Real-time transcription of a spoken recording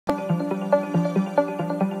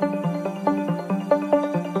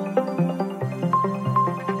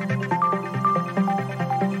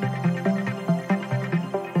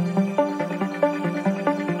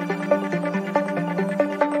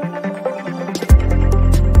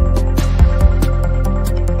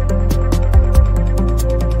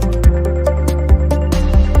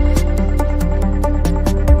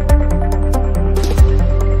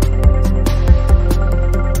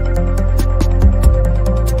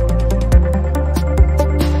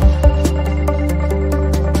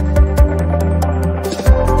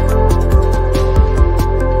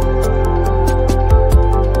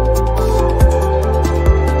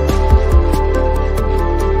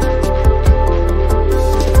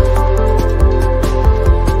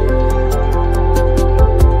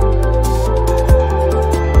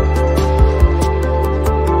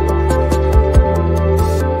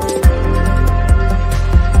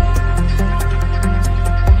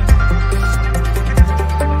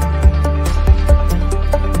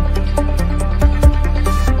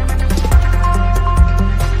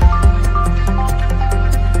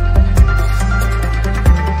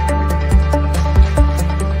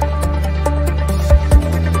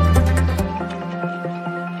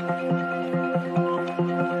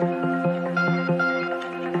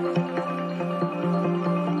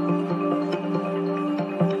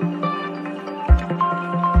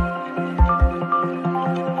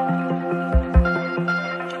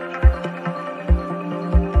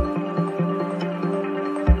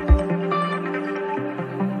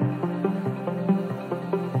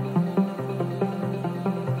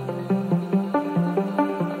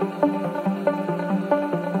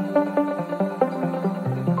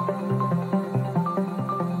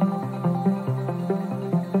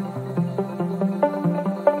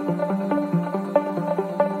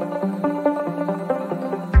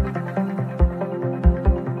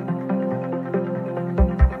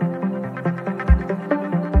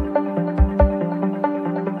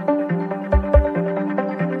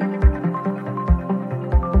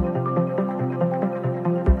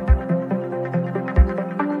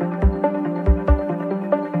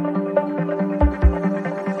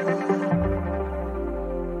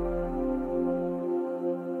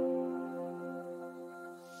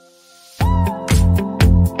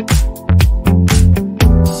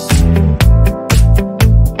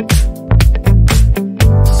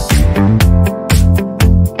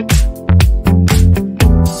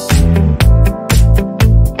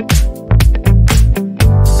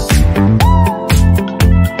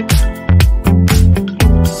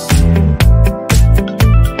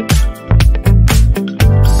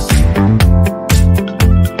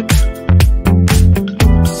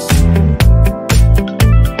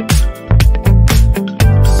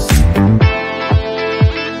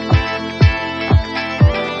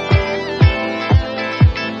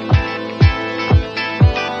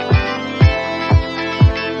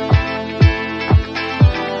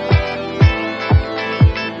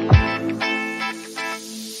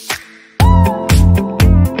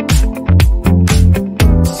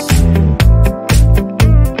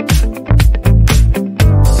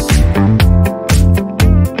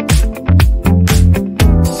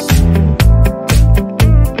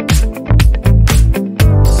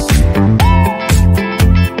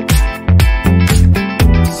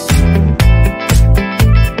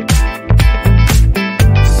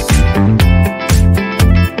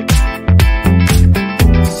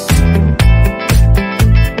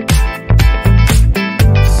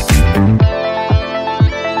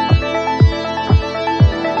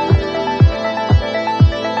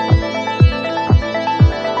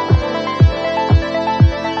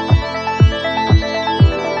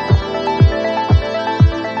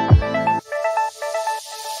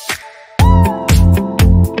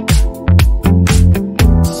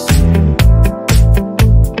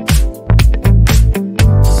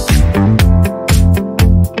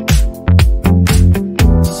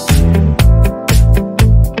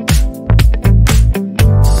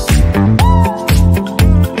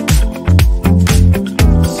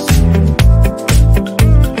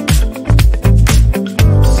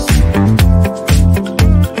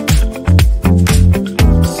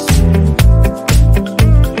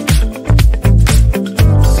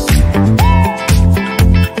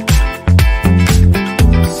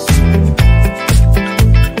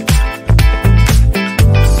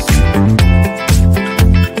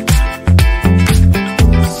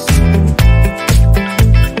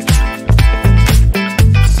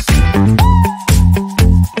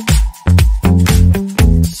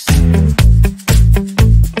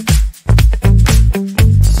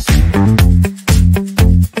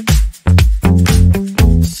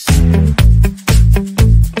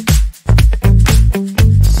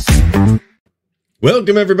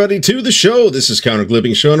Welcome, everybody, to the show. This is Counter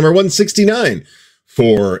Clipping show number 169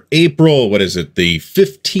 for April, what is it, the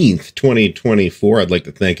 15th, 2024. I'd like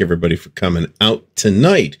to thank everybody for coming out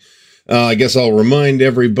tonight. I guess I'll remind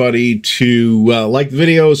everybody to like the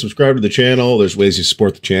video, subscribe to the channel. There's ways to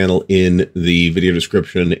support the channel in the video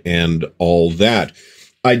description and all that.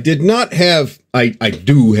 I did not have, I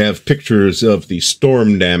do have pictures of the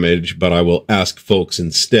storm damage, but I will ask folks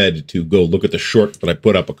instead to go look at the short that I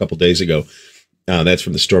put up a couple days ago. That's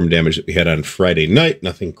from the storm damage that we had on Friday night.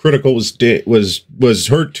 Nothing critical was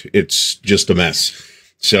hurt. It's just a mess.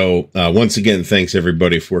 So once again, thanks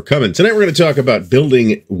everybody for coming. Tonight we're going to talk about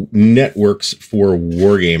building networks for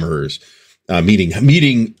wargamers,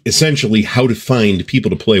 meeting essentially how to find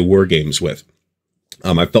people to play war games with.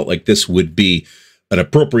 I felt like this would be an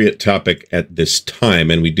appropriate topic at this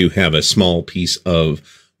time, and we do have a small piece of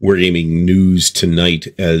wargaming news tonight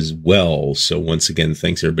as well. So once again,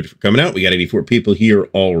 thanks everybody for coming out. We got 84 people here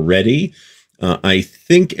already. I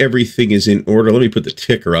think everything is in order. Let me put the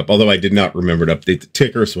ticker up, although I did not remember to update the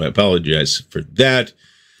ticker, so I apologize for that.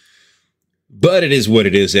 But it is what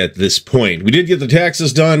it is at this point. We did get the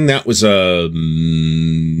taxes done. That was a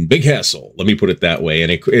big hassle. Let me put it that way.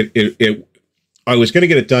 And I was going to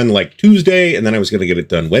get it done like Tuesday, and then I was going to get it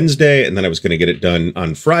done Wednesday, and then I was going to get it done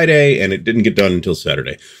on Friday, and it didn't get done until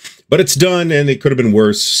Saturday. But it's done, and it could have been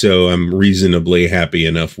worse, so I'm reasonably happy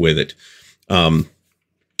enough with it.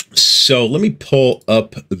 So let me pull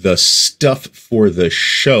up the stuff for the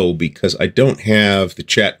show, because I don't have the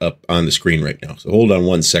chat up on the screen right now. So hold on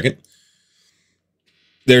one second.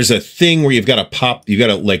 There's a thing where you've got to pop, you've got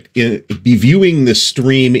to like be viewing the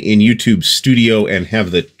stream in YouTube Studio and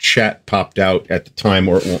have the chat popped out at the time,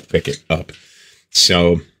 or it won't pick it up.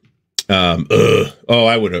 So,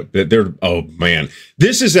 I would have been there. Oh man,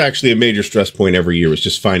 this is actually a major stress point every year, is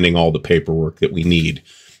just finding all the paperwork that we need.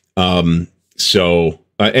 And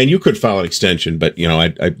you could file an extension, but you know,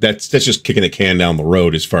 that's just kicking the can down the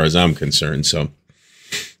road as far as I'm concerned.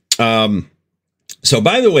 So,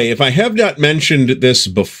 by the way, if I have not mentioned this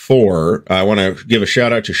before, I want to give a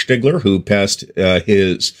shout out to Stigler, who passed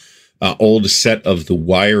his old set of The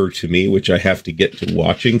Wire to me, which I have to get to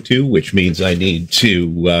watching to, which means I need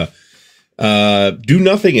to do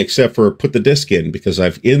nothing except for put the disc in, because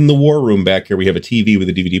in the war room back here, we have a TV with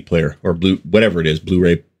a DVD player, or whatever it is,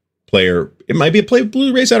 Blu-ray player. It might be a play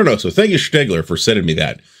Blu-rays, I don't know. So thank you, Stigler, for sending me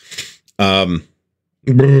that.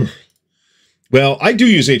 Well, I do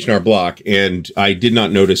use H&R Block, and I did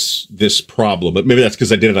not notice this problem, but maybe that's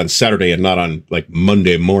because I did it on Saturday and not on like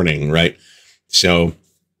Monday morning, right? So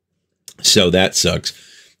that sucks.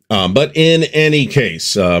 But in any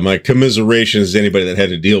case, my commiserations to anybody that had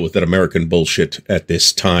to deal with that American bullshit at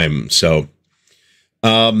this time. So,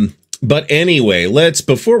 but anyway,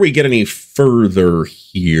 before we get any further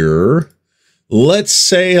here, let's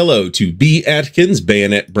say hello to B. Atkins,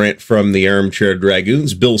 Bayonet Brant from the Armchair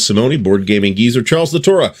Dragoons, Bill Simone, Board Gaming Geezer, Charles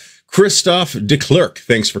Latora, Christophe DeClerc,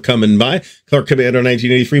 thanks for coming by, Clark Commando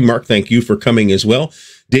 1983, Mark, thank you for coming as well,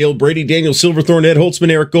 Dale Brady, Daniel Silverthorne, Ed Holtzman,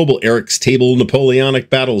 Eric Goebel, Eric's Table Napoleonic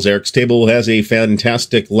Battles. Eric's Table has a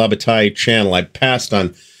fantastic Labatai channel. I passed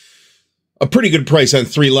on a pretty good price on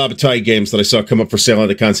 3 Labatai games that I saw come up for sale on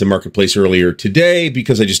the Constant Marketplace earlier today,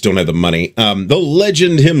 because I just don't have the money. The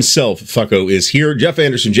legend himself, Fucko, is here. Jeff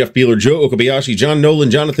Anderson, Jeff Beeler, Joe Okabayashi, John Nolan,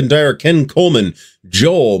 Jonathan Dyer, Ken Coleman,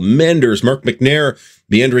 Joel Manders, Mark McNair,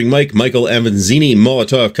 Meandering Mike, Michael Avanzini,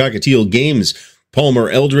 Molotov, Cockatiel Games, Palmer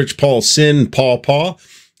Eldritch, Paul Sin, Paw Paw,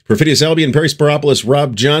 Perfidious Albion, Perry Sparopoulos,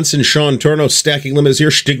 Rob Johnson, Sean Torno, Stacking Limit is here,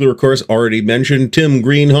 Stigler, of course, already mentioned, Tim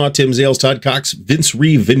Greenhaw, Tim Zales, Todd Cox, Vince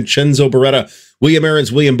Reeve, Vincenzo Beretta, William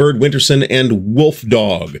Aarons, William Bird, Winterson, and Wolf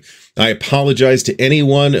Dog. I apologize to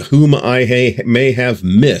anyone whom I may have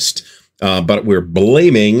missed, but we're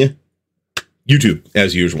blaming YouTube,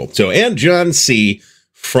 as usual. So, and John C.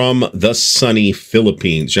 from the sunny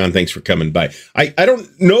Philippines. John, thanks for coming by. I don't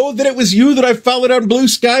know that it was you that I followed on Blue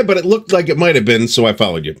Sky, but it looked like it might have been, so I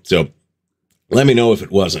followed you. So let me know if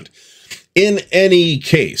it wasn't. In any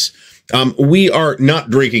case, we are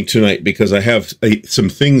not drinking tonight because I have some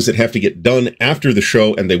things that have to get done after the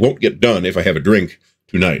show, and they won't get done if I have a drink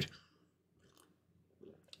tonight,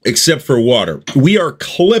 except for water. We are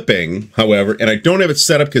clipping, however, and I don't have it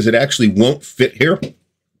set up because it actually won't fit here.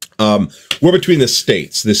 We're between the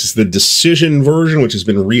states. This is the Decision version, which has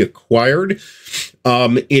been reacquired.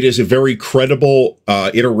 It is a very credible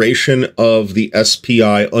iteration of the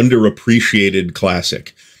SPI underappreciated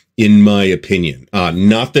classic, in my opinion.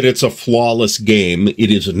 Not that it's a flawless game.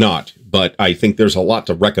 It is not, but I think there's a lot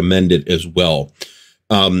to recommend it as well.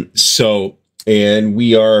 And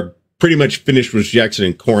we are pretty much finished with Jackson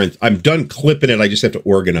and Corinth. I'm done clipping it. I just have to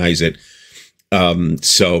organize it.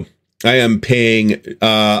 So I am paying,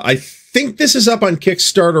 I think this is up on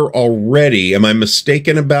Kickstarter already. Am I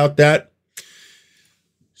mistaken about that?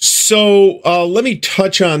 So let me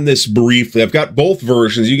touch on this briefly. I've got both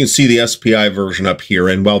versions. You can see the SPI version up here.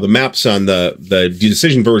 And while the maps on the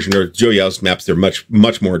decision version are Joyo's maps, they're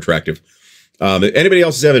much more attractive. If anybody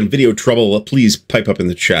else is having video trouble, please pipe up in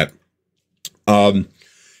the chat.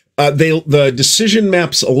 The decision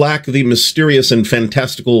maps lack the mysterious and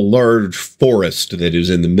fantastical large forest that is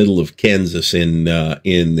in the middle of Kansas in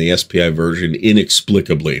the SPI version,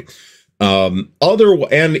 inexplicably. And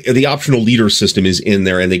the optional leader system is in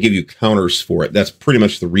there, and they give you counters for it. That's pretty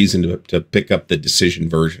much the reason to pick up the decision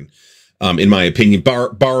version, in my opinion,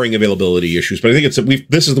 barring availability issues. But I think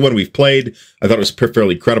this is the one we've played. I thought it was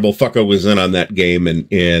fairly credible. Fucko was in on that game,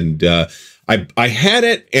 and I had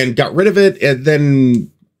it and got rid of it, and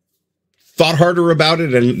then thought harder about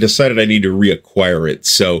it and decided I need to reacquire it.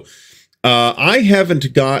 So I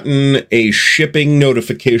haven't gotten a shipping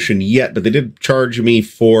notification yet, but they did charge me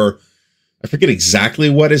for, I forget exactly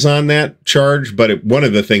what is on that charge, but one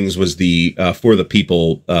of the things was the For the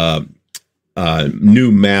People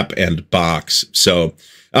new map and box. So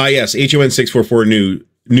yes, HON644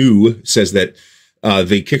 new says that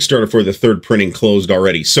the Kickstarter for the third printing closed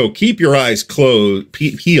already. So keep your eyes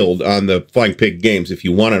peeled on the Flying Pig games if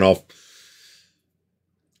you want it all.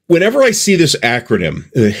 Whenever I see this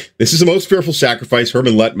acronym, this is the Most Fearful Sacrifice,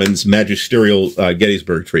 Herman Lettman's magisterial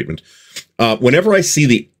Gettysburg treatment. Whenever I see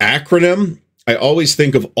the acronym, I always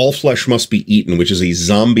think of All Flesh Must Be Eaten, which is a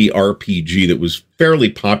zombie RPG that was fairly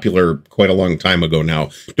popular quite a long time ago now.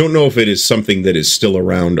 Don't know if it is something that is still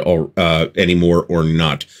around anymore or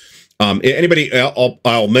not. Anybody,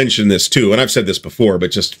 I'll mention this too, and I've said this before,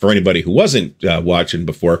 but just for anybody who wasn't watching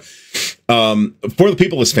before, For the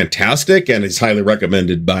People is fantastic and is highly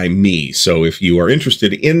recommended by me. So if you are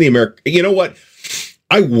interested in the you know what?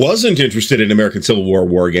 I wasn't interested in American Civil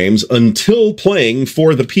War games until playing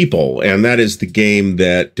For the People, and that is the game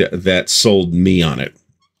that sold me on it.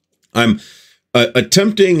 I'm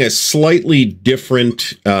attempting a slightly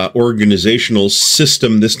different organizational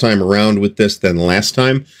system this time around with this than last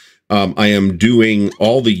time. I am doing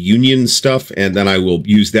all the Union stuff, and then I will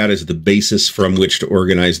use that as the basis from which to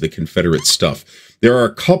organize the Confederate stuff. There are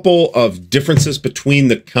a couple of differences between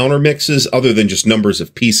the counter mixes other than just numbers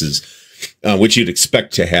of pieces, which you'd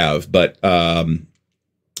expect to have, but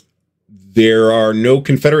there are no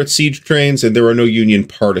Confederate siege trains and there are no Union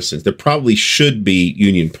partisans. There probably should be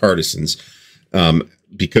Union partisans,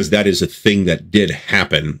 because that is a thing that did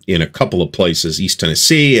happen in a couple of places, East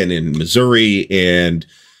Tennessee and in Missouri, and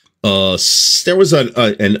there was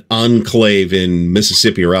an enclave in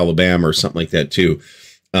Mississippi or Alabama or something like that too.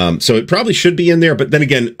 So it probably should be in there, but then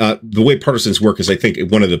again, the way partisans work is, I think,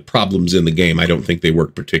 one of the problems in the game. I don't think they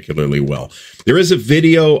work particularly well. There is a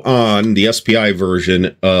video on the SPI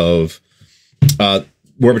version of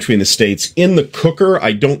War Between the States in the cooker.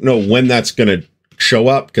 I don't know when that's going to show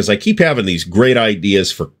up, because I keep having these great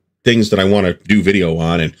ideas for things that I want to do video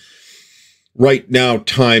on, and right now,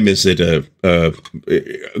 time is there's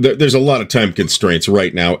a lot of time constraints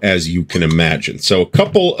right now, as you can imagine. So a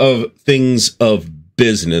couple of things of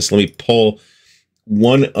business. Let me pull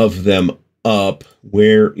one of them up.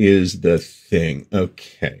 Where is the thing?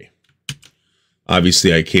 Okay.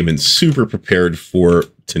 Obviously, I came in super prepared for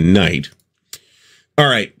tonight. All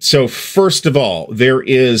right. So first of all, there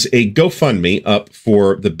is a GoFundMe up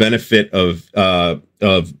for the benefit of Dean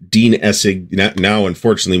Essig. Now,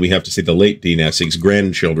 unfortunately, we have to say the late Dean Essig's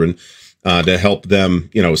grandchildren, to help them,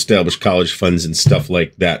 establish college funds and stuff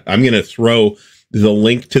like that. I'm going to throw the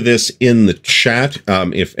link to this in the chat,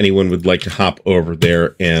 if anyone would like to hop over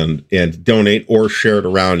there and donate, or share it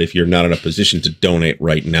around if you're not in a position to donate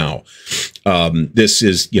right now. This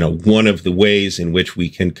is, one of the ways in which we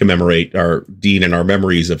can commemorate our Dean and our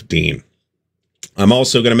memories of Dean. I'm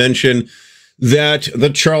also going to mention that the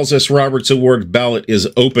Charles S. Roberts Award ballot is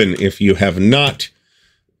open. If you have not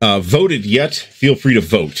voted yet, feel free to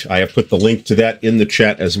vote. I have put the link to that in the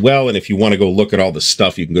chat as well. And if you want to go look at all the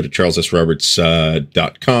stuff, you can go to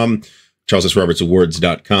charlesroberts.com,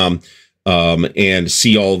 charlesrobertsawards.com, and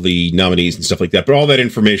see all the nominees and stuff like that. But all that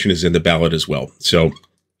information is in the ballot as well. So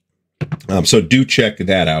do check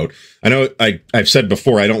that out. I know I've said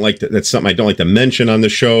before, I don't like that's something I don't like to mention on the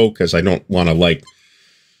show, because I don't want to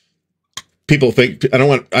people think I don't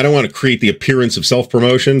want to create the appearance of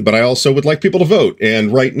self-promotion, but I also would like people to vote.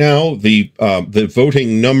 And right now, the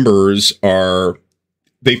voting numbers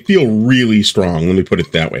they feel really strong. Let me put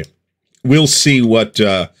it that way. We'll see what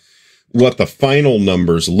the final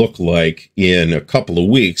numbers look like in a couple of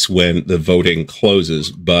weeks when the voting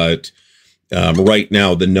closes. But Right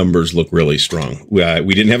now, the numbers look really strong.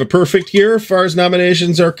 We didn't have a perfect year as far as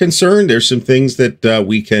nominations are concerned. There's some things that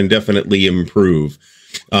we can definitely improve.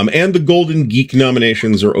 And the Golden Geek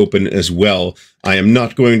nominations are open as well. I am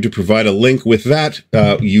not going to provide a link with that.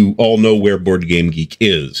 You all know where Board Game Geek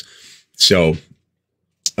is. So,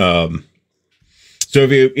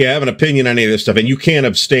 if you have an opinion on any of this stuff, and you can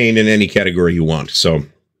abstain in any category you want. So,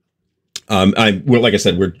 like I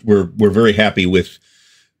said, we're very happy with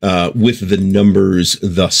the numbers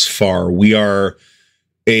thus far. We are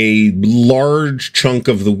a large chunk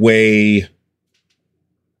of the way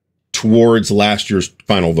towards last year's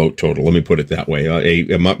final vote total. Let me put it that way.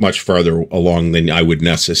 A much farther along than I would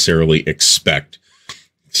necessarily expect.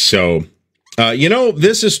 So,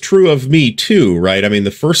 this is true of me too, right? I mean,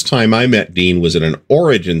 the first time I met Dean was at an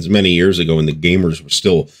Origins many years ago when the gamers were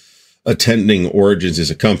still attending Origins as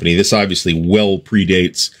a company. This obviously well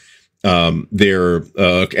predates their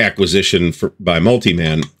acquisition by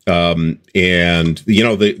Multiman. And,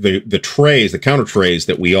 the trays, the counter trays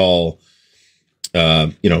that we all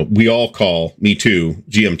call, me too,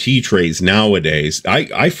 GMT trays nowadays.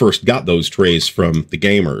 I first got those trays from the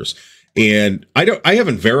gamers, and I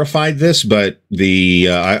haven't verified this, but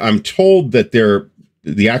I'm told that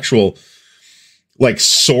the actual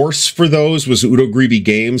source for those was Udogribi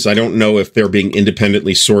Games. I don't know if they're being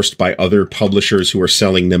independently sourced by other publishers who are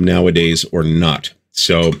selling them nowadays or not.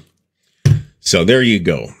 So there you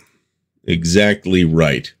go. Exactly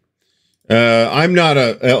right. I'm not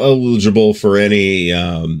eligible for any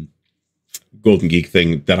Golden Geek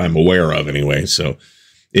thing that I'm aware of anyway. So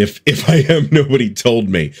if I am, nobody told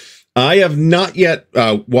me. I have not yet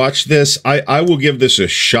watched this. I will give this a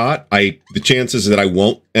shot. The chances that I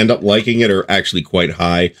won't end up liking it are actually quite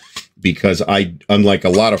high because unlike a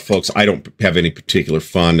lot of folks, I don't have any particular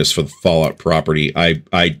fondness for the Fallout property.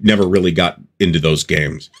 I never really got into those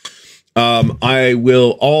games. I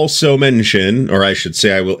will also mention, or I should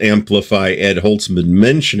say I will amplify Ed Holtzman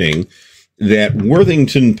mentioning that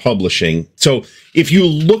Worthington Publishing. So if you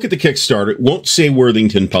look at the Kickstarter, it won't say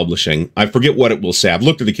Worthington Publishing. I forget what it will say. I've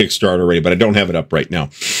looked at the Kickstarter already, but I don't have it up right now.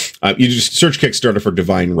 You just search Kickstarter for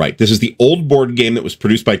Divine Right. This is the old board game that was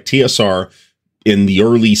produced by TSR in the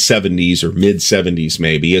early 70s or mid 70s,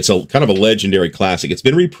 maybe. It's a kind of a legendary classic. It's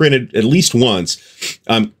been reprinted at least once.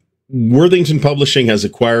 Worthington Publishing has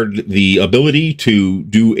acquired the ability to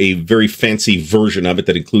do a very fancy version of it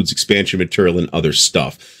that includes expansion material and other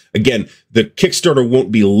stuff. Again, the Kickstarter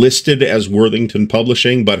won't be listed as Worthington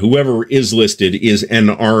Publishing, but whoever is listed is an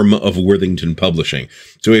arm of Worthington Publishing.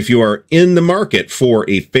 So if you are in the market for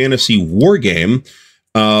a fantasy war game,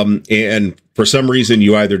 and for some reason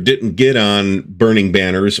you either didn't get on Burning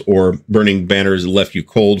Banners or Burning Banners left you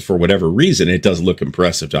cold for whatever reason, it does look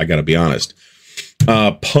impressive, I gotta be honest.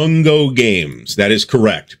 Pungo Games, that is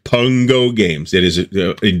correct. Pungo Games. It is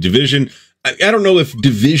a division. I don't know if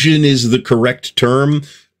division is the correct term,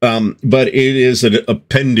 but it is an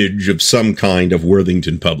appendage of some kind of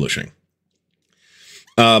Worthington Publishing.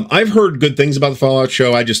 I've heard good things about the Fallout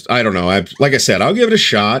show. I don't know. Like I said, I'll give it a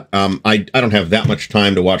shot. I don't have that much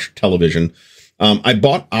time to watch television. I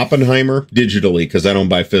bought Oppenheimer digitally because I don't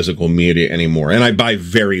buy physical media anymore, and I buy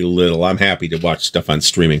very little. I'm happy to watch stuff on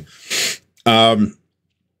streaming. And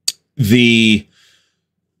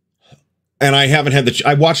I haven't had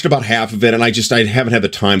I watched about half of it, and I haven't had the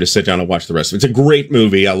time to sit down and watch the rest of it. It's a great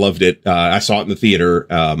movie. I loved it. I saw it in the theater.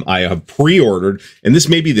 I have pre-ordered, and this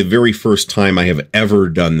may be the very first time I have ever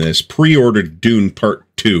done this, pre-ordered Dune Part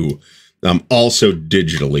 2, also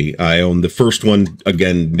digitally. I own the first one,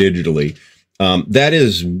 again, digitally. That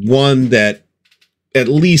is one that at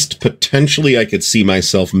least potentially I could see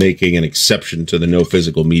myself making an exception to the no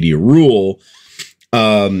physical media rule,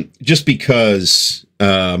 just because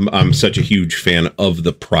I'm such a huge fan of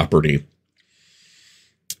the property.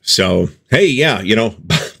 So, hey, yeah,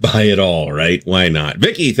 buy it all, right? Why not?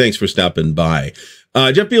 Vicky, thanks for stopping by.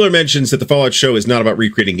 Jeff Beeler mentions that the Fallout show is not about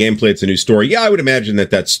recreating gameplay. It's a new story. Yeah, I would imagine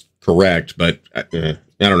that that's correct, but I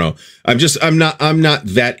don't know. I'm not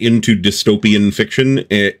that into dystopian fiction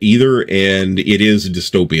either, and it is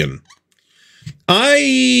dystopian.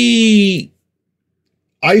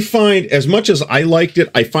 I find, as much as I liked it,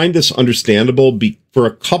 I find this understandable for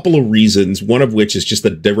a couple of reasons, one of which is just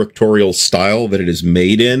the directorial style that it is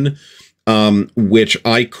made in, which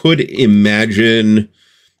I could imagine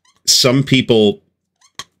some people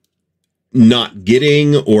not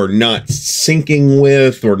getting or not syncing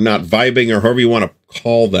with or not vibing or however you want to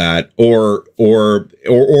call that, or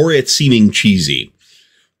it seeming cheesy.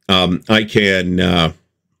 I could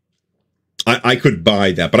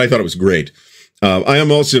buy that, but I thought it was great. I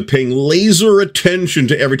am also paying laser attention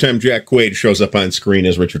to every time Jack Quaid shows up on screen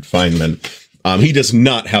as Richard Feynman. He does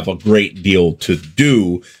not have a great deal to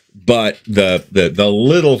do, but the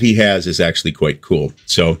little he has is actually quite cool.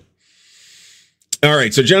 So, all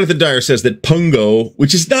right. So Jonathan Dyer says that Pungo,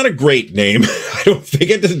 which is not a great name, I don't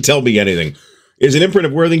think it doesn't tell me anything, is an imprint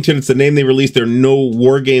of Worthington. It's the name they released their no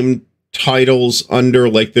war game titles under,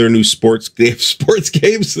 like their new sports games.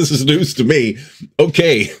 This is news to me.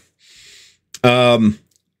 Okay.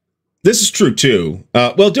 This is true too.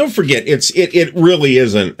 Well, don't forget, it really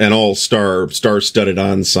isn't an star-studded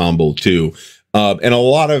ensemble too. And a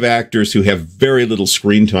lot of actors who have very little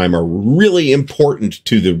screen time are really important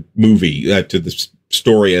to the movie, to the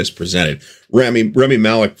story as presented. Rami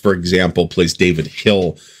Malek, for example, plays David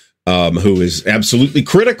Hill, who is absolutely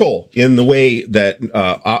critical in the way that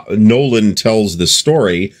Nolan tells the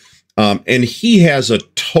story. And he has a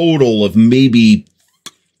total of maybe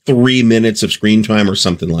 3 minutes of screen time or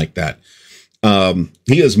something like that.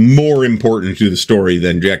 He is more important to the story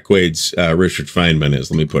than Jack Quaid's Richard Feynman is.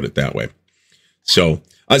 Let me put it that way. So,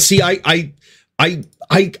 see, I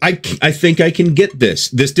think I can get this.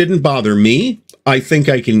 This didn't bother me. I think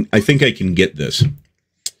I can get this.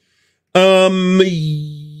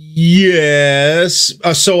 Yes.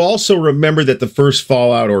 So also remember that the first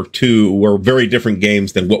Fallout or 2 were very different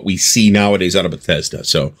games than what we see nowadays out of Bethesda.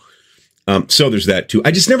 So there's that too.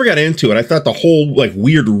 I just never got into it. I thought the whole like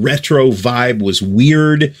weird retro vibe was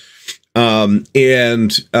weird.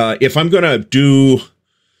 If I'm going to do,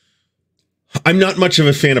 I'm not much of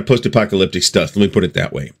a fan of post-apocalyptic stuff. Let me put it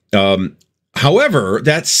that way. However,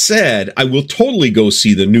 that said, I will totally go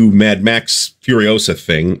see the new Mad Max Furiosa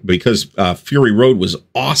thing because Fury Road was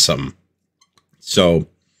awesome. So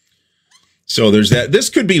there's that. This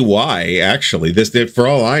could be why, actually. For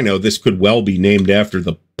all I know, this could well be named after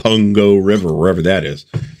the Pungo River, wherever that is.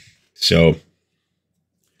 So,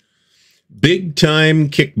 big time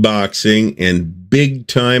kickboxing and big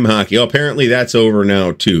time hockey. Oh, apparently that's over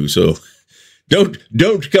now too. So,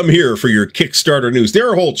 don't come here for your Kickstarter news. There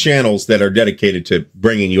are whole channels that are dedicated to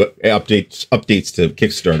bringing you updates to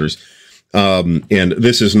Kickstarters. And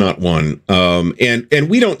this is not one. And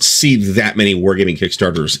we don't see that many wargaming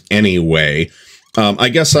Kickstarters anyway. I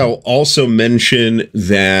guess I'll also mention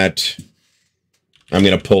that I'm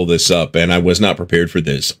going to pull this up, and I was not prepared for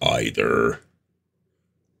this either.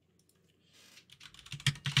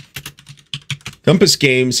 Compass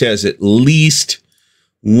Games has at least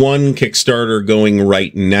one Kickstarter going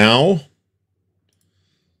right now.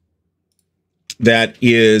 That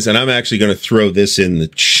is, and I'm actually going to throw this in the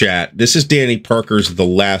chat. This is Danny Parker's The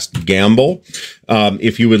Last Gamble.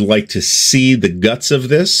 If you would like to see the guts of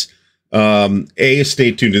this,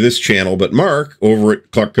 stay tuned to this channel, but Mark over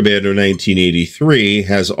at Clark Commando 1983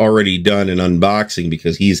 has already done an unboxing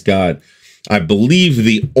because he's got, I believe,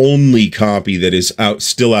 the only copy that is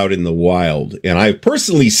still out in the wild. And I've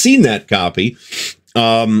personally seen that copy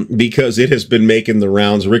because it has been making the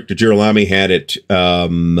rounds. Rick DeGirolami had it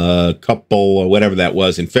a couple, or whatever that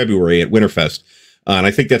was, in February at Winterfest. And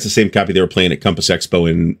I think that's the same copy they were playing at Compass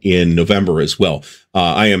Expo in November as well.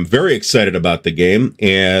 I am very excited about the game,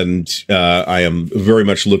 and I am very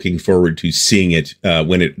much looking forward to seeing it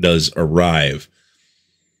when it does arrive.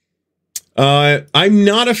 I'm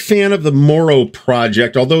not a fan of the Morrow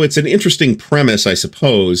Project, although it's an interesting premise, I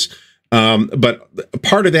suppose. But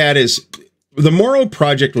part of that is the Morrow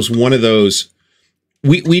Project was one of those.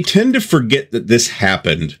 We tend to forget that this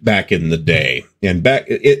happened back in the day. And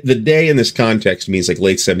the day in this context means like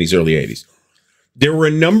late 70s, early 80s. There were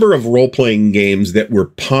a number of role-playing games that were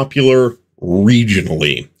popular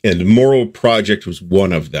regionally, and Morrow Project was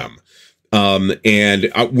one of them. I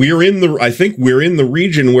think we're in the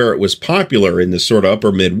region where it was popular in the sort of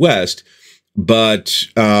upper Midwest, but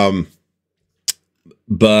I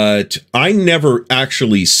never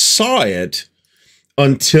actually saw it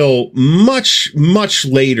until much, much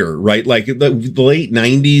later, right? Like the late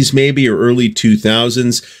 90s, maybe, or early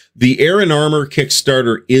 2000s. The Air and Armor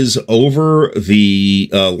Kickstarter is over. The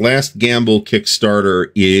Last Gamble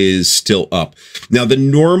Kickstarter is still up. Now, the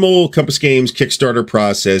normal Compass Games Kickstarter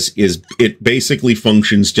process is it basically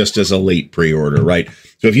functions just as a late pre-order, right?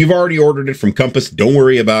 So if you've already ordered it from Compass, don't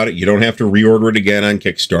worry about it. You don't have to reorder it again on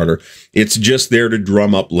Kickstarter. It's just there to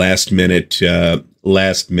drum up last minute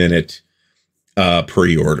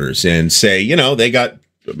pre-orders and say, you know, they got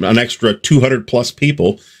an extra 200 plus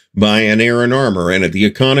people buying Air and Armor. And at the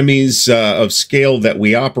economies of scale that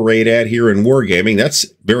we operate at here in wargaming, that's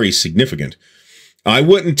very significant. I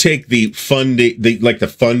wouldn't take the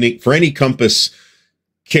funding for any Compass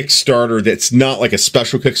Kickstarter that's not like a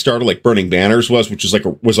special Kickstarter like Burning Banners was, which is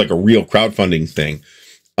was like a real crowdfunding thing.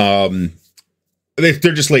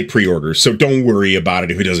 they're just late pre-orders, so don't worry about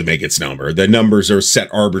it if it doesn't make its number. The numbers are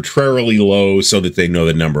set arbitrarily low so that they know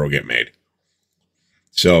the number will get made.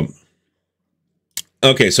 So,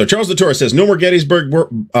 okay, so Charles Latour says, no more Gettysburg,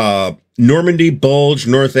 Normandy, Bulge,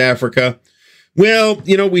 North Africa. Well,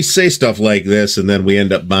 you know, we say stuff like this and then we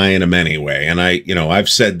end up buying them anyway. And I've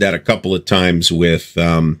said that a couple of times with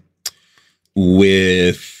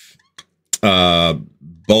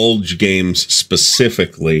Bulge games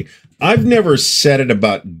specifically. I've never said it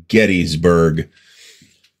about Gettysburg.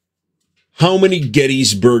 How many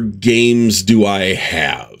Gettysburg games do I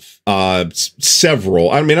have? Several.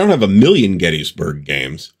 I mean, I don't have a million Gettysburg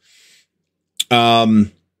games.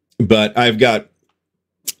 But I've got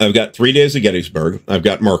 3 Days of Gettysburg. I've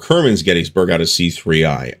got Mark Herman's Gettysburg out of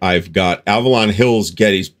C3I. I've got Avalon Hill's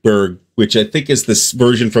Gettysburg, which I think is this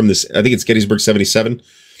version from this. I think it's Gettysburg 77.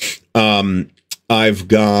 I've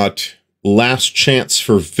got Last Chance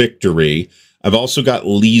for Victory. I've also got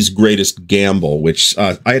Lee's Greatest Gamble, which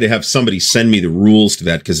I had to have somebody send me the rules to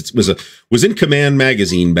that because it was in Command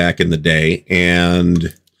Magazine back in the day.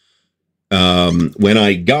 And when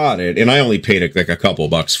I got it, and I only paid like a couple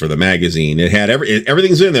bucks for the magazine, it had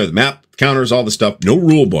everything's in there, the map, counters, all the stuff, no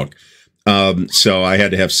rule book. So I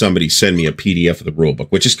had to have somebody send me a PDF of the rule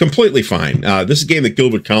book, which is completely fine. This is a game that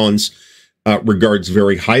Gilbert Collins regards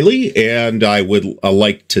very highly, and I would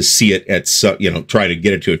like to see it at try to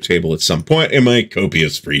get it to a table at some point in my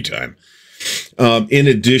copious free time. In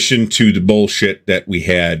addition to the bullshit that we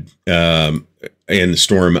had in the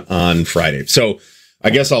storm on Friday. So I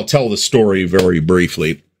guess I'll tell the story very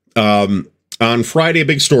briefly. On Friday, a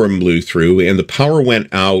big storm blew through, and the power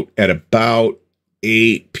went out at about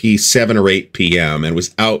 7 or 8 p.m. and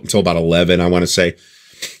was out until about 11, I want to say.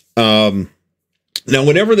 Now,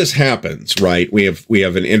 whenever this happens, right, we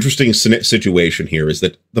have an interesting situation here, is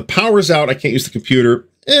that the power's out, I can't use the computer,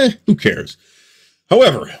 who cares?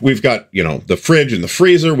 However, we've got, the fridge and the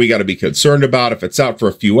freezer we got to be concerned about. If it's out for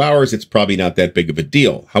a few hours, it's probably not that big of a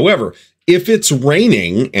deal. However, if it's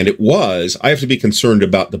raining, and it was, I have to be concerned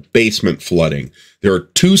about the basement flooding. There are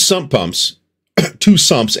 2 sump pumps, 2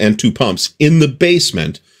 sumps and 2 pumps in the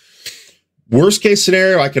basement. Worst case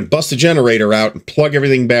scenario, I can bust the generator out and plug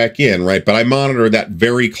everything back in, right? But I monitor that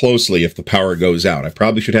very closely if the power goes out. I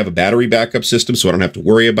probably should have a battery backup system so I don't have to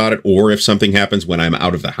worry about it, or if something happens when I'm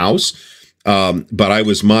out of the house. But I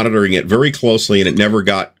was monitoring it very closely, and it never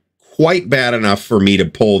got quite bad enough for me to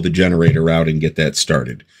pull the generator out and get that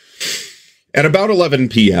started. At about 11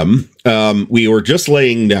 p.m., we were just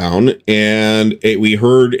laying down, and we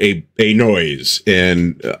heard a noise,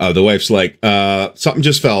 and the wife's like, something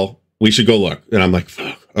just fell. We should go look. And I'm like,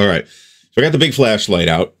 fuck. All right. So I got the big flashlight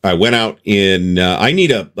out. I went out in, I need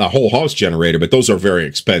a whole house generator, but those are very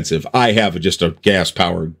expensive. I have just a gas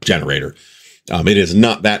powered generator. It is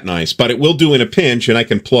not that nice, but it will do in a pinch, and I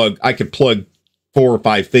could plug 4 or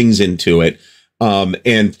 5 things into it.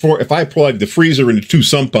 If I plug the freezer and the 2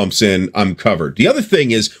 sump pumps in, I'm covered. The other thing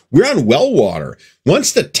is we're on well water.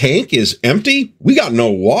 Once the tank is empty, we got no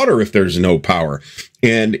water if there's no power.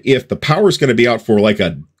 And if the power is going to be out for like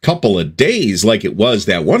a couple of days, like it was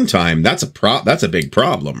that one time, that's a big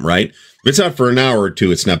problem, right? If it's out for an hour or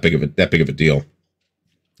 2, it's not that big of a deal.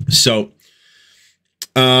 So,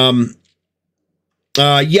 yeah,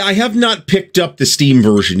 I have not picked up the Steam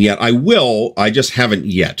version yet. I will. I just haven't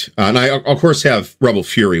yet. And I, of course, have Rebel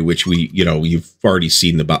Fury, which you've already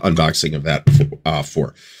seen the unboxing of that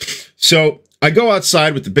for. So I go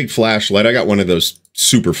outside with the big flashlight. I got one of those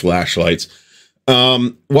super flashlights.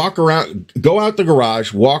 Walk around, go out the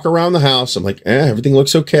garage, walk around the house. I'm like, everything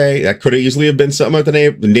looks okay. That could have easily have been something at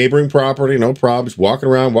the neighboring property. No problems. Walking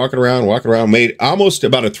around. Made almost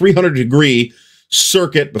about a 300-degree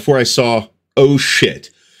circuit before I saw, oh shit.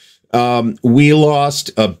 We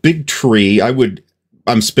lost a big tree. I'm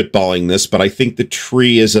spitballing this, but I think the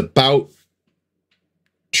tree is about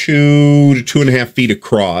 2 to 2.5 feet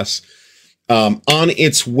across. On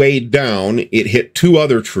its way down, it hit 2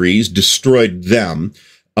 other trees, destroyed them.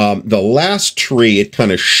 The last tree, it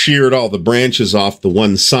kind of sheared all the branches off the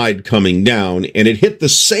one side coming down, and it hit the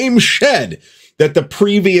same shed that the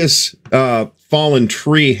previous fallen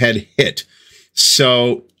tree had hit.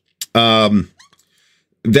 So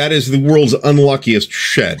that is the world's unluckiest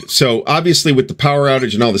shed. So obviously with the power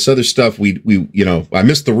outage and all this other stuff, I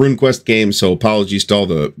missed the RuneQuest game, so apologies to all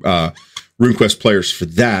the RuneQuest players for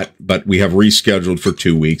that, but we have rescheduled for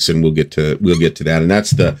 2 weeks, and we'll get to that. And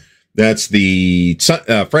that's the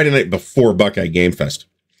Friday night before Buckeye Game Fest.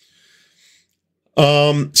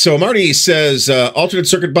 So Marty says, alternate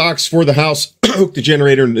circuit box for the house, hook the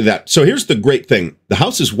generator into that. So here's the great thing. The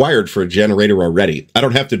house is wired for a generator already. I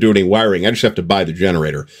don't have to do any wiring. I just have to buy the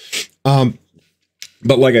generator.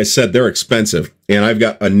 But like I said, they're expensive, and I've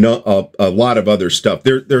got a lot of other stuff.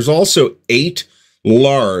 There's also 8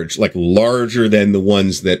 large, like larger than the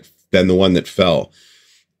one that fell,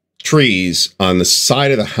 trees on the side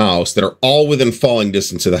of the house that are all within falling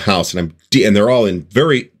distance of the house, and they're all in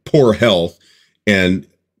very poor health, and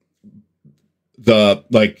that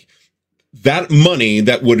money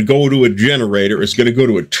that would go to a generator is going to go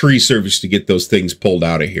to a tree service to get those things pulled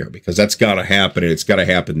out of here, because that's got to happen, and it's got to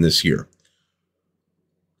happen this year.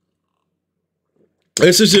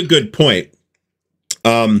 This is a good point.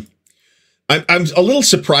 I'm a little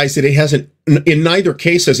surprised that it hasn't, in neither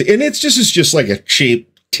case, and it's just like a cheap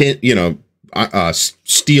tin,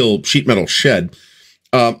 steel sheet metal shed.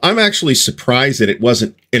 I'm actually surprised that it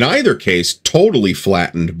wasn't, in either case, totally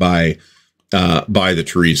flattened by the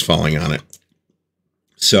trees falling on it.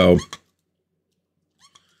 So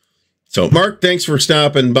Mark, thanks for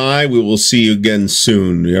stopping by. We will see you again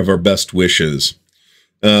soon. You have our best wishes.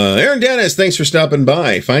 Aaron Dennis, thanks for stopping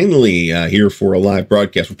by. Finally, here for a live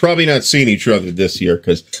broadcast. We're probably not seeing each other this year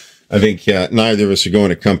because I think neither of us are going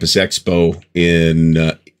to Compass Expo in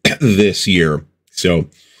this year. So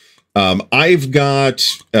I've got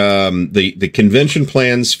the convention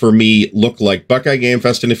plans for me look like Buckeye Game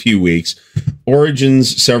Fest in a few weeks,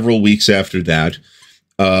 Origins several weeks after that,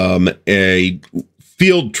 a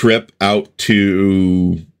field trip out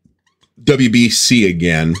to WBC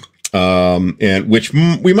again. And which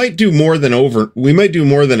we might do more than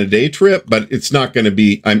a day trip, but it's not going to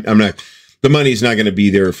be, the money's not going to be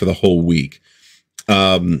there for the whole week.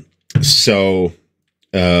 So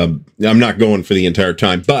I'm not going for the entire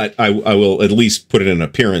time, but I will at least put it in an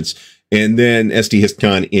appearance, and then SD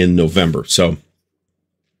HistCon in November. So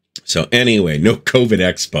anyway, no COVID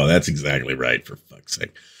Expo. That's exactly right, for fuck's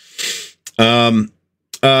sake.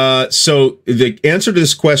 So the answer to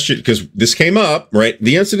this question, because this came up, right?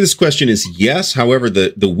 The answer to this question is yes. However,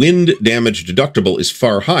 the wind damage deductible is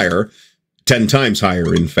far higher, 10 times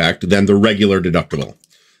higher, in fact, than the regular deductible.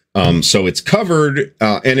 So it's covered.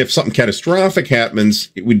 And if something catastrophic happens,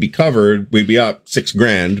 it would be covered. We'd be up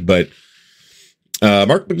 $6,000. But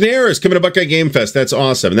Mark McNair is coming to Buckeye Game Fest. That's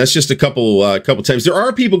awesome. And that's just a couple times. There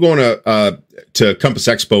are people going to Compass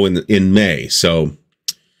Expo in May. So.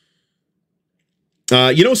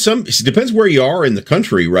 It depends where you are in the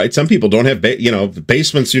country, right? Some people don't have, the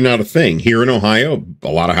basements are not a thing. Here in Ohio, a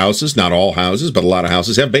lot of houses, not all houses, but a lot of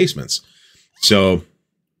houses have basements. So,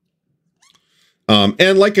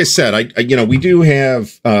 and like I said, we do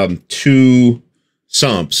have 2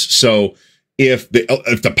 sumps. So if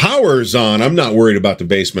the power's on, I'm not worried about the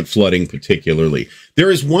basement flooding particularly. There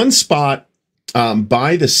is one spot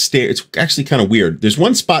by the stairs. It's actually kind of weird. There's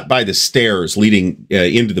one spot by the stairs leading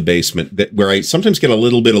into the basement where I sometimes get a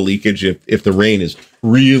little bit of leakage if the rain is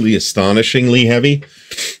really astonishingly heavy.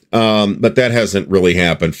 But that hasn't really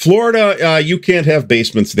happened. Florida, you can't have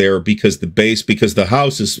basements there because the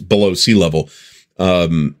house is below sea level.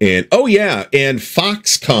 And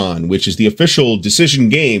Foxconn, which is the official Decision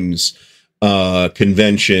Games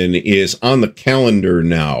convention, is on the calendar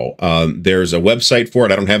now. There's a website for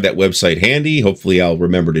it. I don't have that website handy. Hopefully I'll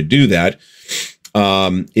remember to do that.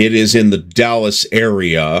 It is in the Dallas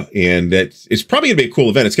area, and it's probably gonna be a cool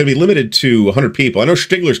event. It's gonna be limited to 100 people. I know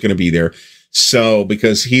Stigler's gonna be there. So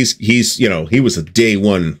because he was a day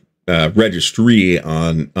one registree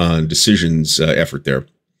on Decision's effort there.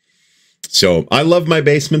 So I love my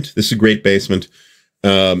basement. This is a great basement.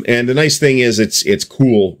 And the nice thing is it's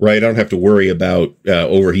cool, right? I don't have to worry about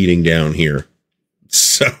overheating down here.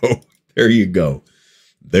 So there you go.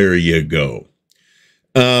 There you go.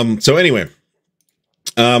 So anyway,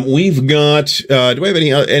 we've got, do I have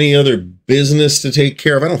any other business to take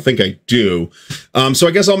care of? I don't think I do. So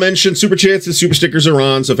I guess I'll mention Super Chats and Super Stickers are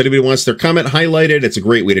on. So if anybody wants their comment highlighted, it's a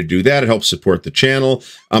great way to do that. It helps support the channel.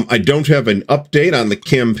 I don't have an update on the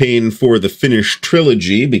campaign for the Finnish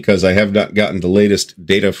trilogy because I have not gotten the latest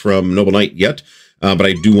data from Noble Knight yet. But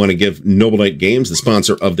I do want to give Noble Knight Games, the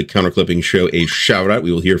sponsor of the Counterclipping Show, a shout out.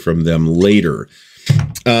 We will hear from them later.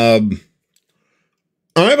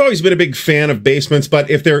 I've always been a big fan of basements, but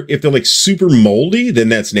if they're like super moldy, then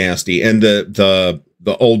that's nasty. And the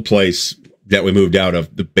old place that we moved out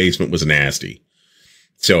of, the basement was nasty.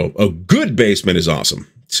 So a good basement is awesome.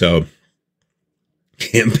 So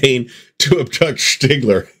campaign to abduct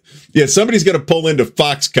Stigler. Yeah, somebody's going to pull into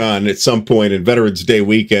Foxconn at some point in Veterans Day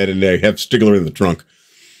weekend, and they have Stigler in the trunk.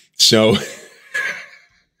 So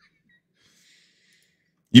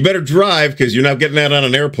you better drive because you're not getting that on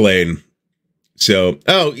an airplane. So,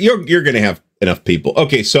 you're going to have enough people.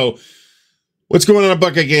 Okay, so What's going on at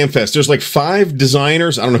Buckeye Game Fest? There's like 5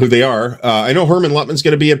 designers. I don't know who they are. I know Herman Lutman's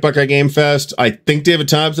going to be at Buckeye Game Fest. I think David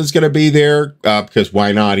Thompson's going to be there because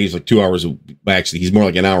why not? He's like 2 hours. Actually, he's more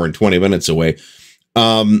like an hour and 20 minutes away.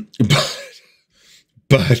 But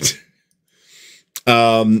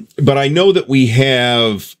I know that we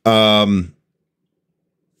have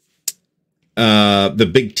the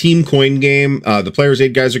big team coin game. The Players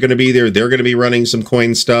Aid guys are going to be there. They're going to be running some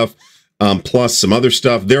coin stuff. Plus some other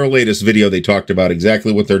stuff. Their latest video, they talked about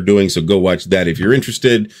exactly what they're doing, so go watch that if you're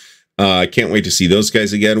interested. I can't wait to see those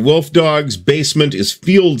guys again. Wolf Dog's basement is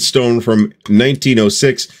Fieldstone from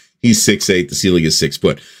 1906. He's 6'8". The ceiling is 6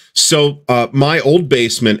 foot. So my old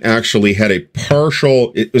basement actually had a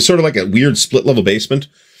partial, it was sort of like a weird split-level basement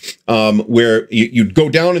where you'd go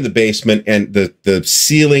down in the basement and the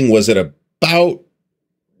ceiling was at about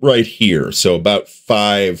right here. So about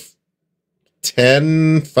 5'10",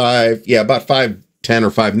 about 5'10"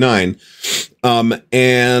 or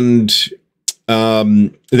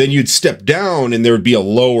 5'9". Then you'd step down and there would be a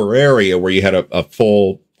lower area where you had a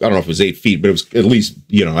full, I don't know if it was 8 feet, but it was at least,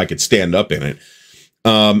 you know, I could stand up in it.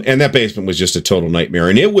 And that basement was just a total nightmare.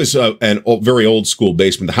 And it was a very old school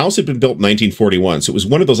basement. The house had been built in 1941. So it was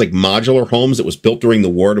one of those like modular homes that was built during the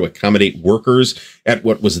war to accommodate workers at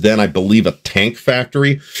what was then, I believe, a tank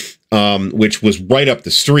factory. Which was right up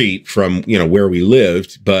the street from, you know, where we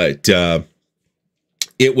lived, but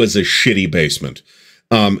it was a shitty basement.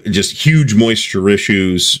 Just huge moisture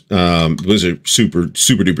issues. It was a super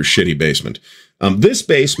duper shitty basement. This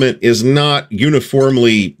basement is not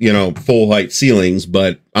uniformly, you know, full height ceilings,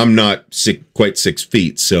 but I'm not quite 6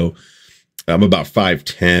 feet. So I'm about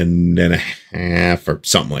 5'10" and a half or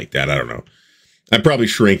something like that. I don't know. I'm probably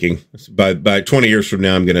shrinking. By 20 years from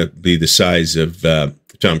now, I'm going to be the size of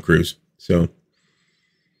Tom Cruise. So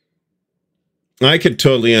I could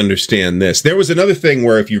totally understand this. There was another thing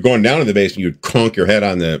where if you're going down in the basement, you'd conk your head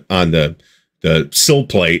on the sill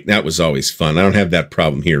plate. That was always fun. I don't have that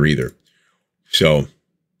problem here either. So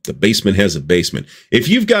the basement has a basement. If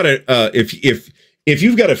you've got a if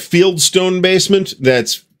you've got a Fieldstone basement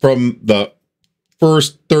that's from the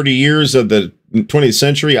first 30 years of the 20th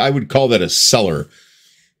century, I would call that a cellar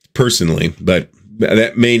personally, but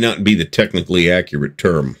that may not be the technically accurate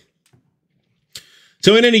term.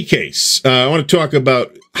 So in any case, I want to talk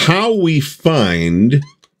about how we find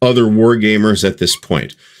other wargamers at this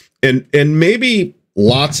point. And maybe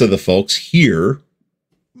lots of the folks here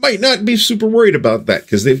might not be super worried about that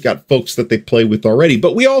because they've got folks that they play with already.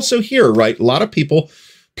 But we also hear, right, a lot of people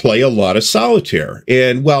play a lot of solitaire.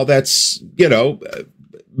 And while that's, you know,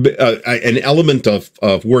 an element of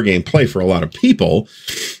wargame play for a lot of people,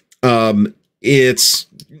 it's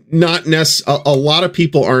not necessarily, a lot of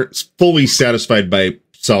people aren't fully satisfied by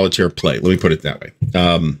solitaire play. Let me put it that way.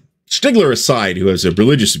 Stigler aside, who has a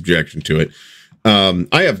religious objection to it,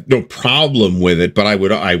 I have no problem with it, but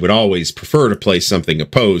I would always prefer to play something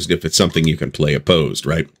opposed if it's something you can play opposed,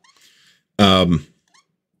 right?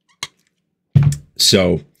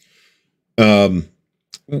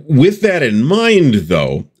 With that in mind,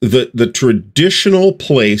 though, the traditional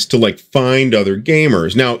place to like find other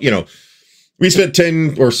gamers. Now, you know, we spent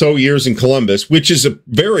 10 or so years in Columbus, which is a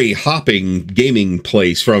very hopping gaming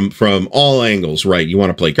place from all angles, right? You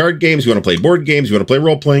want to play card games, you want to play board games, you want to play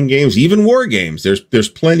role-playing games, even war games. There's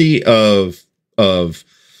plenty of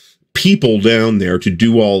people down there to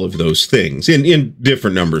do all of those things in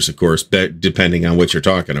different numbers, of course, depending on what you're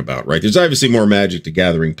talking about, right? There's obviously more Magic the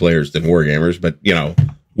Gathering players than wargamers, but, you know,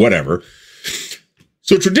 whatever.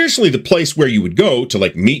 So traditionally, the place where you would go to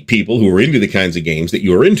like meet people who were into the kinds of games that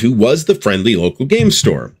you were into was the friendly local game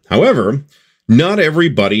store. However, not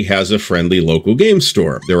everybody has a friendly local game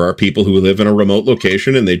store. There are people who live in a remote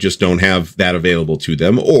location and they just don't have that available to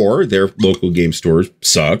them, or their local game stores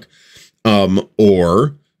suck,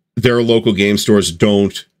 or their local game stores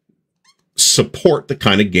don't support the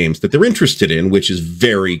kind of games that they're interested in, which is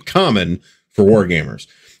very common for wargamers.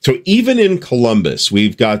 So even in Columbus,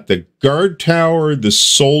 we've got the Guard Tower, the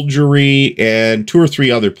Soldiery, and 2 or 3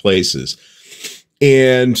 other places.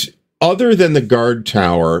 And other than the Guard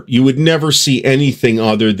Tower, you would never see anything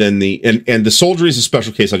other than and the Soldiery is a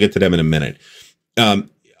special case. I'll get to them in a minute.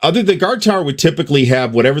 The Guard Tower would typically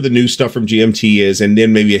have whatever the new stuff from GMT is, and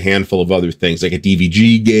then maybe a handful of other things, like a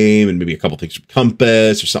DVG game and maybe a couple things from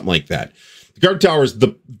Compass or something like that. The Guard Tower is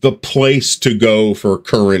the place to go for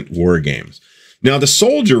current war games. Now, the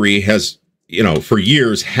Soldiery has, you know, for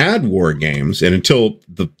years had war games, and until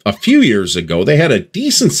a few years ago, they had a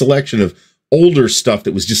decent selection of older stuff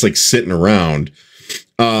that was just like sitting around.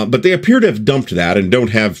 But they appear to have dumped that and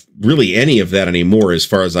don't have really any of that anymore, as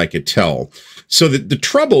far as I could tell. So the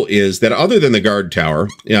trouble is that other than the guard tower,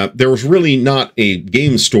 there was really not a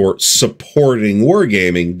game store supporting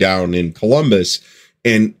wargaming down in Columbus.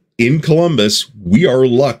 And in Columbus, we are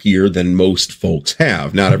luckier than most folks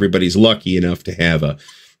have. Not everybody's lucky enough to have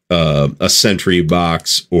a Sentry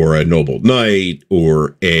box or a Noble Knight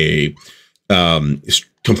or a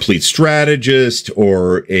complete strategist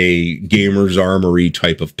or a Gamer's Armory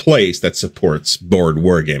type of place that supports board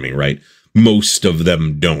wargaming, right? Most of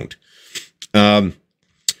them don't.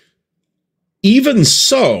 Even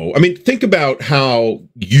so, I mean, think about how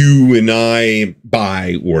you and I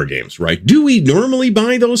buy war games, right? Do we normally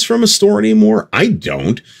buy those from a store anymore? I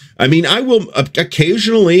don't. I mean, I will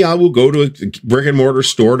occasionally, I will go to a brick and mortar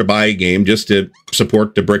store to buy a game just to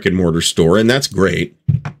support the brick and mortar store, and that's great.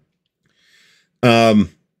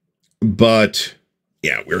 But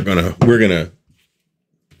yeah, we're gonna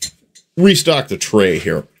restock the tray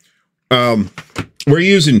here. We're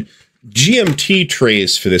using GMT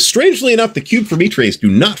trays for this. Strangely enough, the Cube for Me trays do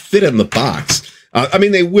not fit in the box. I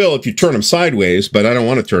mean, they will if you turn them sideways, but I don't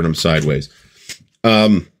want to turn them sideways.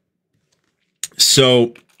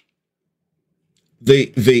 So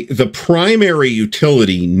the primary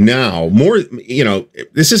utility now, more, you know,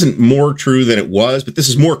 this isn't more true than it was, but this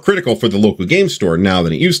is more critical for the local game store now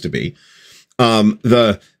than it used to be.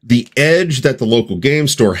 The edge that the local game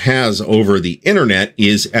store has over the internet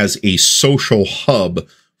is as a social hub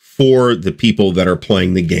for the people that are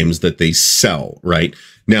playing the games that they sell, right?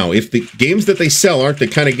 Now, if the games that they sell aren't the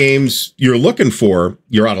kind of games you're looking for,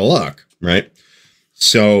 you're out of luck, right?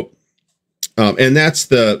 So, and that's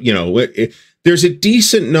the, you know, there's a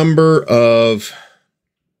decent number of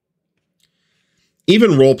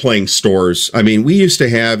even role-playing stores. I mean, we used to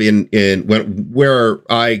have where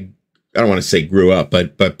I don't want to say grew up,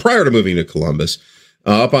 but prior to moving to Columbus,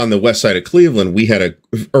 up on the west side of Cleveland, we had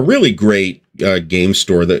a really great game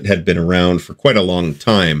store that had been around for quite a long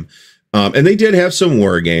time. And they did have some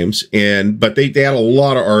war games, but they had a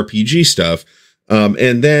lot of RPG stuff.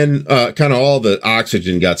 And then kind of all the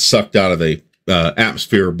oxygen got sucked out of the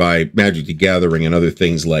atmosphere by Magic the Gathering and other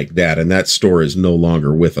things like that. And that store is no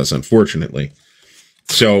longer with us, unfortunately.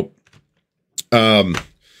 So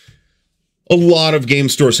a lot of game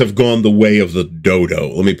stores have gone the way of the dodo.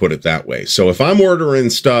 Let me put it that way. So if I'm ordering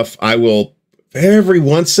stuff, I will every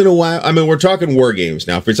once in a while. I mean, we're talking war games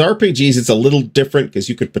now. If it's RPGs, it's a little different because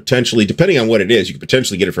you could potentially, depending on what it is, you could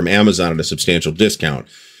potentially get it from Amazon at a substantial discount.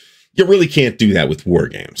 You really can't do that with war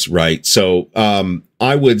games, right? So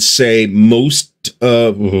I would say most,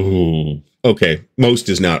 okay, most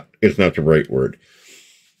is not the right word.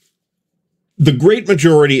 The great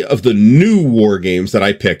majority of the new war games that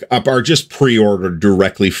I pick up are just pre-ordered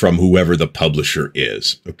directly from whoever the publisher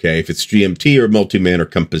is. Okay, if it's GMT or Multiman or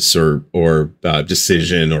Compass or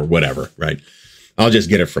Decision or whatever, right? I'll just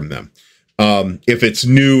get it from them. If it's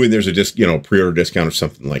new and there's a pre-order discount or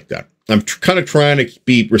something like that, I'm kind of trying to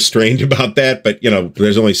be restrained about that, but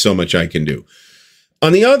there's only so much I can do.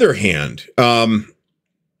 On the other hand, all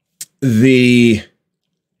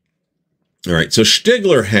right, so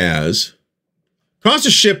Stigler has. Cost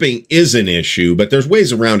of shipping is an issue, but there's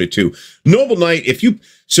ways around it too. Noble Knight, if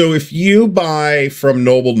you buy from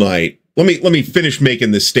Noble Knight, let me finish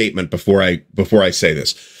making this statement before I say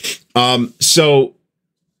this. So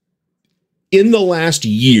in the last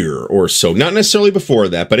year or so, not necessarily before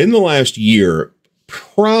that, but in the last year,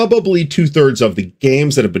 probably 2/3 of the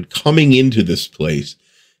games that have been coming into this place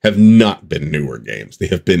have not been newer games. They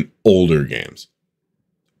have been older games,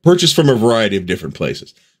 purchased from a variety of different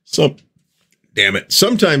places. So. Damn it.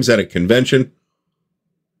 Sometimes at a convention,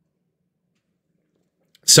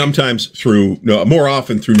 sometimes more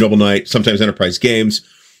often through Noble Knight, sometimes Enterprise Games,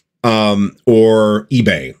 or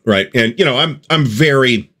eBay, right? And, I'm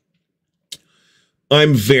very, I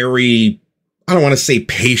don't want to say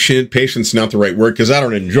patient. Patient's not the right word because I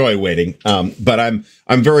don't enjoy waiting. But I'm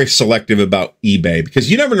very selective about eBay because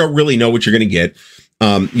you never really know what you're going to get.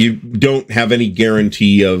 You don't have any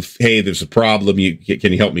guarantee of, hey, there's a problem.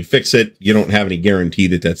 Can you help me fix it? You don't have any guarantee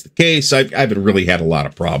that that's the case. I haven't really had a lot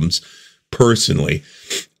of problems personally.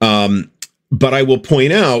 But I will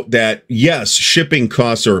point out that, yes, shipping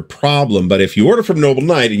costs are a problem. But if you order from Noble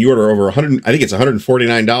Knight and you order over $100, I think it's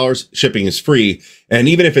 $149, shipping is free. And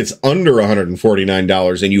even if it's under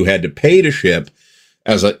 $149 and you had to pay to ship,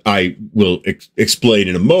 as I will explain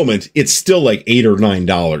in a moment, it's still like $8 or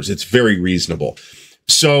 $9. It's very reasonable.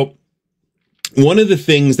 So one of the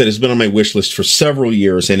things that has been on my wish list for several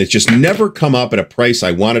years, and it's just never come up at a price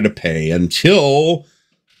I wanted to pay until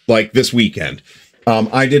like this weekend,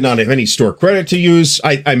 I did not have any store credit to use.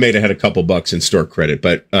 I may have had a couple bucks in store credit,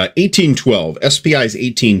 but 1812, SPI's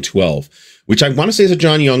 1812, which I want to say is a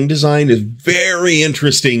John Young design, is very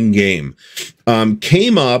interesting game.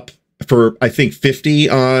 Came up for, I think, 50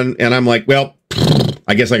 on, and I'm like, well,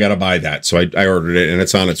 I guess I got to buy that. So I ordered it, and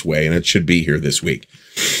it's on its way, and it should be here this week.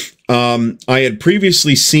 I had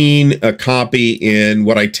previously seen a copy in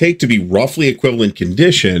what I take to be roughly equivalent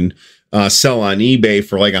condition, sell on eBay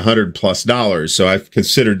for like $100+. So I've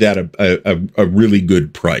considered that a really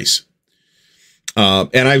good price.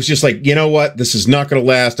 And I was just like, you know what? This is not going to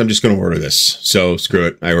last. I'm just going to order this. So screw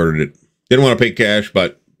it. I ordered it. Didn't want to pay cash,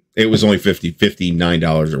 but it was only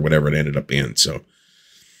 $59 or whatever it ended up being. So,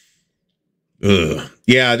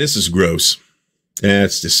 yeah, this is gross.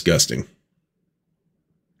 That's disgusting.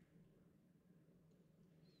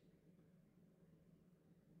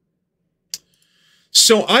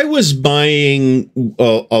 So I was buying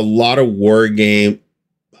a lot of war game.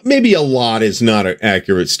 Maybe a lot is not an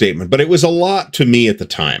accurate statement, but it was a lot to me at the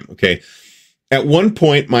time. Okay. At one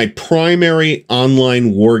point, my primary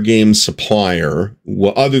online war game supplier,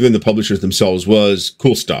 well, other than the publishers themselves, was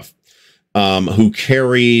Cool Stuff, who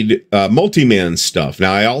carried multi-man stuff.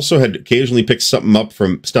 Now, I also had occasionally picked stuff up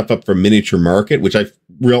from Miniature Market, which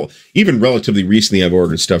even relatively recently, I've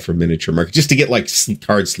ordered stuff from Miniature Market just to get like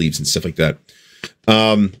card sleeves and stuff like that.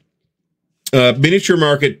 Miniature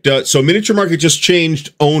Market, so Miniature Market just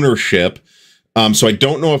changed ownership. So I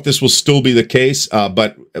don't know if this will still be the case,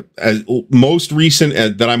 but as most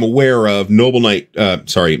recent that I'm aware of,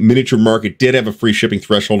 Miniature Market did have a free shipping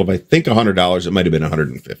threshold of, I think, $100. It might have been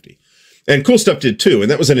 $150. And Cool Stuff did too. And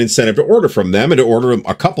that was an incentive to order from them and to order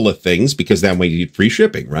a couple of things, because that way you get free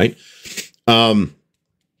shipping, right?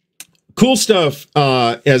 Cool Stuff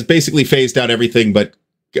has basically phased out everything but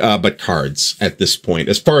cards at this point,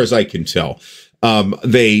 as far as I can tell.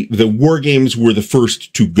 The war games were the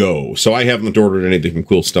first to go, so I haven't ordered anything from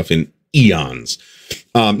Cool Stuff in eons.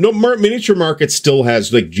 Miniature Market still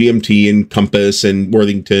has like GMT and Compass and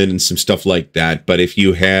Worthington and some stuff like that. But if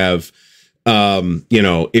you have,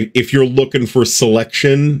 if you're looking for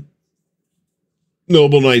selection,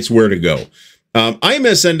 Noble Knight's where to go. I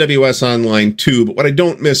miss NWS Online too, but what I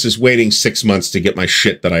don't miss is waiting 6 months to get my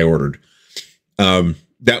shit that I ordered.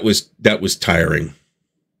 That was tiring.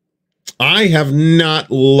 I have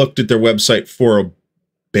not looked at their website for a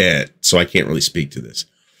bit, so I can't really speak to this.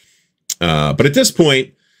 But at this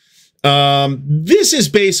point, this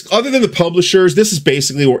is other than the publishers, this is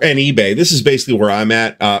basically and eBay, this is basically where I'm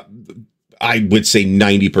at. I would say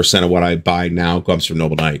 90% of what I buy now comes from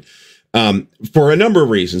Noble Knight. For a number of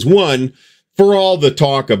reasons. One, for all the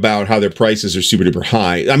talk about how their prices are super duper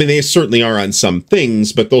high. I mean, they certainly are on some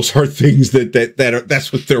things, but those are things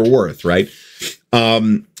that's what they're worth, right?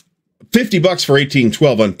 $50 for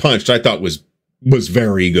 1812 unpunched, I thought was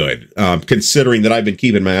very good, considering that I've been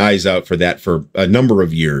keeping my eyes out for that for a number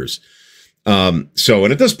of years. And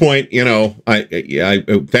at this point, I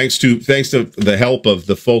thanks to the help of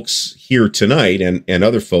the folks here tonight and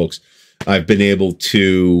other folks, I've been able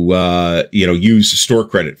to, use store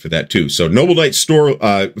credit for that too. So Noble Knight store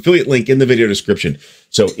affiliate link in the video description.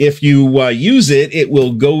 So if you use it, it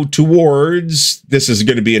will go towards, this is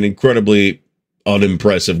going to be an incredibly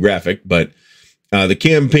unimpressive graphic, but the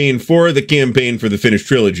campaign for the finished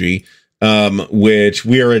trilogy, which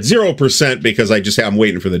we are at 0% because I'm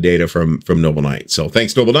waiting for the data from Noble Knight. So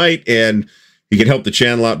thanks, Noble Knight, and you can help the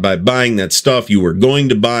channel out by buying that stuff you were going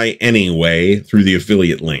to buy anyway through the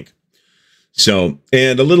affiliate link. So,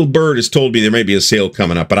 and a little bird has told me there may be a sale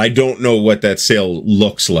coming up, but I don't know what that sale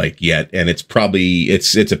looks like yet, and it's probably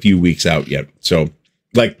it's a few weeks out yet. So,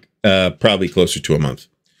 probably closer to a month.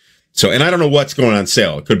 So, and I don't know what's going on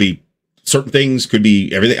sale. It could be certain things, could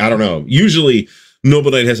be everything. I don't know. Usually,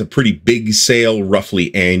 Noble Knight has a pretty big sale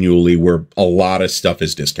roughly annually where a lot of stuff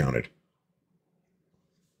is discounted.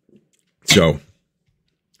 So,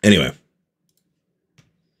 anyway.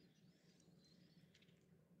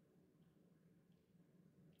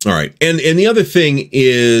 All right. And the other thing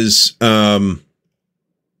is,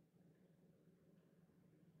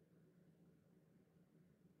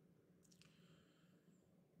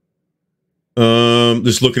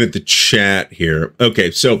 just looking at the chat here. Okay.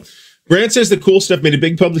 So Grant says the Cool Stuff made a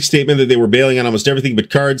big public statement that they were bailing on almost everything but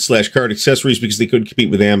card accessories because they couldn't compete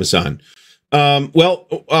with Amazon.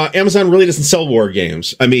 Amazon really doesn't sell war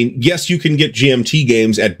games. I mean, yes, you can get GMT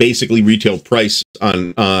games at basically retail price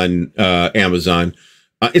on Amazon.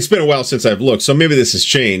 It's been a while since I've looked, so maybe this has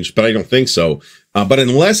changed, but I don't think so. But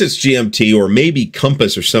unless it's GMT or maybe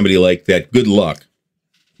Compass or somebody like that, good luck.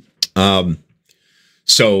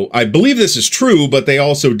 So I believe this is true, but they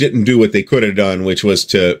also didn't do what they could have done, which was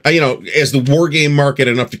to, as the war game market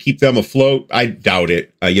enough to keep them afloat. I doubt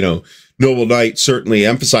it. Noble Knight certainly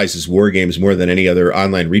emphasizes war games more than any other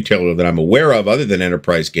online retailer that I'm aware of, other than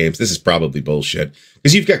enterprise games. This is probably bullshit,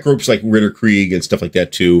 because you've got groups like Ritter Krieg and stuff like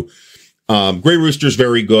that too. Grey Rooster's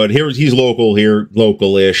very good. He's local here,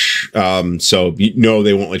 local-ish. So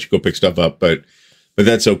they won't let you go pick stuff up, but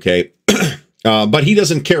that's okay. But he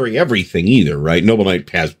doesn't carry everything either, right? Noble Knight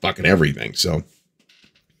has fucking everything, so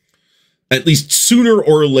at least sooner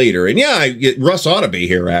or later. And yeah, Russ ought to be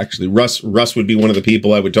here, actually. Russ would be one of the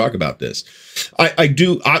people I would talk about this. I'm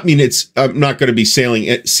not going to be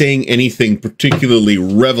saying anything particularly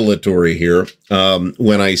revelatory here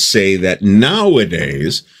when I say that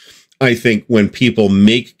nowadays, I think when people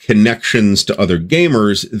make connections to other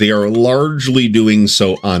gamers, they are largely doing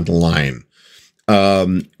so online.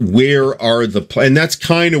 Where are and that's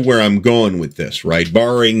kind of where I'm going with this, right?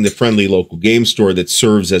 Barring the friendly local game store that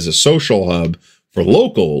serves as a social hub for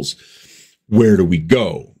locals, where do we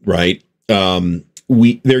go, right?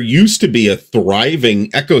 There used to be a thriving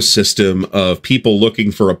ecosystem of people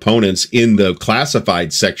looking for opponents in the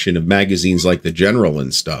classified section of magazines like The General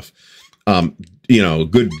and stuff. A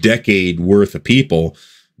good decade worth of people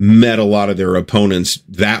met a lot of their opponents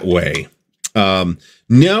that way.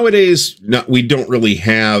 Nowadays, we don't really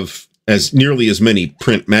have nearly as many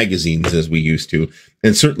print magazines as we used to,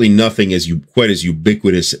 and certainly nothing quite as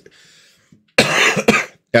ubiquitous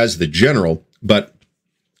as The General. But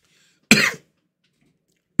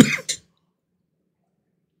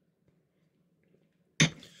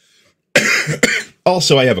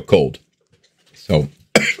also, I have a cold, so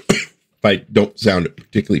if I don't sound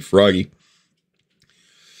particularly froggy,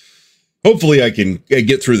 hopefully I can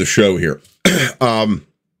get through the show here.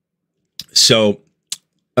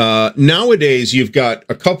 Nowadays you've got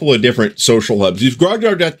a couple of different social hubs.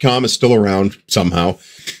 Grognard.com is still around somehow.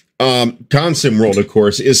 Consim World, of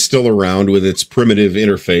course, is still around with its primitive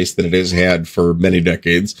interface that it has had for many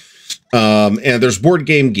decades. And there's Board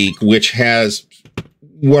Game Geek, which has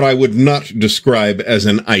what I would not describe as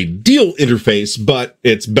an ideal interface, but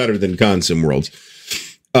it's better than Consim World's.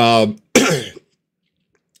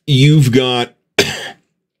 You've got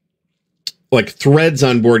like threads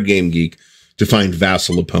on Board Game Geek to find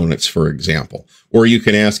vassal opponents, for example, or you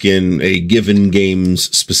can ask in a given game's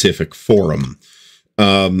specific forum.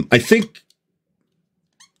 I think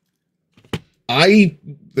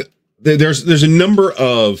there's a number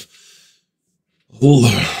of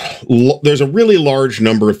there's a really large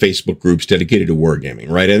number of Facebook groups dedicated to wargaming,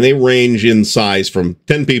 right? And they range in size from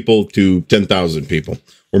 10 people to 10,000 people,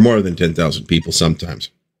 or more than 10,000 people sometimes.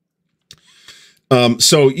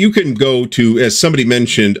 So you can go to, as somebody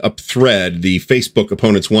mentioned, up thread, the Facebook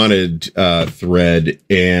Opponents Wanted thread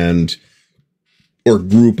or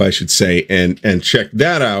group, I should say, and check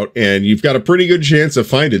that out, and you've got a pretty good chance of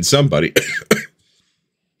finding somebody.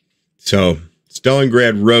 So,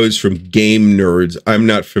 Stalingrad Rose from Game Nerds. I'm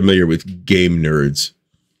not familiar with Game Nerds.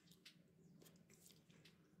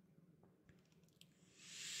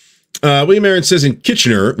 William Aaron says in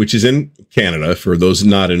Kitchener, which is in Canada, for those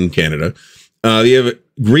not in Canada, they have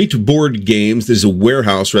great board games. There's a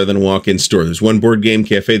warehouse rather than a walk-in store. There's one board game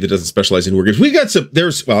cafe that doesn't specialize in board games. We got some, I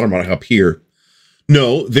don't know up here.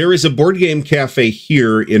 No, there is a board game cafe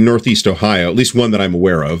here in Northeast Ohio, at least one that I'm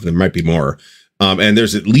aware of. There might be more. And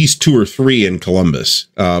there's at least 2 or 3 in Columbus,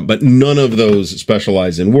 but none of those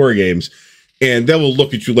specialize in war games. And they will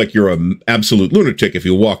look at you like you're an absolute lunatic if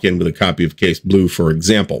you walk in with a copy of Case Blue, for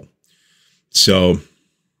example. So,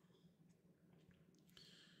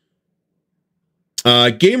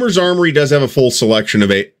 Gamers Armory does have a full selection of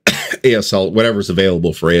ASL, whatever's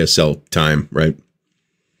available for ASL time, right?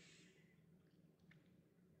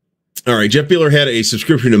 All right, Jeff Beeler had a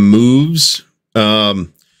subscription to Moves.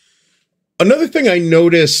 Another thing I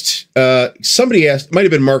noticed, somebody asked, might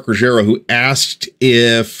have been Mark Ruggiero, who asked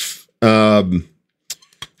if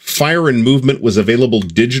Fire and Movement was available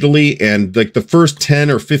digitally, and like the first 10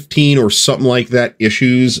 or 15 or something like that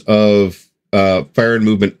issues of Fire and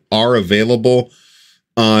Movement are available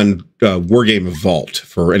on Wargame Vault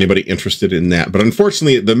for anybody interested in that. But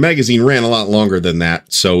unfortunately, the magazine ran a lot longer than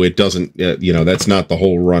that, so it doesn't, that's not the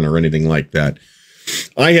whole run or anything like that.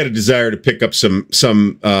 I had a desire to pick up some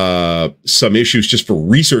issues just for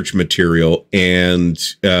research material, and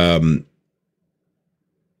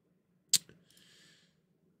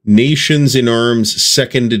Nations in Arms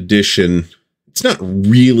 2nd edition. It's not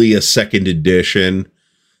really a 2nd edition,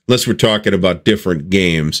 unless we're talking about different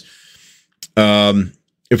games.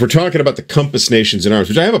 If we're talking about the Compass Nations in Arms,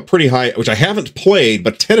 which I have a pretty high, which I haven't played,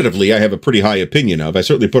 but tentatively I have a pretty high opinion of. I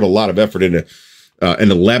certainly put a lot of effort into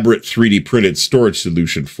an elaborate 3D printed storage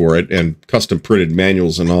solution for it and custom printed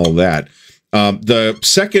manuals and all that. The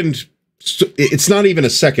second, it's not even a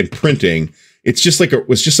second printing. It's just like it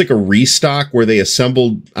was just like a restock where they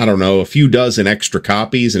assembled, I don't know, a few dozen extra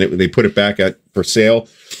copies and they put it back for sale.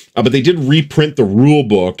 But they did reprint the rule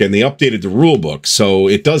book and they updated the rule book. So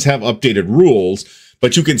it does have updated rules,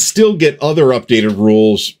 but you can still get other updated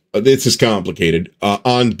rules. This is complicated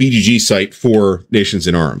on the BGG site for Nations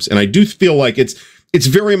in Arms. And I do feel like it's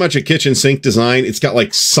very much a kitchen sink design. It's got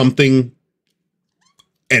like something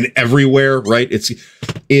and everywhere, right?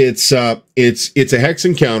 It's a hex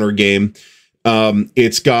and counter game.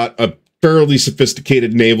 It's got a fairly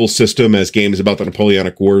sophisticated naval system as games about the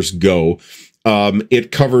Napoleonic Wars go.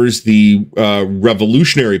 It covers the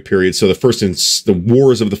Revolutionary period, so the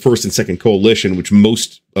wars of the First and Second Coalition, which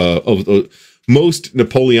most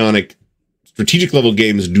Napoleonic strategic level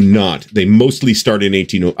games do not. They mostly start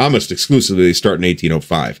in almost exclusively they start in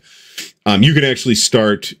 1805. You can actually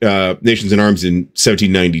start Nations in Arms in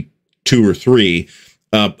 1792 or 3.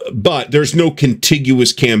 But there's no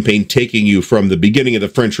contiguous campaign taking you from the beginning of the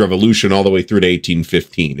French Revolution all the way through to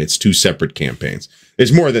 1815. It's two separate campaigns.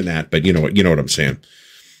 It's more than that, but you know what I'm saying.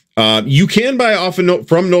 You can buy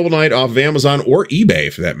from Noble Knight off of Amazon or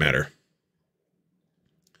eBay for that matter.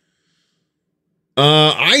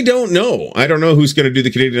 I don't know. I don't know who's going to do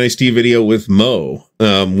the Canadian Iced Tea video with Mo.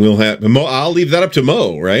 We'll have Mo. I'll leave that up to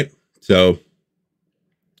Mo, right? So.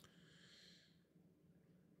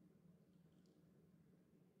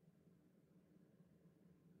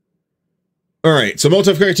 All right, so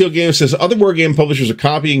Multi-Cocktail Games says other war game publishers are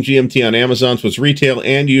copying GMT on Amazon, so it's retail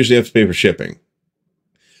and you usually have to pay for shipping.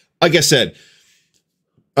 Like I said,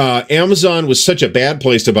 Amazon was such a bad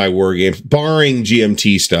place to buy war games, barring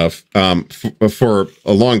GMT stuff, for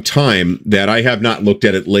a long time that I have not looked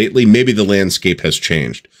at it lately. Maybe the landscape has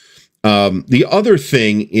changed. The other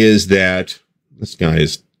thing is that this guy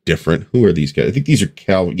is different. Who are these guys? I think these are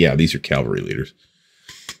these are cavalry leaders.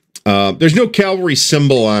 There's no cavalry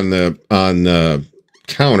symbol on the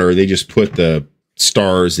counter. They just put the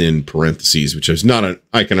stars in parentheses, which is not an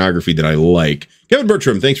iconography that I like. Kevin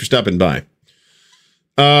Bertram, thanks for stopping by.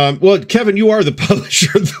 Well, Kevin, you are the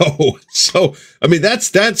publisher though. So, I mean,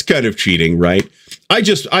 that's kind of cheating, right?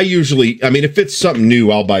 I usually, if it's something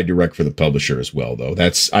new, I'll buy direct for the publisher as well, though.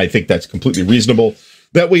 I think that's completely reasonable.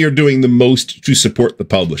 That way you're doing the most to support the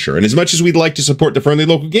publisher. And as much as we'd like to support the friendly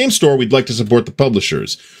local game store, we'd like to support the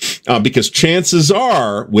publishers. Because chances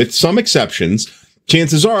are, with some exceptions,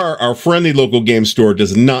 chances are our friendly local game store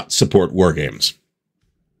does not support war games.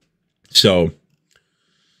 So,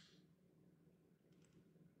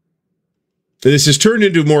 this has turned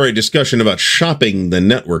into more a discussion about shopping than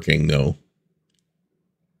networking, though.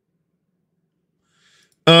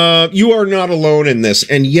 You are not alone in this,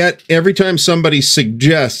 and yet every time somebody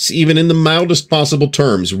suggests, even in the mildest possible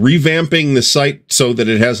terms, revamping the site so that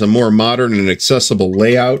it has a more modern and accessible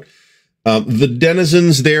layout, the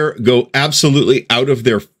denizens there go absolutely out of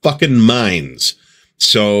their fucking minds.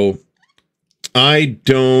 So, I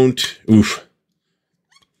don't... Oof.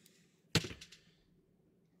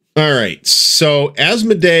 All right, so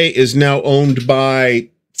Asmodee is now owned by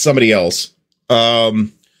somebody else.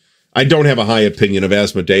 I don't have a high opinion of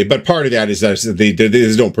Asmodee, but part of that is that they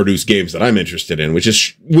don't produce games that I'm interested in, which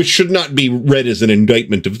should not be read as an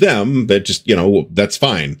indictment of them, but just, that's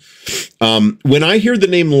fine. When I hear the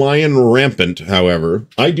name Lion Rampant, however,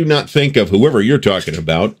 I do not think of whoever you're talking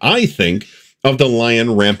about. I think of the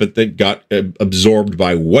Lion Rampant that got absorbed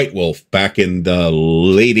by White Wolf back in the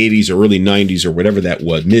late 80s or early 90s or whatever that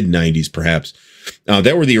was, mid 90s perhaps.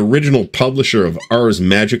 They were the original publisher of Ars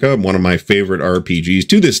Magica, one of my favorite RPGs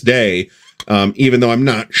to this day, even though I'm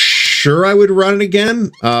not sure I would run it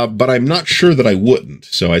again, but I'm not sure that I wouldn't.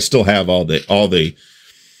 So I still have all the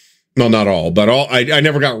well, not all, but I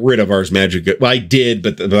never got rid of Ars Magica. Well, I did,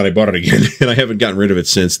 but I bought it again, and I haven't gotten rid of it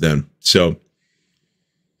since then. So,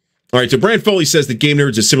 all right, so Brian Foley says that Game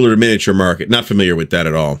Nerds is similar to Miniature Market. Not familiar with that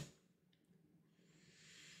at all.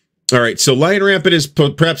 All right, so Lion Rampant is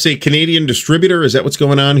perhaps a Canadian distributor. Is that what's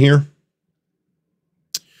going on here?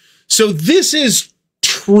 So this is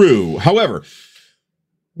true. However,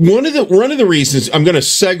 one of the reasons I'm going to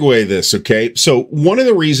segue this, okay? So one of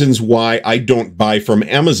the reasons why I don't buy from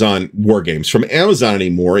Amazon war games from Amazon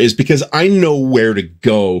anymore is because I know where to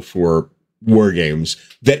go for war games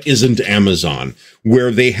that isn't Amazon, where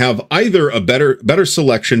they have either a better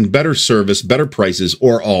selection, better service, better prices,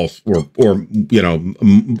 or all,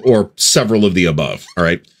 or several of the above. All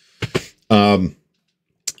right.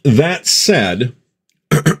 That said,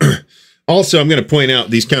 also I'm going to point out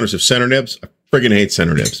these counters of center nibs. I friggin' hate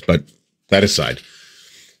center nibs, but that aside,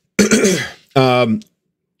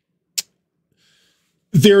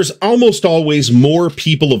 there's almost always more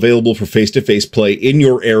people available for face-to-face play in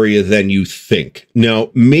your area than you think.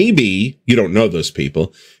 Now, maybe you don't know those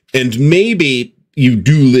people, and maybe you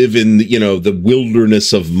do live in, the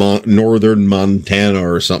wilderness of northern Montana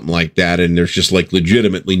or something like that, and there's just like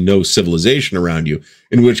legitimately no civilization around you,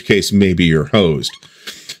 in which case maybe you're hosed.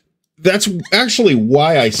 That's actually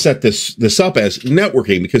why I set this up as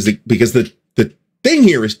networking, because the thing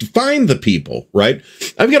here is to find the people, right?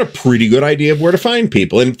 I've got a pretty good idea of where to find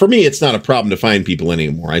people. And for me, it's not a problem to find people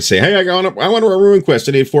anymore. I say, hey, I want to run a ruin quest.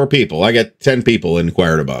 I need 4 people. I got 10 people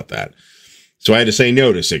inquired about that. So I had to say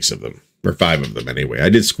no to 6 of them, or 5 of them anyway. I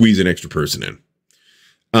did squeeze an extra person in.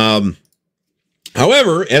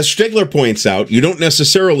 However, as Stegler points out, you don't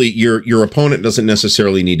necessarily, your opponent doesn't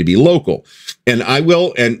necessarily need to be local. And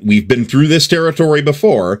we've been through this territory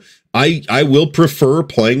before. I will prefer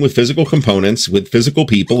playing with physical components, with physical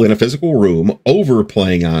people in a physical room, over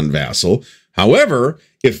playing on Vassal. However,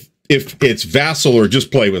 if it's Vassal or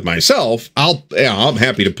just play with myself, I'm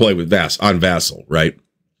happy to play with on Vassal, right?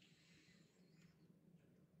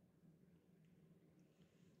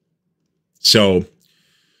 So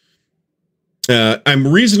I'm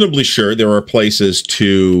reasonably sure there are places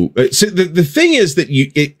to. So the thing is that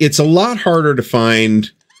it's a lot harder to find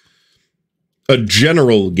a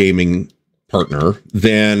general gaming partner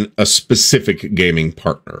than a specific gaming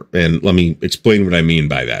partner. And let me explain what I mean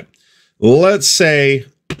by that. Let's say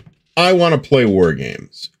I want to play war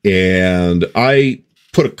games, and I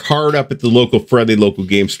put a card up at the friendly local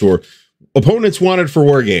game store. Opponents wanted for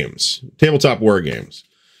war games, tabletop war games.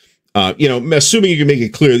 Assuming you can make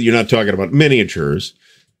it clear that you're not talking about miniatures,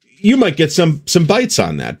 you might get some bites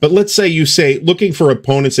on that. But let's say you say looking for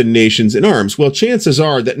opponents and nations in arms. Well, chances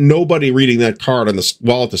are that nobody reading that card on the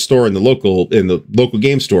wall at the store in the local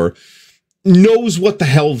game store knows what the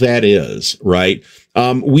hell that is, right?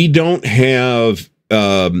 We don't have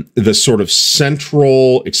the sort of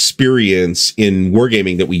central experience in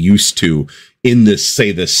wargaming that we used to in the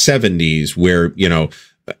 70s, where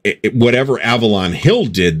whatever Avalon Hill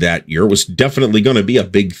did that year was definitely going to be a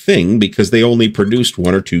big thing because they only produced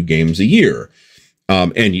 1 or 2 games a year.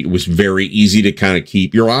 And it was very easy to kind of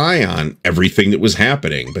keep your eye on everything that was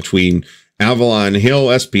happening between Avalon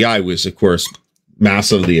Hill. SPI was, of course,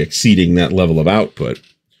 massively exceeding that level of output.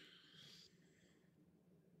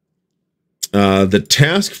 The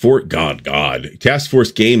Task Force, Task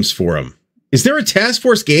Force Games Forum. Is there a Task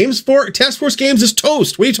Force Games for? Task Force Games is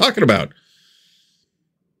toast. What are you talking about?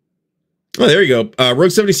 Oh, there you go.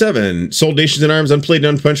 Rogue 77 sold Nations in Arms Unplayed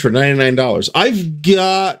and Unpunched for $99. I've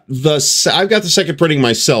got the second printing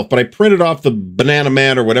myself, but I printed off the Banana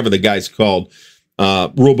Man or whatever the guy's called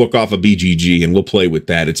rulebook off of BGG, and we'll play with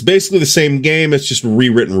that. It's basically the same game. It's just a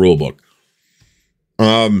rewritten rulebook.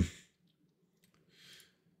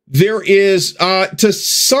 There is, to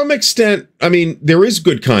some extent, I mean, there is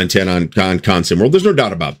good content on Consim World. There's no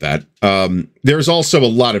doubt about that. There's also a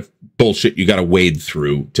lot of bullshit you got to wade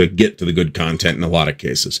through to get to the good content in a lot of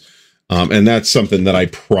cases. And that's something that I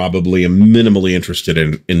probably am minimally interested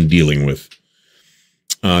in dealing with,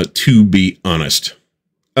 to be honest.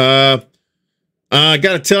 I got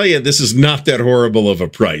to tell you, this is not that horrible of a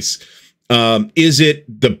price. Is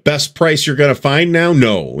it the best price you're going to find now?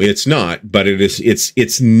 No, it's not, but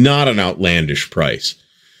it's not an outlandish price.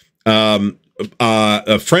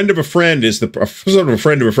 A friend of a friend is the person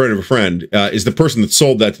that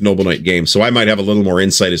sold that to Noble Knight Games. So I might have a little more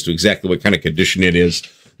insight as to exactly what kind of condition it is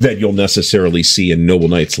that you'll necessarily see in Noble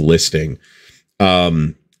Knight's listing.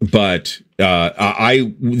 But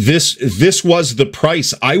this was the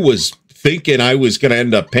price I was thinking I was going to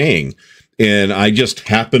end up paying. And I just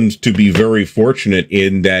happened to be very fortunate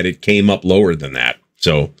in that it came up lower than that.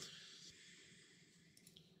 So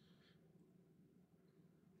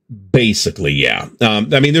basically, yeah.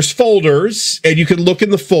 I mean, there's folders, and you can look in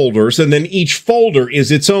the folders, and then each folder is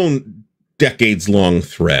its own decades-long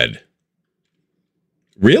thread.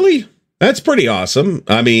 Really? That's pretty awesome.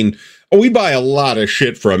 I mean, we buy a lot of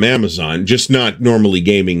shit from Amazon, just not normally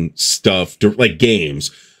gaming stuff, like games.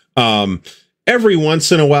 Every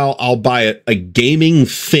once in a while, I'll buy a gaming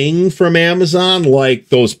thing from Amazon, like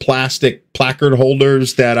those plastic placard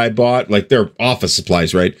holders that I bought, like they're office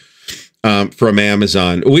supplies, right? From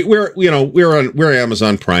Amazon. We're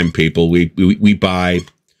Amazon Prime people. We buy,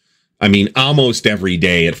 I mean, almost every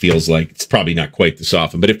day. It feels like, it's probably not quite this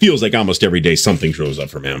often, but it feels like almost every day something shows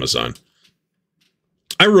up from Amazon.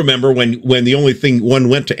 I remember when the only thing one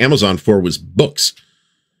went to Amazon for was books.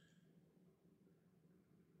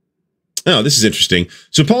 Oh, this is interesting.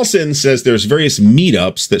 So Paulson says there's various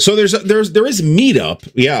meetups there is Meetup.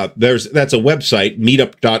 Yeah, that's a website,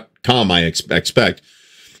 .com, I expect.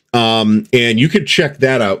 And you could check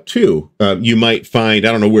that out too. You might find,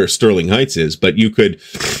 I don't know where Sterling Heights is, but you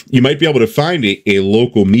might be able to find a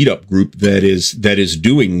local meetup group that is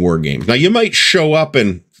doing war games. Now you might show up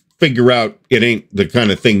and figure out it ain't the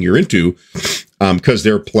kind of thing you're into, because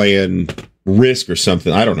they're playing Risk or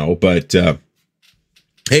something. I don't know, but hey,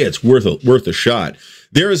 it's worth a shot.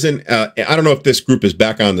 There is I don't know if this group is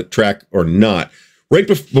back on the track or not. Right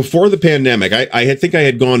before the pandemic, I think I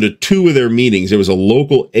had gone to 2 of their meetings. There was a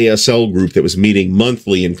local ASL group that was meeting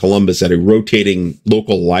monthly in Columbus at a rotating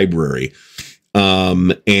local library.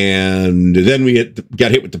 And then we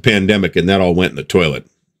got hit with the pandemic, and that all went in the toilet.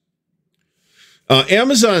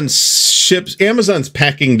 Amazon's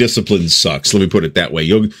packing discipline sucks. Let me put it that way.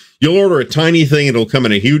 You'll order a tiny thing, it'll come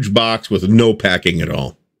in a huge box with no packing at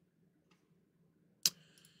all.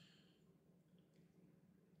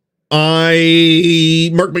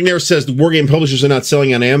 Mark McNair says the war game publishers are not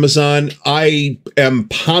selling on Amazon. I am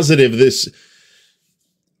positive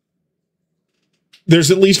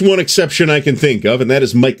there's at least one exception I can think of, and that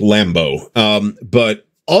is Mike Lambo. But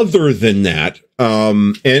other than that,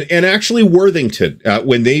 and actually Worthington,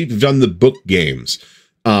 when they've done the book games,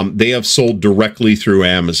 they have sold directly through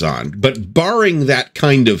Amazon. But barring that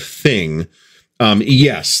kind of thing,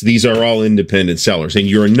 yes, these are all independent sellers, and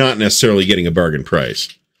you're not necessarily getting a bargain price.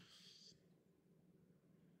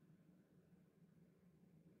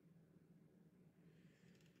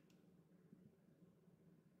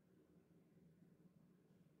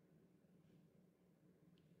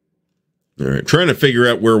 All right, trying to figure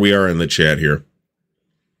out where we are in the chat here.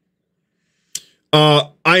 I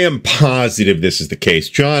am positive this is the case.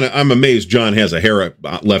 John, I'm amazed John has a hair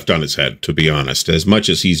left on his head, to be honest, as much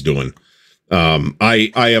as he's doing. I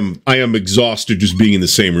am exhausted just being in the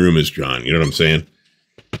same room as John. You know what I'm saying?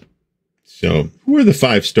 So, who are the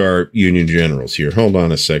 5-star Union generals here? Hold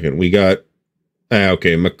on a second. We got,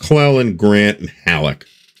 okay, McClellan, Grant, and Halleck.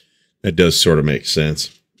 That does sort of make sense.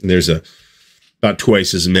 And there's about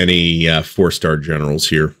twice as many 4-star generals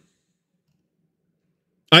here.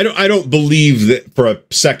 I don't believe that for a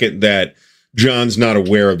second that John's not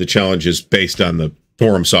aware of the challenges based on the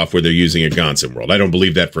forum software they're using at Gonson World. I don't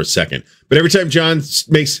believe that for a second. But every time John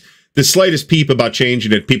makes the slightest peep about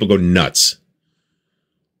changing it, people go nuts.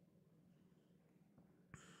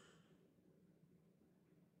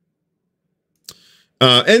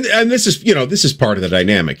 And this is, this is part of the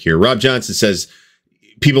dynamic here. Rob Johnson says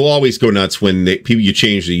people always go nuts when you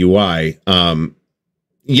change the UI.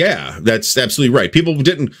 Yeah, that's absolutely right. People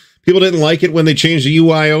didn't like it when they changed the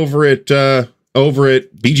UI over at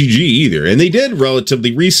BGG either, and they did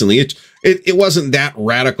relatively recently. It wasn't that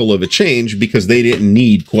radical of a change because they didn't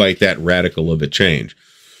need quite that radical of a change.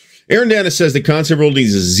 Aaron Dennis says the concept world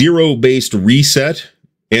needs a zero-based reset,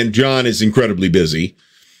 and John is incredibly busy,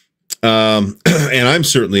 and I'm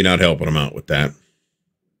certainly not helping him out with that.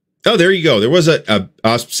 Oh, there you go. There was a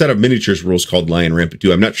set of miniatures rules called Lion Rampant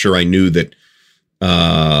 2. I'm not sure I knew that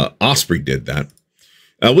Osprey did that.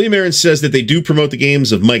 William Aaron says that they do promote the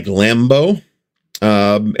games of Mike Lambo,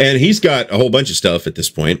 and he's got a whole bunch of stuff at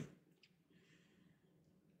this point.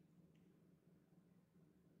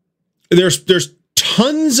 There's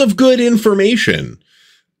tons of good information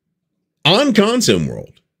on Consum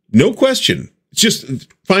World, no question. It's just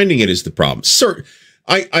finding it is the problem.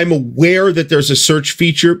 I'm aware that there's a search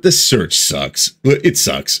feature. The search sucks. It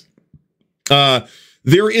sucks.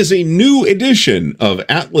 There is a new edition of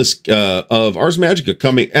Atlas, of Ars Magica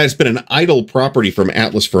coming. It's been an idle property from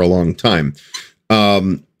Atlas for a long time.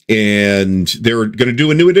 And they're going to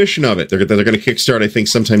do a new edition of it. They're going to kickstart, I think,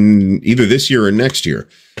 sometime either this year or next year.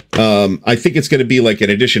 I think it's going to be like an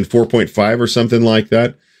edition 4.5 or something like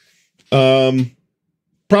that.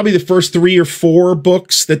 Probably the first 3 or 4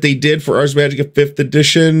 books that they did for Ars Magica 5th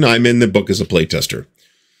edition, I'm in the book as a playtester.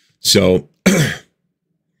 So,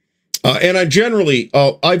 and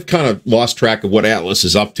I've kind of lost track of what Atlas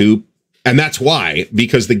is up to. And that's why,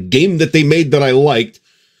 because the game that they made that I liked,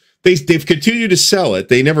 they've continued to sell it.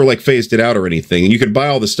 They never phased it out or anything. And you can buy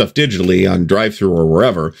all the stuff digitally on drive-thru or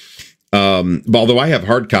wherever. Although I have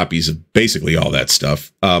hard copies of basically all that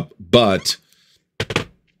stuff. But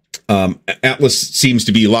Atlas seems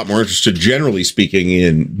to be a lot more interested, generally speaking,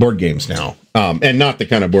 in board games now. And not the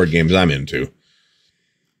kind of board games I'm into.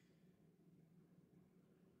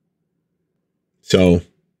 So,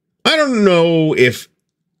 I don't know if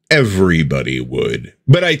everybody would,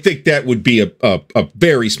 but I think that would be a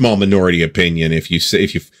very small minority opinion if you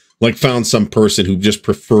found some person who just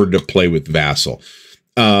preferred to play with Vassal.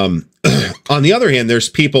 On the other hand, there's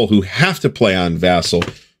people who have to play on Vassal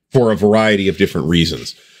for a variety of different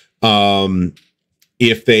reasons.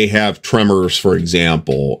 if they have tremors, for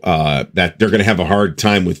example, that they're going to have a hard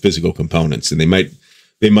time with physical components, and they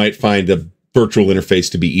might find a virtual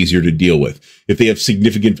interface to be easier to deal with. If they have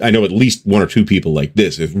significant, I know at least one or two people like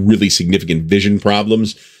this, have really significant vision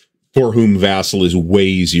problems, for whom Vassal is a way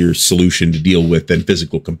easier solution to deal with than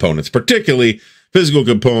physical components, particularly physical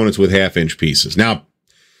components with half-inch pieces. Now,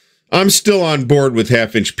 I'm still on board with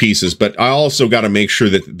half-inch pieces, but I also got to make sure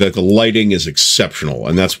that the lighting is exceptional,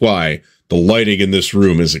 and that's why the lighting in this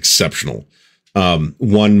room is exceptional.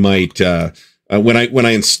 One might, when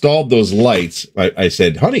I installed those lights, I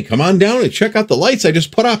said, honey, come on down and check out the lights I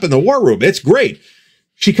just put up in the war room. It's great.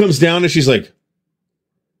 She comes down and she's like,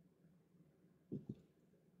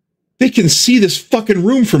 they can see this fucking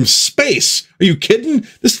room from space. Are you kidding?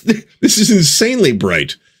 This is insanely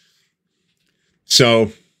bright.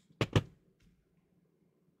 So,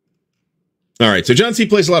 all right. So John C.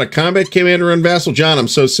 plays a lot of Combat Commander on Vassal. John, I'm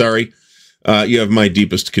so sorry. You have my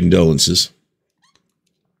deepest condolences.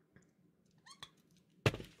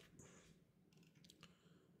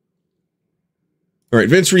 All right.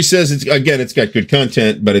 Vince Reese says it's got good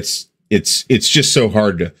content, but it's just so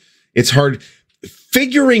hard it's hard.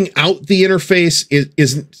 Figuring out the interface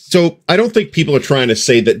isn't, so I don't think people are trying to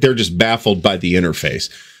say that they're just baffled by the interface.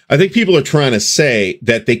 I think people are trying to say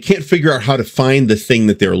that they can't figure out how to find the thing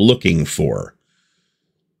that they're looking for.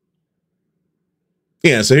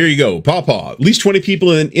 Yeah, so here you go. Paw. At least 20 people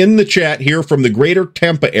in the chat here from the greater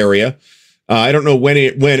Tampa area. I don't know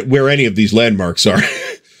where any of these landmarks are.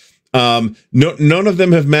 None of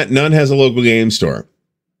them have met. None has a local game store.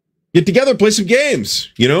 Get together, play some games,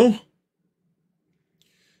 you know?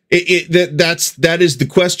 That is the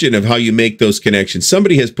question of how you make those connections.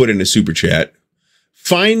 Somebody has put in a super chat.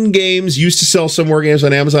 Fine Games used to sell some war games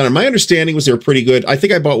on Amazon, and my understanding was they were pretty good. I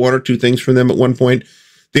think I bought one or two things from them at one point.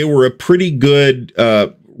 They were a pretty good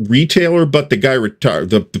retailer, but the guy retired.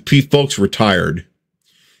 The folks retired,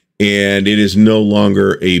 and it is no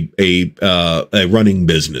longer a running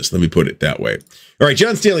business. Let me put it that way. All right,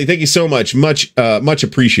 John Stanley, thank you so much. Much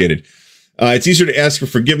appreciated. It's easier to ask for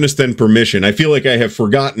forgiveness than permission. I feel like I have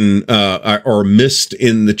forgotten or missed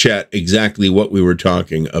in the chat exactly what we were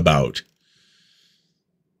talking about.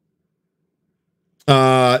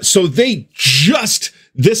 So they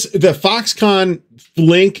the Foxconn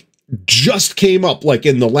link just came up like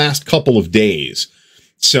in the last couple of days.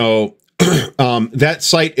 So that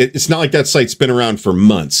site, it's not like that site's been around for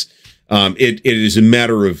months. It is a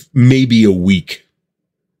matter of maybe a week.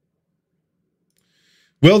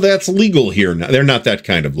 Well, that's legal here now. They're not that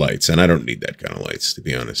kind of lights, and I don't need that kind of lights, to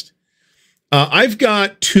be honest. I've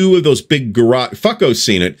got two of those big garage. Fucko's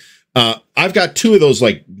seen it. I've got two of those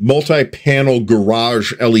like multi-panel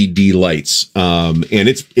garage LED lights, and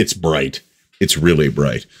it's bright. It's really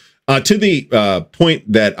bright. To the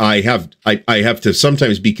point that I have to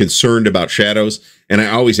sometimes be concerned about shadows, and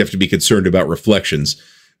I always have to be concerned about reflections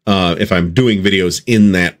if I'm doing videos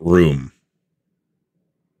in that room.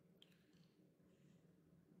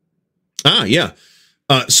 Yeah.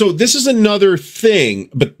 So this is another thing,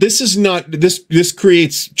 but this is not, this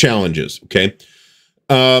creates challenges. Okay.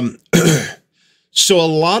 So a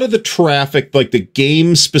lot of the traffic, like the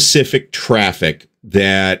game specific traffic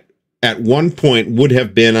that at one point would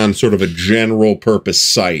have been on sort of a general purpose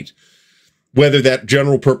site, whether that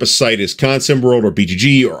general purpose site is Consim World or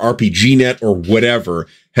BGG or RPGNet or whatever,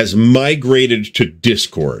 has migrated to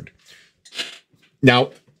Discord. Now,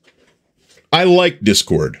 I like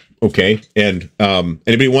Discord. Okay, and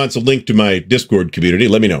anybody wants a link to my Discord community,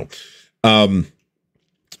 let me know.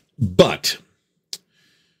 But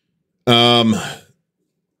I'm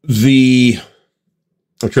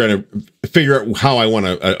trying to figure out how I want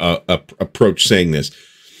to approach saying this.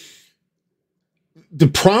 The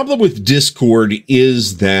problem with Discord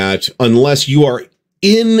is that unless you are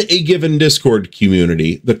in a given Discord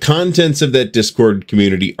community, the contents of that Discord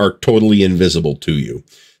community are totally invisible to you.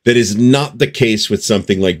 That is not the case with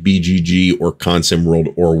something like BGG or Consim World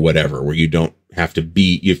or whatever, where you don't have to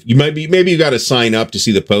be, maybe you got to sign up to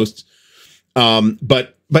see the posts.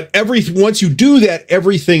 But once you do that,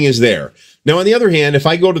 everything is there. Now, on the other hand, if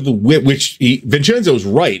I go to the WIF, which Vincenzo's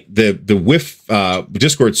right, the WIF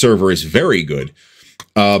Discord server is very good.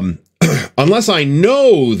 Unless I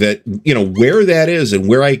know that, where that is and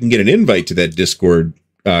where I can get an invite to that Discord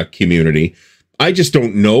community, I just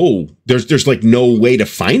don't know. There's like no way to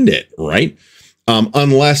find it, right?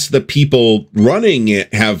 Unless the people running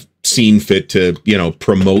it have seen fit to,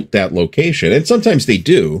 promote that location. And sometimes they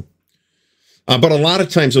do. But a lot of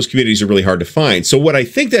times those communities are really hard to find. So what I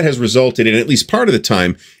think that has resulted in, at least part of the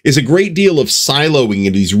time, is a great deal of siloing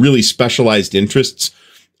into these really specialized interests.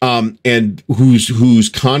 and whose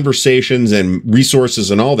conversations and resources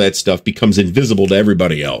and all that stuff becomes invisible to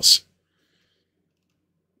everybody else.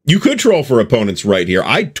 You could troll for opponents right here.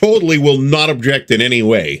 I totally will not object in any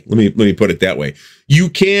way. Let me put it that way. You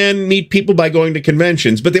can meet people by going to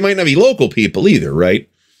conventions, but they might not be local people either, right?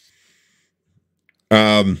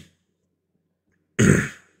 All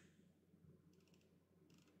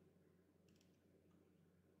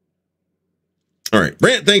right,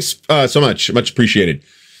 Brant, thanks so much. Much appreciated.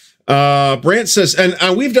 Brant says,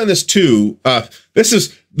 and we've done this too.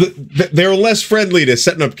 They're less friendly to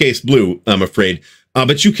setting up Case Blue, I'm afraid.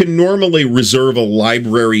 But you can normally reserve a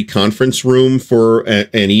library conference room for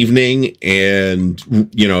an evening and,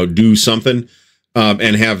 do something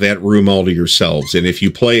and have that room all to yourselves. And if you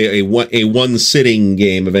play a one-sitting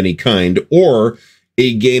game of any kind or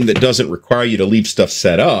a game that doesn't require you to leave stuff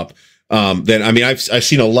set up, then, I mean, I've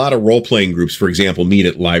seen a lot of role-playing groups, for example, meet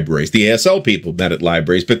at libraries. The ASL people met at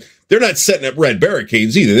libraries, but they're not setting up red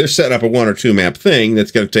barricades either. They're setting up a 1 or 2 map thing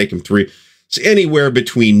that's going to take them it's anywhere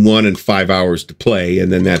between 1 and 5 hours to play,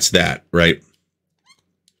 and then that's that, right?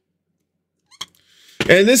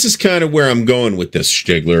 And this is kind of where I'm going with this,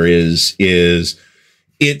 Stigler,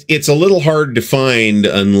 it's a little hard to find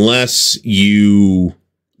unless you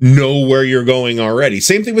know where you're going already.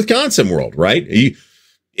 Same thing with Consim World, right?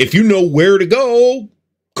 If you know where to go,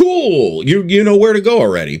 cool. You know where to go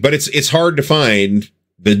already. But it's hard to find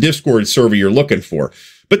the Discord server you're looking for.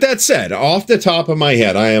 But that said, off the top of my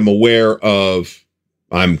head, I am aware of.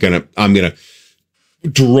 I'm gonna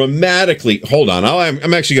dramatically hold on.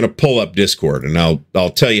 I'm actually gonna pull up Discord, and I'll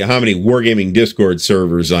tell you how many Wargaming Discord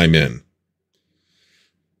servers I'm in.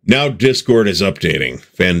 Now Discord is updating.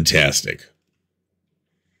 Fantastic.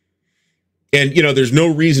 And there's no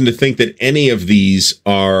reason to think that any of these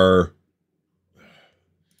are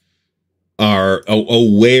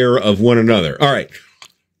aware of one another. All right.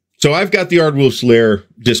 So I've got the Ardwulf's Lair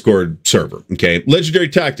Discord server, okay? Legendary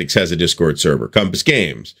Tactics has a Discord server. Compass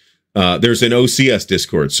Games. There's an OCS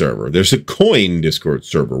Discord server. There's a Coin Discord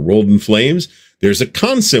server. World in Flames. There's a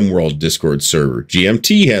Consim World Discord server.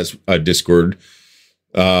 GMT has a Discord.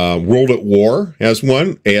 World at War has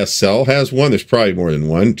one. ASL has one. There's probably more than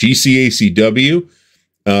one. GCACW.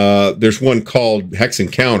 There's one called Hex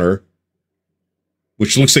Encounter,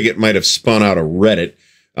 which looks like it might have spun out of Reddit.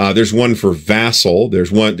 There's one for Vassal. There's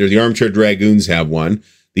the Armchair Dragoons have one.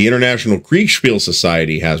 The International Kriegspiel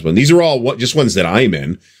Society has one. These are all just ones that I'm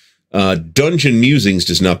in. Dungeon Musings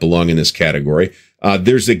does not belong in this category.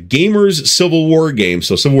 There's a Gamers Civil War game.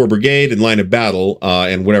 So Civil War Brigade and Line of Battle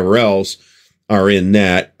and whatever else are in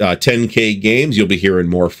that. 10K Games, you'll be hearing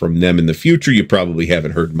more from them in the future. You probably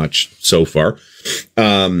haven't heard much so far.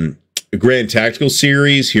 A Grand Tactical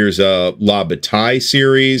series. Here's a La Bataille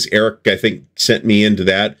series. Eric, I think, sent me into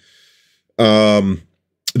that.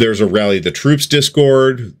 There's a Rally the Troops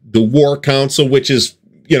Discord. The War Council, which is,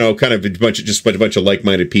 kind of a bunch of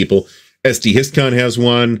like-minded people. SD HistCon has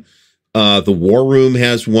one. The War Room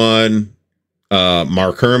has one.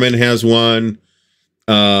 Mark Herman has one.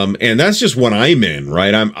 And that's just what I'm in,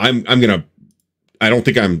 right? I don't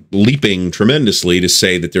think I'm leaping tremendously to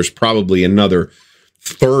say that there's probably another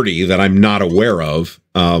 30 that I'm not aware of,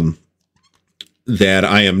 that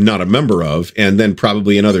I am not a member of, and then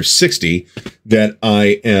probably another 60 that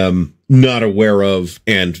I am not aware of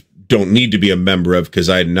and don't need to be a member of because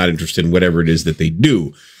I'm not interested in whatever it is that they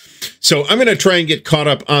do. So I'm going to try and get caught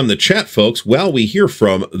up on the chat, folks, while we hear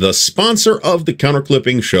from the sponsor of the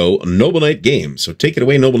Counterclipping Show, Noble Knight Games. So take it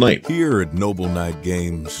away, Noble Knight. Here at Noble Knight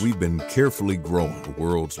Games, we've been carefully growing the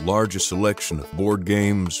world's largest selection of board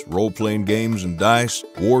games, role-playing games and dice,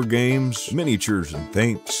 war games, miniatures and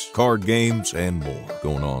paints, card games, and more.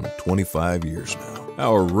 Going on 25 years now.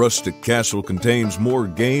 Our rustic castle contains more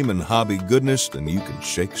game and hobby goodness than you can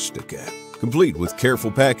shake a stick at. Complete with careful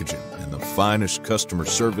packaging and the finest customer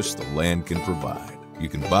service the land can provide. You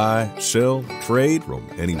can buy, sell, trade from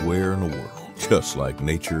anywhere in the world, just like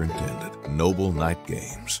nature intended. Noble Knight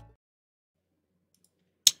Games.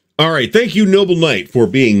 All right, thank you, Noble Knight, for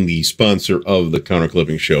being the sponsor of the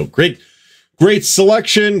Counterclipping Show. Great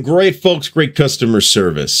selection, great folks, great customer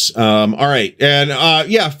service. All right, and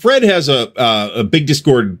yeah, Fred has a big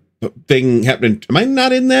Discord thing happening. Am I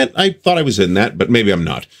not in that? I thought I was in that, but maybe I'm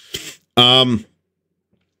not.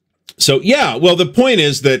 So yeah, well, the point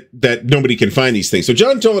is that nobody can find these things. So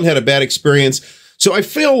John Tolan had a bad experience. So I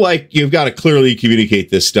feel like you've got to clearly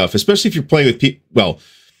communicate this stuff, especially if you're playing with people. Well,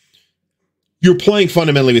 you're playing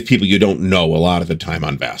fundamentally with people you don't know a lot of the time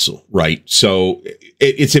on Vassal, right? So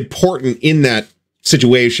it's important in that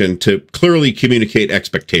situation to clearly communicate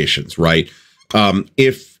expectations, right?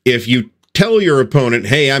 If you tell your opponent,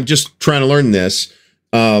 hey, I'm just trying to learn this,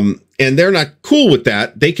 and they're not cool with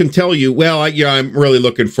that, they can tell you, well, I'm really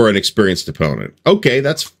looking for an experienced opponent. Okay,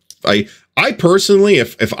 I personally,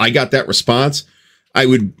 if I got that response, I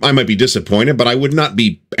might be disappointed, but I would not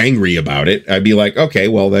be angry about it. I'd be like, okay,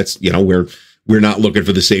 well, that's, we're not looking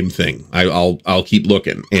for the same thing. I'll keep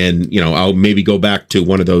looking, and I'll maybe go back to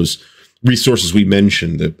one of those resources we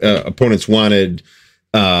mentioned, the opponents wanted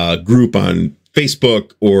group on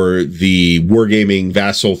Facebook, or the Wargaming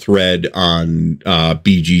Vassal thread on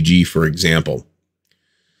BGG, for example.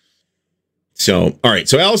 So, all right.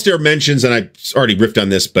 So Alistair mentions, and I already riffed on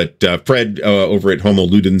this, but Fred over at Homo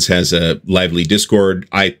Ludens has a lively Discord.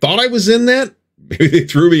 I thought I was in that. Maybe they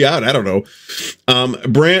threw me out. I don't know.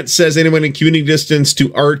 Brant says, anyone in commuting distance to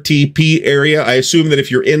RTP area? I assume that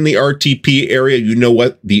if you're in the RTP area, you know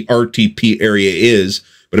what the RTP area is,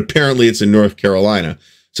 but apparently it's in North Carolina.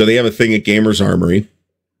 So they have a thing at Gamers Armory.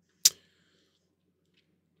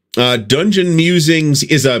 Dungeon Musings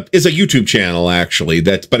is a YouTube channel, actually.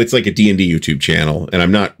 But it's like a D&D YouTube channel, and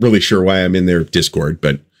I'm not really sure why I'm in their Discord,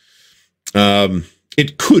 but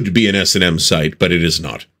it could be an S&M site, but it is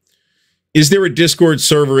not. Is there a Discord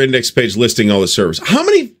server index page listing all the servers? How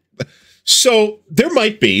many? So there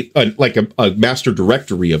might be a master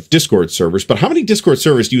directory of Discord servers, but how many Discord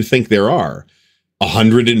servers do you think there are?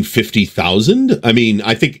 150,000? I mean,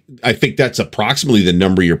 I think that's approximately the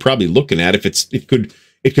number you're probably looking at. It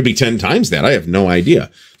could be 10 times that. I have no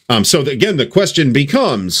idea. So again, the question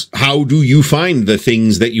becomes, how do you find the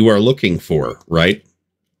things that you are looking for, right?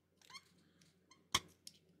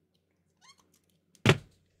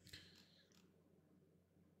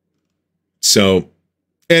 So,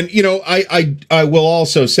 and I will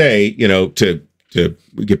also say, to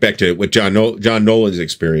get back to what John Nolan's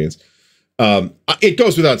experience. It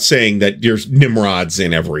goes without saying that there's Nimrods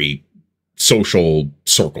in every social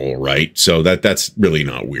circle, right? So that's really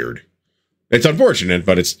not weird. It's unfortunate,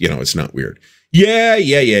 but it's not weird. Yeah.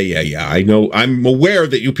 I know. I'm aware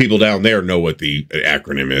that you people down there know what the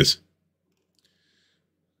acronym is.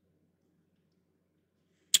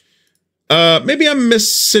 Maybe I'm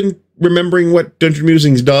remembering what Dungeon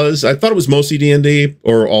Musings does. I thought it was mostly D&D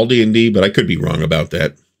or all D&D, but I could be wrong about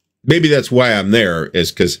that. Maybe that's why I'm there,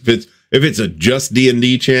 is because if it's a just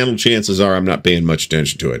D&D channel, chances are I'm not paying much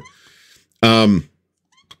attention to it.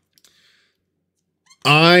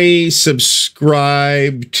 I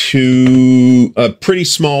subscribe to a pretty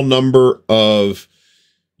small number of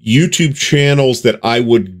YouTube channels that I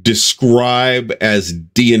would describe as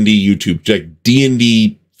D&D YouTube, like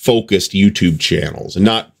D&D focused YouTube channels, and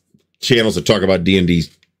not channels that talk about D&D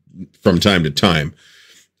from time to time.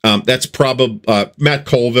 That's probably Matt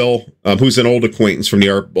Colville, who's an old acquaintance from the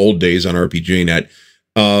old days on RPGNet,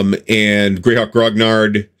 and Greyhawk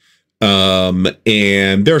Grognard,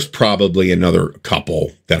 and there's probably another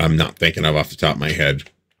couple that I'm not thinking of off the top of my head.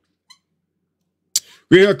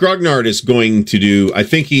 Greyhawk Grognard is going to do, I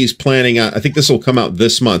think he's planning on, I think this will come out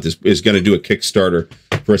this month, is going to do a Kickstarter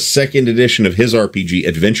for a second edition of his RPG,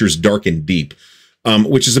 Adventures Dark and Deep.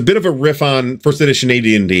 Which is a bit of a riff on first edition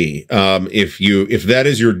AD&D. If that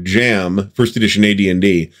is your jam, first edition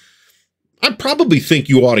AD&D, I probably think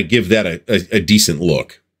you ought to give that a decent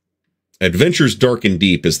look. Adventures Dark and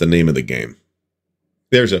Deep is the name of the game.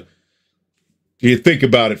 If you think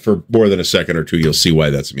about it for more than a second or two, you'll see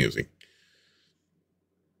why that's amusing.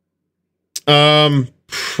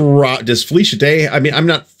 Does Felicia Day? I mean, I'm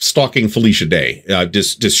not stalking Felicia Day.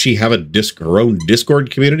 Does she have her own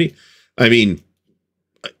Discord community? I mean,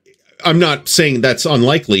 I'm not saying that's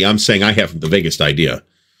unlikely. I'm saying I haven't the vaguest idea.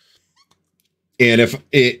 And if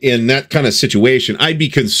in that kind of situation, I'd be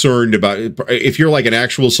concerned about if you're like an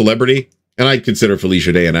actual celebrity, and I'd consider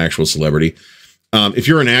Felicia Day an actual celebrity. If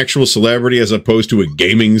you're an actual celebrity as opposed to a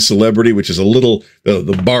gaming celebrity, which is a little,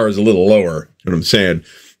 the bar is a little lower, you know what I'm saying?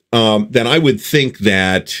 Then I would think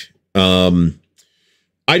that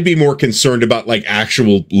I'd be more concerned about like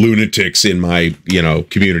actual lunatics in my,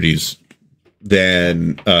 communities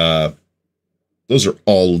than those are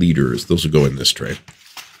all leaders. Those will go in this tray.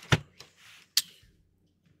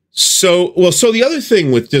 So the other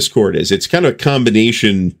thing with Discord is it's kind of a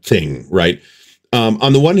combination thing, right?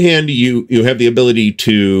 On the one hand, you have the ability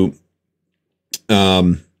to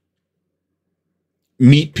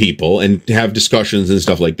meet people and have discussions and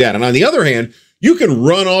stuff like that. And on the other hand, you can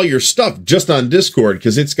run all your stuff just on Discord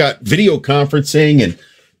because it's got video conferencing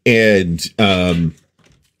and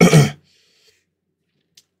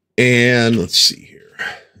and let's see here.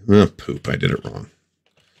 Oh, poop, I did it wrong.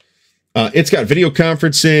 It's got video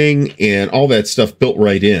conferencing and all that stuff built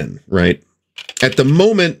right in, right? At the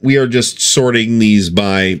moment, we are just sorting these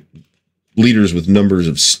by leaders with numbers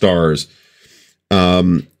of stars.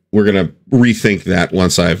 we're going to rethink that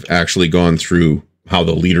once I've actually gone through how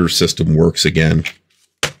the leader system works again.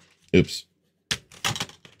 Oops.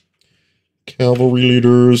 Cavalry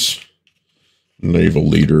leaders, naval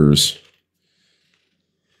leaders.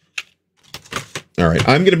 All right,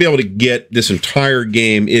 I'm going to be able to get this entire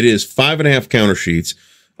game. It is 5.5 counter sheets.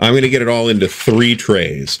 I'm going to get it all into 3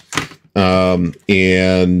 trays.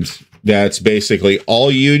 And that's basically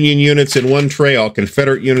all Union units in one tray, all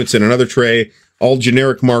Confederate units in another tray, all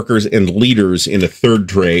generic markers and leaders in a third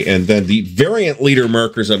tray, and then the variant leader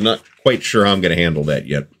markers, I'm not quite sure how I'm going to handle that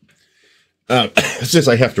yet, since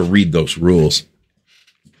I have to read those rules.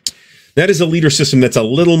 That is a leader system that's a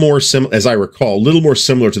little more similar, as I recall, a little more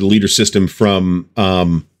similar to the leader system from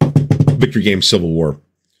Victory Games Civil War.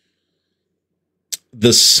 The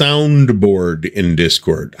soundboard in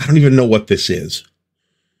Discord. I don't even know what this is.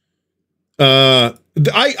 I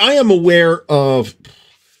am aware of,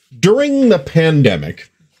 during the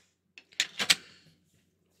pandemic,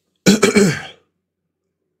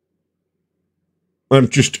 I'm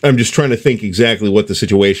just trying to think exactly what the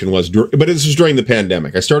situation was, but this was during the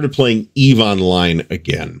pandemic. I started playing EVE Online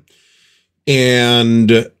again,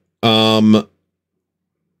 and I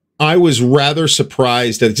was rather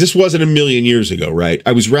surprised that this wasn't a million years ago, right?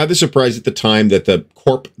 I was rather surprised at the time that the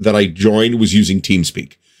corp that I joined was using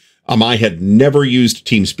TeamSpeak. I had never used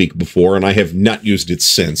TeamSpeak before, and I have not used it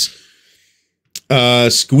since.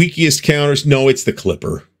 Squeakiest counters? No, it's the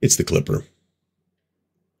Clipper. It's the Clipper.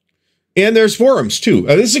 And there's forums, too.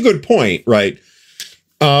 This is a good point, right?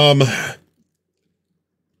 I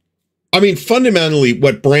mean, fundamentally,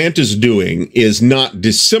 what Brandt is doing is not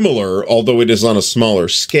dissimilar, although it is on a smaller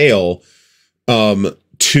scale,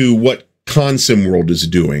 to what Consim World is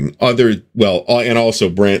doing. And also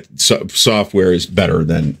Brandt software is better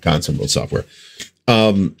than Consim World software.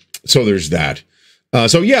 So there's that.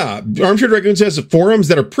 So yeah, Armchair Dragoons has forums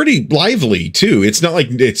that are pretty lively, too. It's not like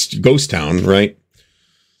it's Ghost Town, right?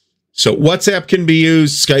 So WhatsApp can be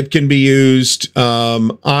used, Skype can be used.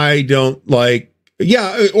 I don't like,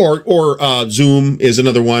 or Zoom is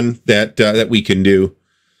another one that we can do.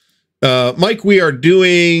 Mike, we are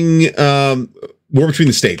doing War Between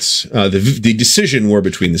the States, the Decision War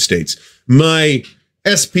Between the States. My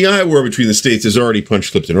SPI War Between the States is already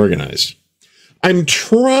punched, flipped, and organized. I'm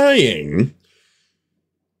trying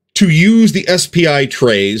to use the SPI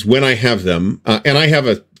trays when I have them, and I have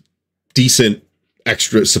a decent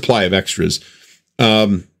extra supply of extras.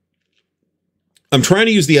 I'm trying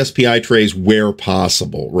to use the SPI trays where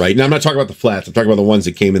possible, right? Now, I'm not talking about the flats. I'm talking about the ones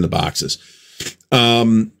that came in the boxes.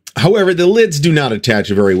 However, the lids do not attach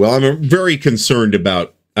very well. I'm very concerned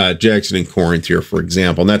about Jackson and Corinth here, for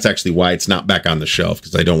example, and that's actually why it's not back on the shelf,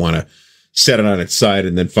 because I don't want to set it on its side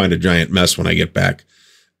and then find a giant mess when I get back.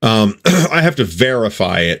 I have to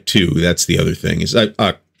verify it, too. That's the other thing.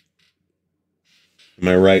 Am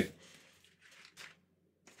I right?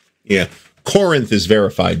 Yeah, Corinth is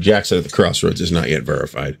verified. Jackson at the Crossroads is not yet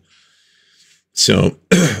verified. So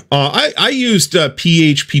I used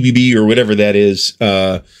PHPBB or whatever that is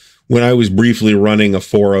when I was briefly running a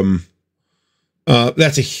forum.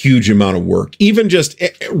 That's a huge amount of work. Even just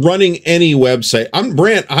running any website.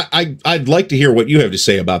 Brant, I'd like to hear what you have to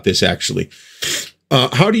say about this, actually.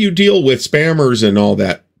 How do you deal with spammers and all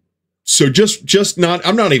that? So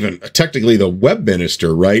I'm not even technically the web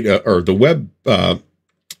minister, right? Or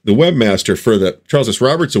the webmaster for the Charles S.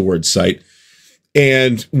 Roberts Awards site,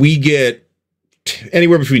 and we get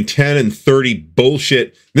anywhere between 10 and 30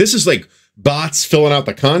 bullshit. This is like bots filling out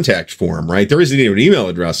the contact form, right? There isn't even an email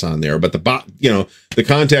address on there, but the bot, the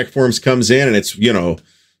contact forms comes in and it's,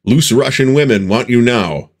 loose Russian women want you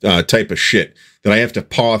now type of shit that I have to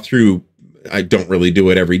paw through. I don't really do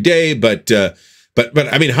it every day, but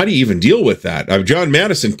I mean, how do you even deal with that? John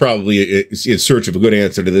Madison probably is in search of a good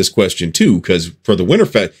answer to this question too, because for the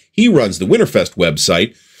Winterfest, he runs the Winterfest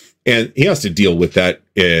website, and he has to deal with that,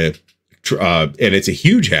 and it's a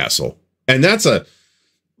huge hassle. And that's a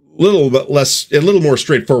little more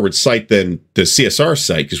straightforward site than the CSR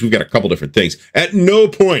site, because we've got a couple different things. At no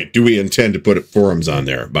point do we intend to put forums on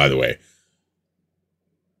there, by the way.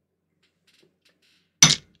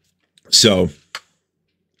 So.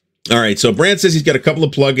 All right, so Brand says he's got a couple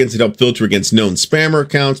of plugins that help filter against known spammer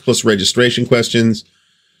accounts, plus registration questions.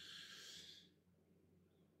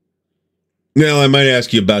 Well, I might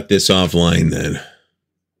ask you about this offline then.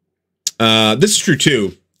 This is true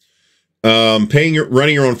too.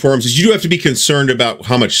 Running your own forums is you do have to be concerned about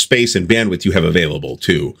how much space and bandwidth you have available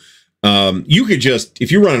too. You could just,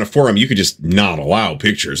 if you're running a forum, you could just not allow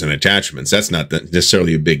pictures and attachments. That's not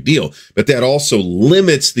necessarily a big deal, but that also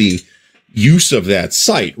limits the use of that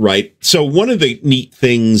site, right? So one of the neat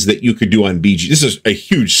things that you could do on BGG, this is a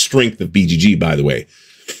huge strength of BGG, by the way.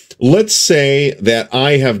 Let's say that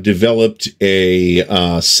I have developed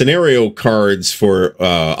a scenario cards for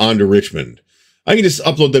On to Richmond. I can just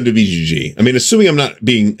upload them to BGG. I mean, assuming I'm not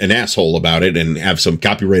being an asshole about it and have some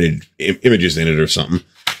copyrighted images in it or something,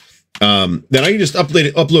 then I can just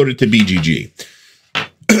upload it to BGG.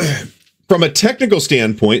 From a technical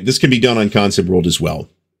standpoint, this can be done on Concept World as well.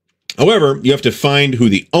 However, you have to find who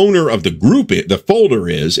the owner of the group, the folder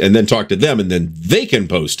is, and then talk to them, and then they can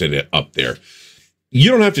post it up there. You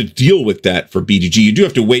don't have to deal with that for BGG. You do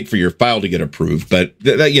have to wait for your file to get approved, but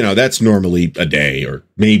that's normally a day or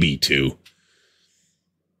maybe 2.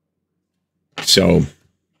 So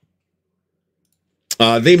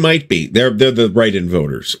they might be. They're the write-in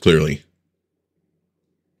voters, clearly.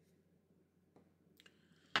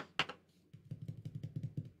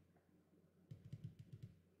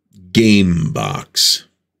 Gamebox.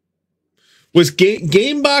 Was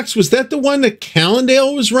Gamebox, was that the one that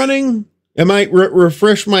Callendale was running? Am I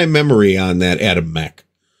refresh my memory on that, Adam Mack?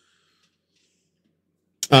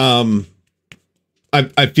 I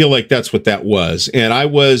feel like that's what that was. And I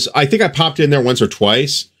think I popped in there once or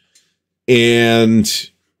twice. And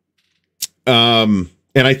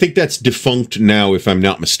I think that's defunct now, if I'm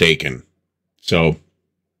not mistaken. So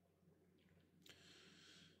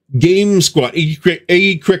Game Squad,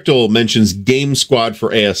 A. Crichtel mentions Game Squad for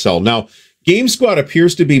ASL. Now, Game Squad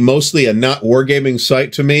appears to be mostly a not wargaming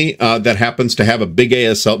site to me that happens to have a big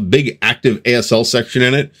active ASL section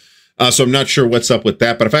in it. So I'm not sure what's up with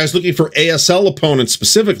that. But if I was looking for ASL opponents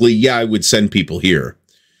specifically, yeah, I would send people here.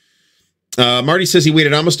 Marty says he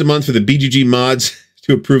waited almost a month for the BGG mods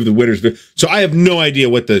to approve the winners. So I have no idea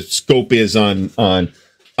what the scope is on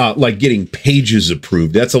like getting pages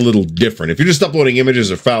approved. That's a little different. If you're just uploading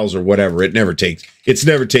images or files or whatever, it's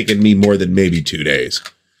never taken me more than maybe 2 days.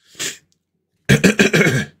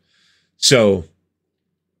 So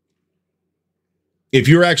if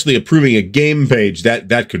you're actually approving a game page,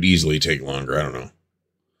 that could easily take longer. I don't know.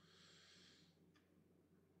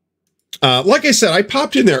 Like I said, I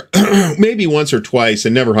popped in there maybe once or twice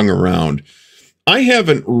and never hung around. I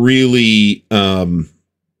haven't really.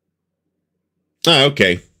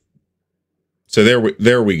 Okay. So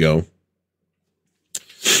there we go.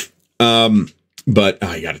 But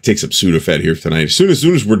I got to take some Sudafed here tonight. As soon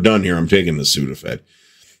as we're done here, I'm taking the Sudafed.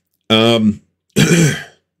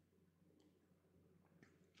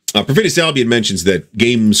 Perfidious Albion mentions that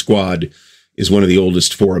Game Squad is one of the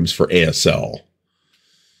oldest forums for ASL.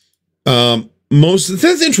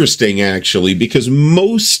 That's interesting, actually, because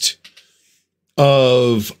most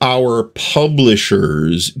of our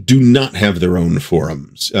publishers do not have their own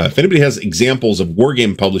forums. If anybody has examples of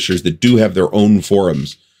wargame publishers that do have their own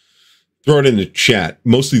forums, throw it in the chat.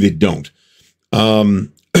 Mostly they don't.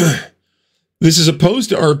 This is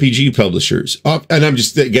opposed to RPG publishers. And I'm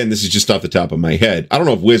just, again, this is just off the top of my head. I don't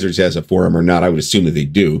know if Wizards has a forum or not. I would assume that they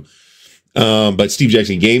do. But Steve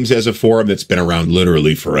Jackson Games has a forum that's been around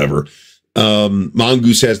literally forever.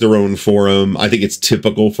 Mongoose has their own forum. I think it's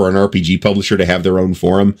typical for an RPG publisher to have their own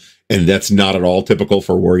forum, and that's not at all typical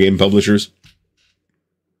for wargame publishers.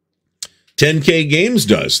 10K Games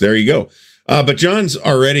does. There you go. But John's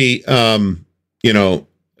already,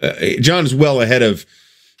 John's well ahead of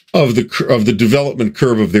the development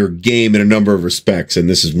curve of their game in a number of respects, and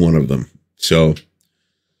this is one of them. So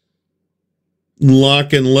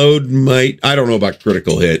Lock and Load might, I don't know about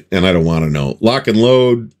Critical Hit, and I don't want to know. Lock and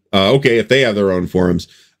Load, okay, if they have their own forums.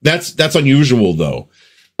 That's unusual, though.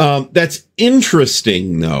 That's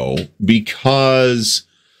interesting, though, because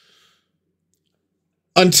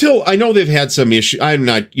until I know they've had some issue, I'm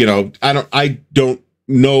not, I don't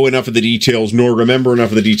know enough of the details nor remember enough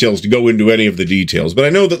of the details to go into any of the details, but I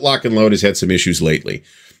know that Lock and Load has had some issues lately.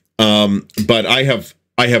 But I have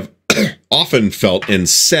often felt and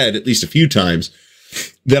said at least a few times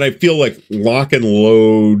that I feel like Lock and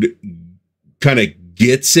Load kind of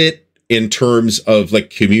gets it in terms of like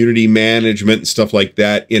community management and stuff like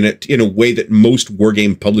that in a way that most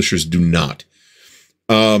wargame publishers do not.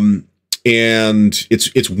 And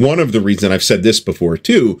it's one of the reasons, I've said this before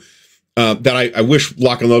too, that I wish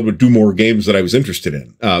Lock and Load would do more games that I was interested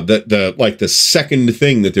in. The second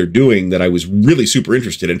thing that they're doing that I was really super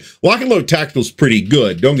interested in. Lock and Load Tactical is pretty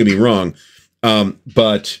good, don't get me wrong.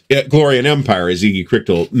 But Glory and Empire, as Iggy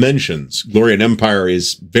Crichtel mentions, Glory and Empire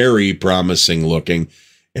is very promising looking.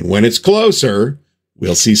 And when it's closer,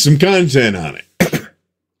 we'll see some content on it.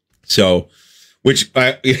 So,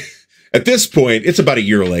 at this point, it's about a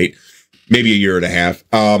year late. Maybe a year and a half.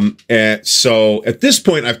 So at this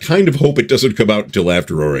point, I kind of hope it doesn't come out until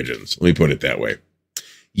after Origins. Let me put it that way.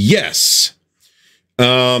 Yes.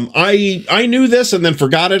 I knew this and then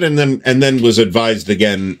forgot it and then was advised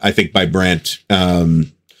again, I think by Brent, that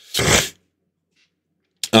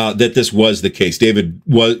this was the case.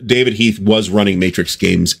 David Heath was running Matrix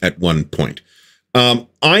games at one point. I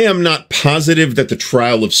am not positive that the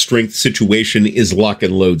trial of strength situation is Lock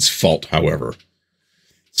and Load's fault, however.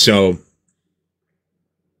 So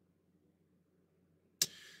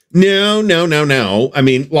no. I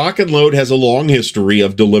mean, Lock and Load has a long history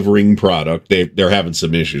of delivering product. They're having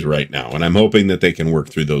some issues right now, and I'm hoping that they can work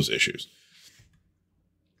through those issues.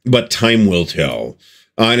 But time will tell.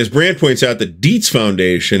 And as Brant points out, the Dietz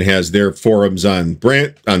Foundation has their forums on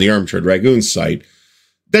the Armchair Dragoon site.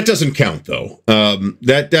 That doesn't count, though.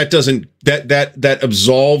 That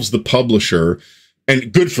absolves the publisher,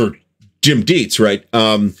 and good for Jim Dietz, right?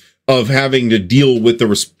 Of having to deal with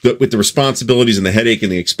the responsibilities and the headache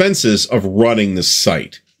and the expenses of running the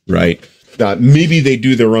site, right? Maybe they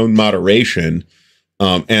do their own moderation,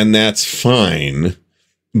 and that's fine,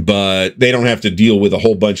 but they don't have to deal with a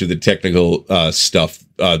whole bunch of the technical stuff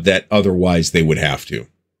that otherwise they would have to.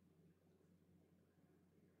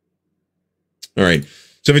 All right.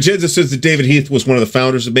 So Vincenzo says that David Heath was one of the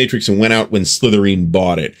founders of Matrix and went out when Slytherin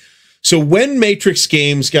bought it. So when Matrix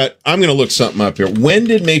Games I'm going to look something up here. When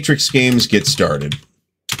did Matrix Games get started?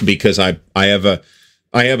 Because I have a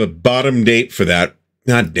bottom date for that.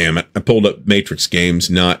 God damn it. I pulled up Matrix Games,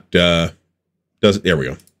 there we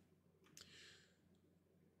go.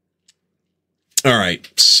 All right.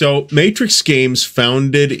 So Matrix Games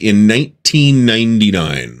founded in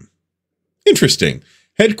 1999. Interesting.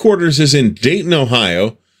 Headquarters is in Dayton,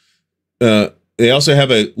 Ohio. They also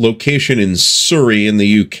have a location in Surrey in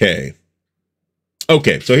the UK.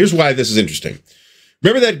 Okay, so here's why this is interesting.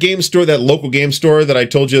 Remember that game store, that local game store that I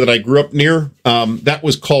told you that I grew up near? That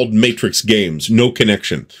was called Matrix Games, no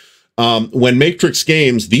connection. When Matrix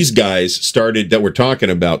Games, these guys that we're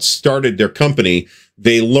talking about, started their company,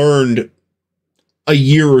 they learned a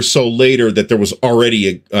year or so later that there was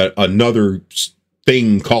already another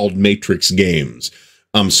thing called Matrix Games.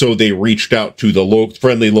 So they reached out to the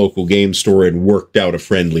friendly local game store and worked out a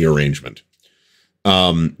friendly arrangement.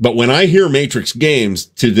 But when I hear Matrix Games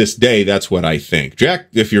to this day, that's what I think. Jack,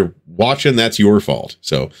 if you're watching, that's your fault.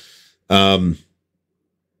 So, all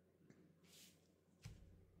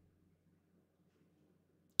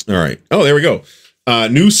right. Oh, there we go.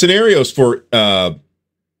 New scenarios for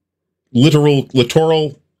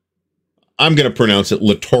Littoral. I'm going to pronounce it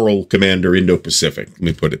Littoral Commander Indo-Pacific. Let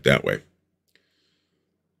me put it that way.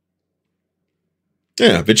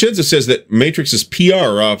 Yeah, Vincenzo says that Matrix's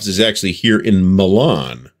PR office is actually here in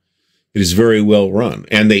Milan. It is very well run,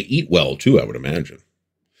 and they eat well, too, I would imagine.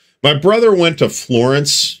 My brother went to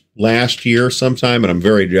Florence last year sometime, and I'm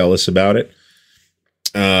very jealous about it,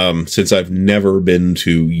 since I've never been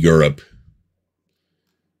to Europe.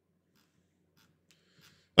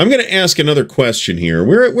 I'm going to ask another question here.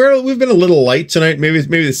 We've been a little light tonight. Maybe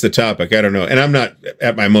it's the topic. I don't know. And I'm not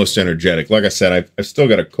at my most energetic. Like I said, I've still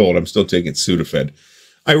got a cold. I'm still taking Sudafed.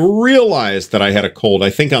 I realized that I had a cold,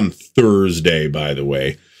 I think on Thursday, by the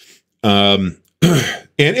way. And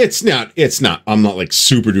it's not, I'm not like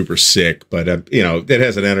super duper sick, but it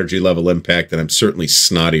has an energy level impact, and I'm certainly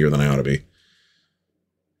snottier than I ought to be.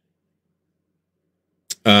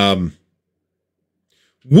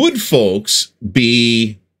 Would folks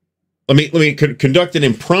be, let me conduct an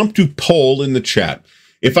impromptu poll in the chat.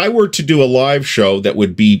 If I were to do a live show that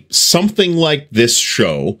would be something like this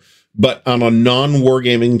show, but on a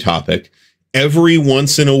non-wargaming topic, every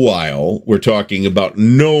once in a while, we're talking about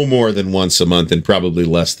no more than once a month and probably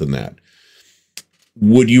less than that.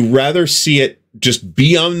 Would you rather see it just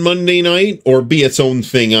be on Monday night or be its own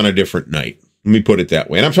thing on a different night? Let me put it that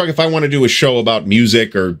way. And I'm talking if I want to do a show about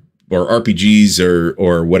music or RPGs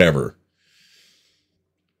or whatever.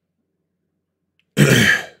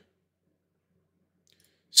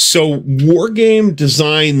 So Wargame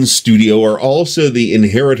Design Studio are also the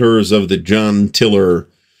inheritors of the John Tiller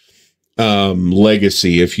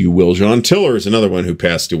legacy, if you will. John Tiller is another one who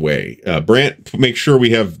passed away. Brant, make sure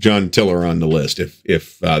we have John Tiller on the list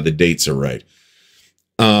if the dates are right.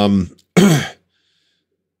 I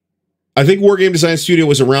think Wargame Design Studio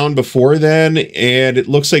was around before then, and it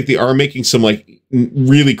looks like they are making some like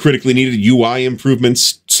really critically needed UI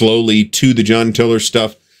improvements slowly to the John Tiller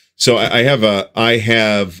stuff. So I have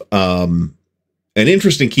an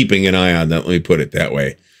interest in keeping an eye on that. Let me put it that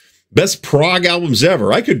way. Best prog albums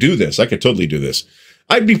ever. I could do this. I could totally do this.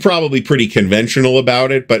 I'd be probably pretty conventional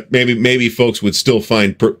about it, but maybe folks would still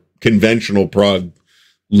find conventional prog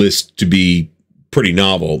lists to be pretty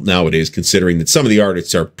novel nowadays, considering that some of the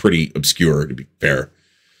artists are pretty obscure, to be fair.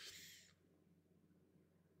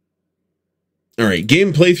 All right,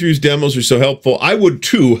 game playthroughs, demos are so helpful. I would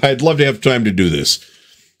too. I'd love to have time to do this.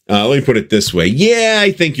 Let me put it this way. Yeah,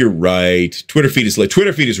 I think you're right. Twitter feed is light.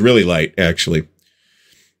 Twitter feed is really light, actually.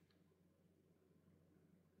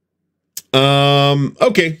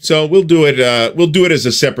 Okay, so we'll do it. We'll do it as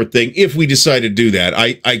a separate thing if we decide to do that.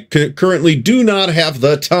 I currently do not have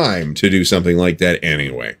the time to do something like that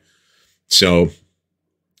anyway. So,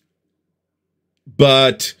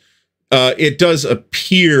 but it does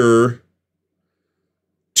appear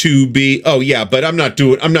to be. Oh yeah, but I'm not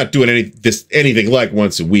doing anything like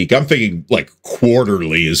once a week. I'm thinking like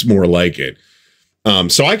quarterly is more like it.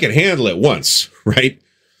 So I can handle it once, right?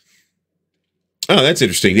 Oh, that's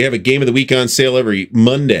interesting. They have a game of the week on sale every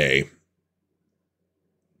Monday.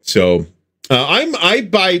 So I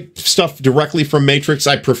buy stuff directly from Matrix.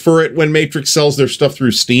 I prefer it when Matrix sells their stuff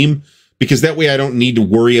through Steam, because that way I don't need to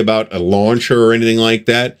worry about a launcher or anything like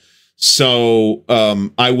that. So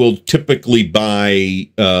I will typically buy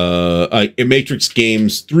Matrix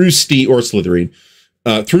games through Steam or Slytherin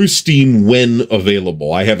through Steam when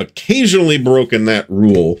available. I have occasionally broken that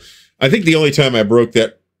rule. I think the only time I broke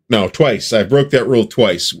that, no, twice. I broke that rule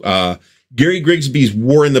twice. Gary Grigsby's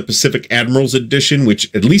War in the Pacific Admirals Edition,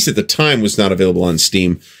 which at least at the time was not available on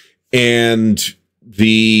Steam, and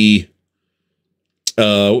the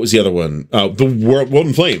what was the other one? The World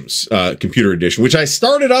in Flames Computer Edition, which I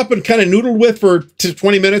started up and kind of noodled with for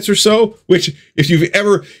 20 minutes or so. Which, if you've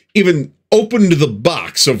ever even opened the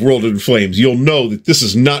box of World in Flames, you'll know that this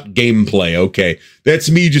is not gameplay. Okay, that's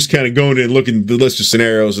me just kind of going in and looking at the list of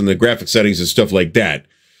scenarios and the graphic settings and stuff like that.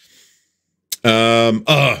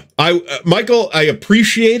 Michael, I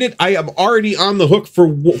appreciate it. I am already on the hook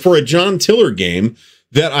for a John Tiller game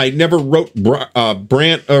that I never wrote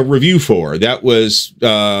Brant a review for. That was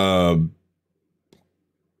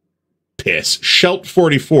Shelt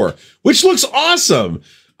 44, which looks awesome.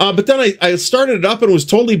 But then I started it up and was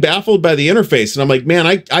totally baffled by the interface, and I'm like, man,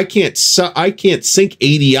 I can't sink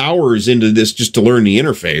 80 hours into this just to learn the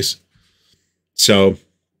interface. So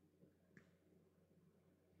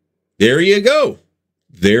there you go.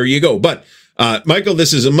 There you go. But, Michael,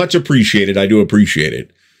 this is much appreciated. I do appreciate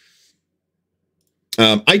it.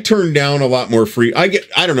 I turn down a lot more free. I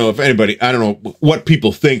don't know what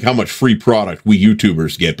people think, how much free product we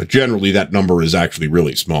YouTubers get, but generally that number is actually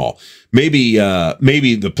really small. Maybe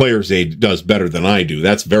the Player's Aid does better than I do.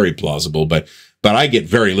 That's very plausible, but I get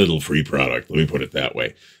very little free product. Let me put it that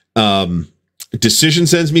way. Decision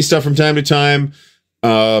sends me stuff from time to time.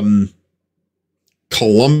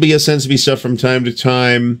 Columbia sends me stuff from time to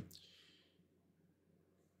time.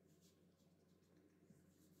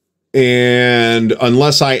 And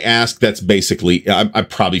unless I ask, that's basically, I'm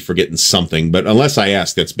probably forgetting something, but unless I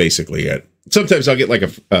ask, that's basically it. Sometimes I'll get like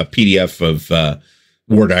a PDF of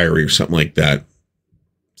War Diary or something like that.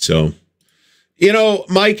 So, you know,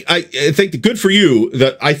 Mike, I think good for you.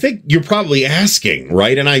 I think you're probably asking,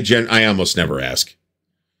 right? And I almost never ask.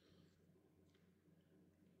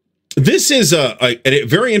 This is a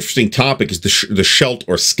very interesting topic, is the Schelt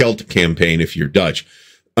or Skelt campaign, if you're Dutch.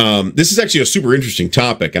 This is actually a super interesting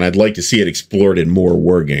topic, and I'd like to see it explored in more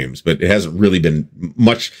war games, but it hasn't really been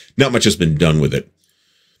much, not much has been done with it.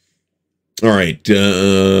 All right.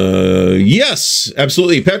 Yes,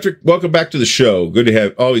 absolutely. Patrick, welcome back to the show.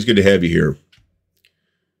 Always good to have you here.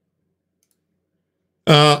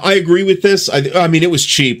 I agree with this. I mean, it was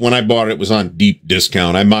cheap when I bought it. It was on deep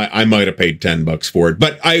discount. I might have paid $10 for it,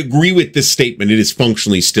 but I agree with this statement. It is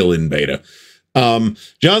functionally still in beta. John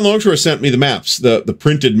Longshore sent me the maps, the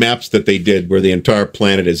printed maps that they did, where the entire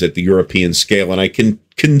planet is at the European scale, and I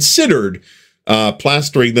considered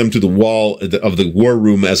plastering them to the wall of the war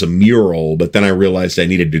room as a mural, but then I realized I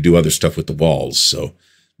needed to do other stuff with the walls, so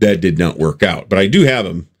that did not work out. But I do have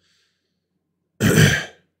them.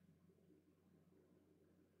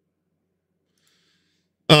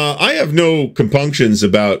 I have no compunctions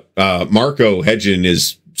about Marco hedging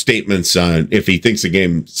his statements on if he thinks the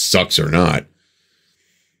game sucks or not.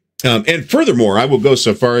 And furthermore, I will go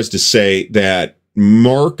so far as to say that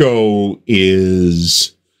Marco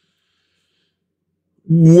is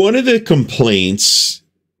one of the complaints.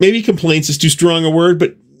 Maybe complaints is too strong a word,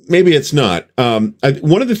 but maybe it's not.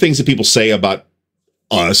 One of the things that people say about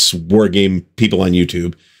us, war game people on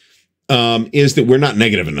YouTube, is that we're not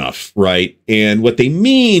negative enough, right? And what they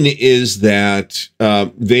mean is that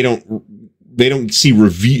they don't see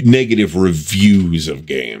negative reviews of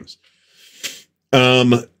games.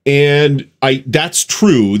 And that's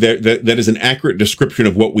true. That is an accurate description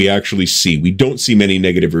of what we actually see. We don't see many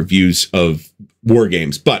negative reviews of war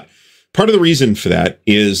games, but part of the reason for that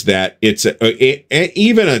is that it's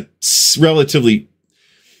even a relatively,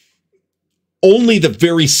 only the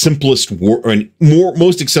very simplest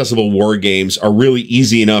most accessible war games are really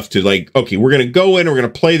easy enough to like, okay, we're going to go in, we're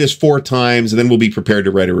going to play this 4 times, and then we'll be prepared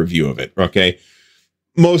to write a review of it. Okay.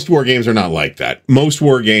 Most war games are not like that. Most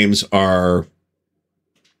war games are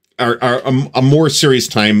a more serious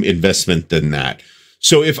time investment than that.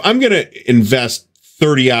 So if I'm going to invest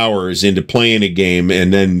 30 hours into playing a game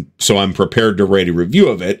and then so I'm prepared to write a review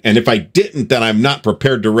of it, and if I didn't, then I'm not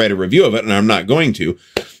prepared to write a review of it, and I'm not going to,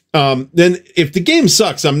 then if the game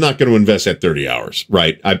sucks, I'm not going to invest that 30 hours,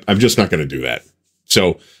 right? I'm just not going to do that.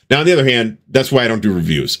 So now on the other hand, that's why I don't do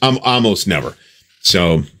reviews. I'm almost never.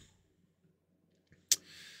 So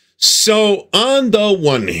on the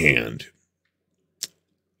one hand,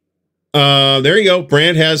 there you go.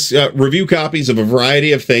 Brand has review copies of a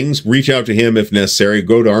variety of things. Reach out to him if necessary.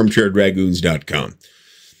 Go to armchairdragoons.com.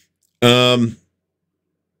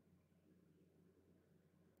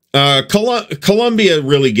 Columbia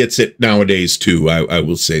really gets it nowadays too. I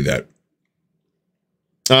will say that.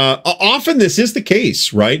 Often this is the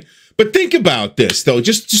case, right? But think about this though.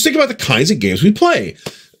 Just think about the kinds of games we play.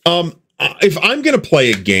 If I'm going to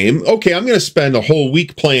play a game, okay, I'm going to spend a whole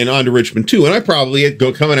week playing On to Richmond 2, and I probably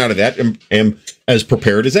coming out of that am as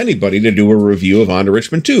prepared as anybody to do a review of On to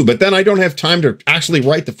Richmond 2. But then I don't have time to actually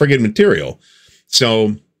write the friggin' material.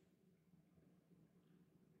 So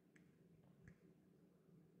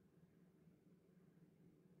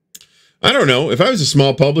I don't know. If I was a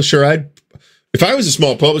small publisher, I'd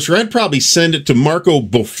probably send it to Marco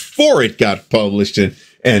before it got published and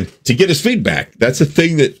to get his feedback. That's a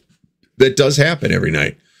thing that does happen every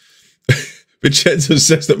night. Vincenzo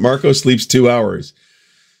says that Marco sleeps 2 hours.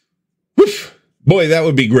 Woof. Boy, that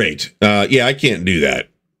would be great. Yeah, I can't do that.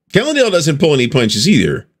 Callendale doesn't pull any punches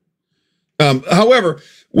either. However,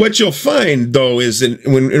 what you'll find, though, is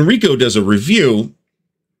when Enrico does a review,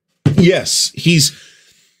 yes,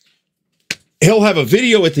 he'll have a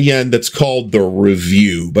video at the end that's called the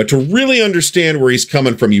review. But to really understand where he's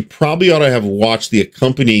coming from, you probably ought to have watched the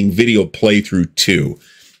accompanying video playthrough too.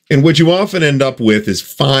 And what you often end up with is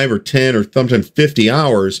 5 or 10 or sometimes 50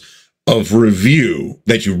 hours of review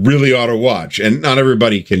that you really ought to watch. And not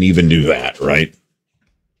everybody can even do that, right?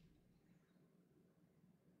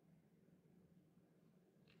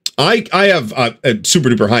 I have a super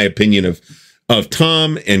duper high opinion of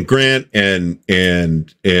Tom and Grant and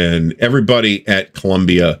everybody at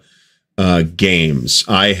Columbia Games.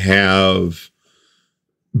 I have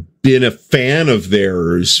been a fan of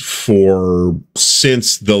theirs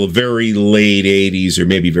since the very late 80s or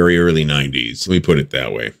maybe very early 90s. Let me put it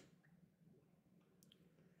that way.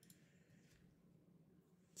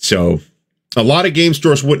 So a lot of game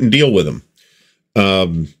stores wouldn't deal with them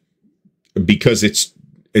because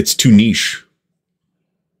it's too niche.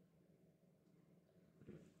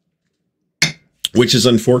 Which is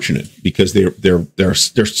unfortunate because their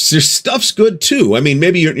stuff's good too. I mean,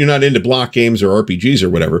 maybe you're not into block games or RPGs or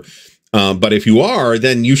whatever, but if you are,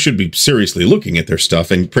 then you should be seriously looking at their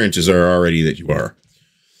stuff, and chances are already that you are.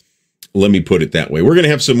 Let me put it that way. We're gonna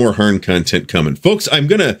have some more Harn content coming, folks. I'm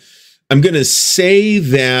gonna say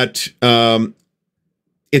that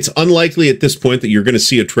it's unlikely at this point that you're gonna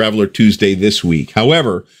see a Traveler Tuesday this week.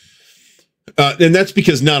 However, and that's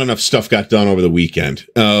because not enough stuff got done over the weekend.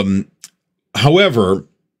 However,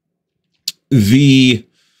 the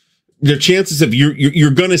chances of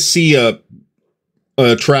you're going to see a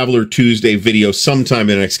Traveler Tuesday video sometime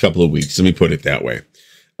in the next couple of weeks. Let me put it that way.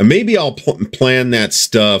 And maybe I'll plan that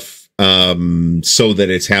stuff so that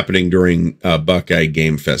it's happening during Buckeye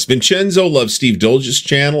Game Fest. Vincenzo loves Steve Dolge's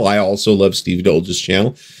channel. I also love Steve Dolge's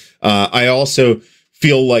channel. I also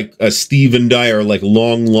feel like Steve and I are like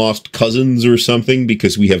long lost cousins or something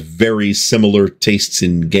because we have very similar tastes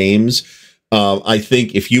in games. I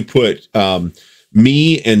think if you put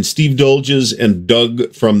me and Steve Dolges and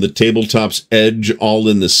Doug from the Tabletop's Edge all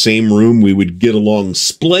in the same room, we would get along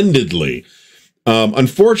splendidly.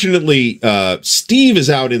 Unfortunately, Steve is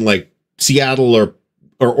out in like Seattle or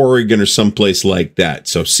Oregon or someplace like that.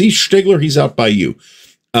 So see Stigler, he's out by you.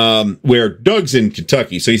 Where Doug's in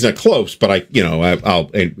Kentucky, so he's not close, but I'll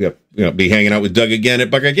be hanging out with Doug again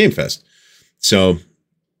at Buckeye Game Fest. So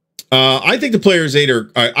I think the Players Aid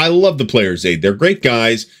I love the Players Aid. They're great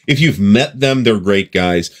guys. If you've met them, they're great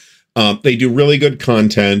guys. They do really good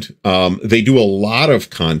content. They do a lot of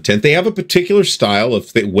content. They have a particular style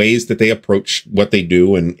of ways that they approach what they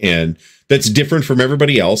do, and that's different from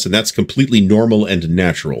everybody else, and that's completely normal and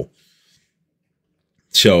natural.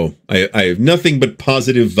 So I have nothing but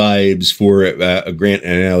positive vibes for Grant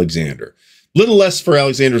and Alexander. Little less for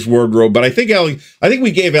Alexander's wardrobe, but I think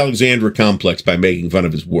we gave Alexander a complex by making fun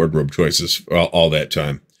of his wardrobe choices all that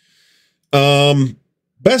time.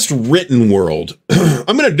 Best written world.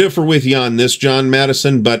 I'm going to differ with you on this, John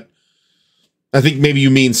Madison, but I think maybe you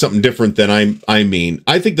mean something different than I mean.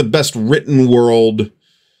 I think the best written world,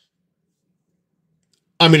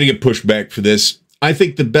 I'm going to get pushed back for this. I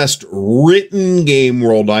think the best written game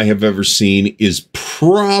world I have ever seen is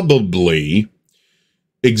probably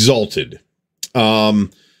Exalted.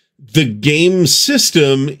 The game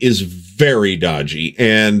system is very dodgy,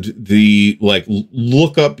 and the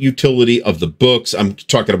lookup utility of the books, I'm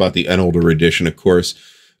talking about an older edition, of course,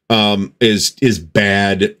 is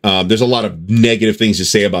bad. There's a lot of negative things to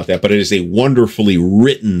say about that, but it is a wonderfully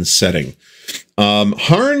written setting.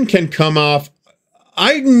 Harn can come off.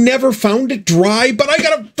 I never found it dry, but I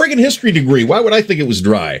got a friggin' history degree. Why would I think it was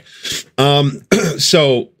dry?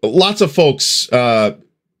 So lots of folks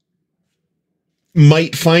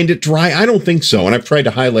might find it dry. I don't think so. And I've tried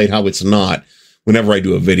to highlight how it's not whenever I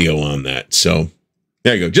do a video on that. So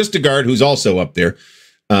there you go. Just a Guard, who's also up there,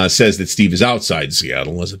 says that Steve is outside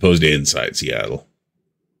Seattle as opposed to inside Seattle.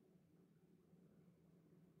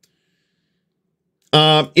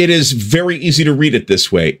 It is very easy to read it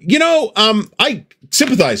this way. You know, I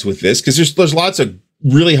sympathize with this because there's lots of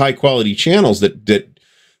really high quality channels that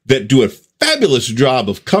do a fabulous job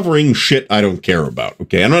of covering shit I don't care about.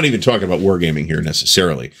 Okay, I'm not even talking about wargaming here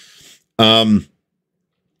necessarily. But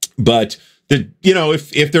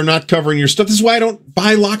if they're not covering your stuff, this is why I don't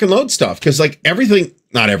buy lock and load stuff, because like everything,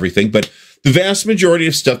 not everything, but the vast majority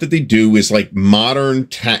of stuff that they do is like modern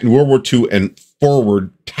World War II and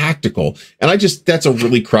forward tactical. And that's a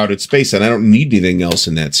really crowded space, and I don't need anything else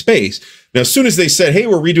in that space. Now, as soon as they said, hey,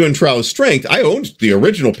 we're redoing Trial of Strength, I owned the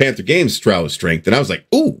original Panther Games Trial of Strength, and I was like,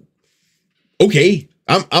 ooh, okay,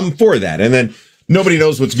 I'm for that. And then nobody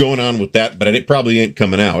knows what's going on with that, but it probably ain't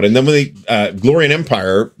coming out. And then when Glory and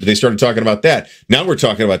Empire, they started talking about that. Now we're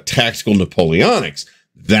talking about tactical Napoleonics.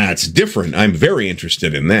 That's different. I'm very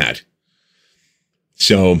interested in that.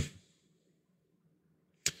 So,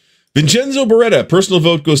 Vincenzo Beretta, personal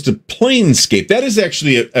vote goes to Planescape. That is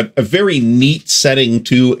actually a very neat setting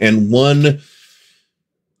too, and one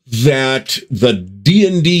that the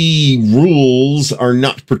D&D rules are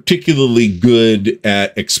not particularly good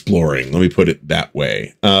at exploring. Let me put it that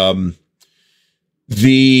way. But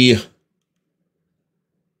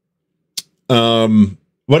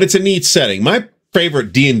it's a neat setting. My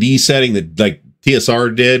favorite D&D setting that like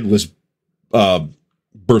TSR did was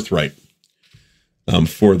Birthright.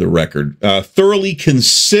 For the record, thoroughly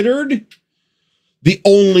considered. The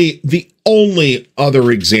only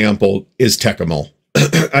other example is Tecmo.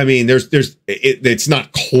 I mean, it's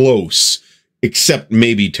not close, except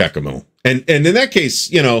maybe Tecmo. And in that case,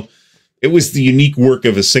 it was the unique work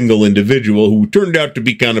of a single individual who turned out to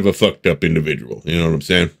be kind of a fucked up individual. You know what I'm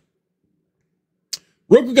saying?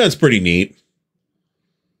 Rokugan's pretty neat.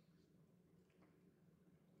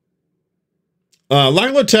 Lock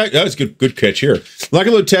and Load Tactical, that's good catch here. Lock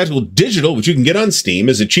and Load Tactical Digital, which you can get on Steam,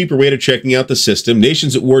 is a cheaper way to checking out the system.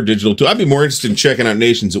 Nations at War Digital, too. I'd be more interested in checking out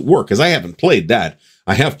Nations at War, because I haven't played that.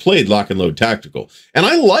 I have played Lock and Load Tactical. And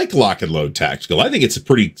I like Lock and Load Tactical. I think it's a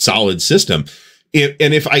pretty solid system.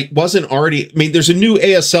 If I wasn't already... I mean, there's a new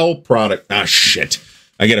ASL product. Ah, shit.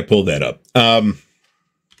 I got to pull that up.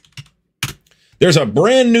 There's a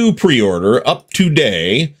brand new pre-order up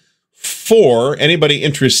today for anybody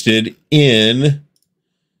interested in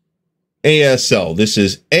ASL. This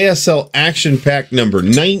is ASL Action Pack number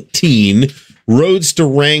 19, Roads to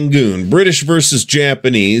Rangoon, British versus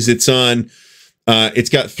Japanese. It's on, it's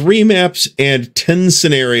got 3 maps and 10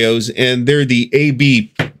 scenarios, and they're the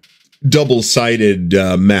AB double-sided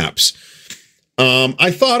maps. I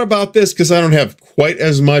thought about this because I don't have quite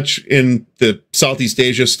as much in the Southeast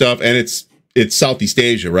Asia stuff, and it's Southeast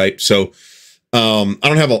Asia, right? So I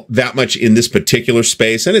don't have that much in this particular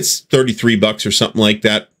space, and it's $33 or something like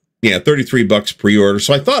that. Yeah, $33 pre-order.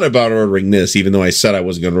 So I thought about ordering this, even though I said I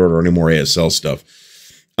wasn't going to order any more ASL stuff.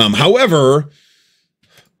 However,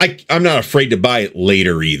 I'm not afraid to buy it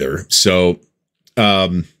later either. So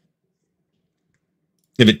if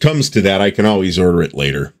it comes to that, I can always order it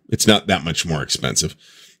later. It's not that much more expensive.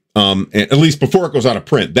 At least before it goes out of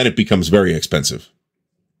print, then it becomes very expensive.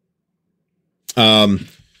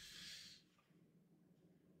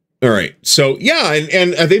 All right. So, yeah,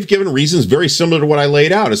 and they've given reasons very similar to what I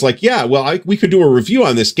laid out. It's like, yeah, well, we could do a review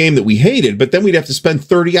on this game that we hated, but then we'd have to spend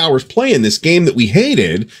 30 hours playing this game that we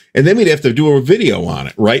hated, and then we'd have to do a video on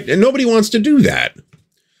it, right? And nobody wants to do that.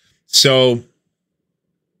 So,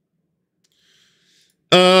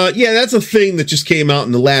 yeah, that's a thing that just came out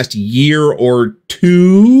in the last year or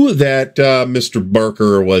two, that Mr.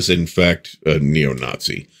 Barker was, in fact, a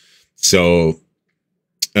neo-Nazi. So...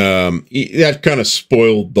 that kind of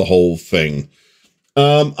spoiled the whole thing.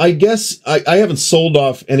 I guess I haven't sold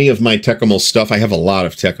off any of my Tekkamul stuff. I have a lot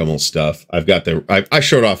of Tekkamul stuff. I've got I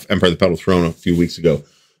showed off Empire of the Petal Throne a few weeks ago.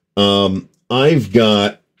 I've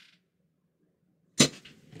got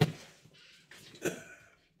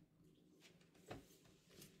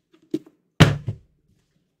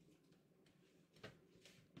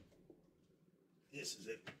this is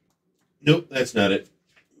it. Nope, that's not it.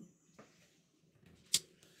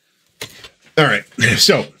 All right,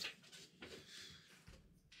 so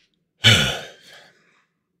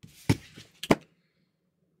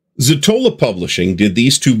Zatola Publishing did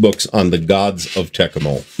these two books on the gods of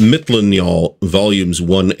Tekkamul, Mitlanjal volumes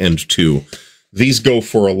 1 and 2. These go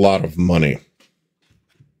for a lot of money.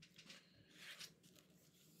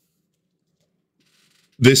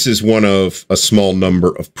 This is one of a small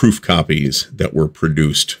number of proof copies that were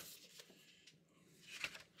produced.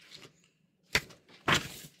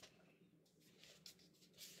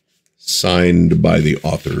 Signed by the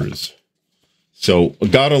authors. So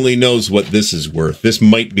God only knows what this is worth. This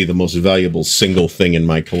might be the most valuable single thing in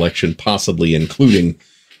my collection, possibly including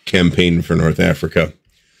Campaign for North Africa.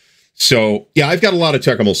 So yeah, I've got a lot of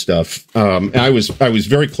Tekkamul stuff. I was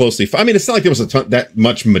very closely. I mean, it's not like there was that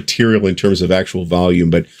much material in terms of actual volume,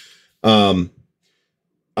 but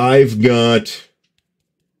I've got.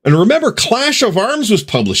 And remember, Clash of Arms was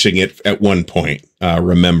publishing it at one point.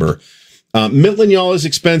 Remember. Mitlanjal is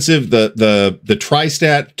expensive. The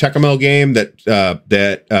Tri-Stat Tekkamul game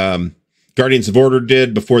that Guardians of Order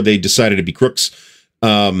did before they decided to be crooks,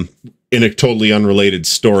 in a totally unrelated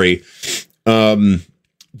story.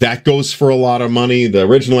 That goes for a lot of money. The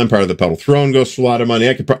original Empire of the Petal Throne goes for a lot of money.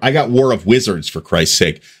 I got War of Wizards, for Christ's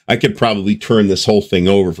sake. I could probably turn this whole thing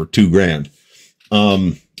over for $2,000.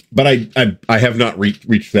 But I have not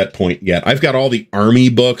reached that point yet. I've got all the army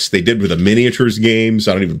books they did with the miniatures games.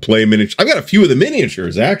 I don't even play miniatures. I've got a few of the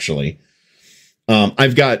miniatures, actually.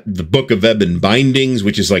 I've got the Book of Ebon Bindings,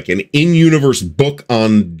 which is like an in-universe book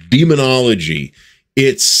on demonology.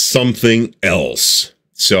 It's something else.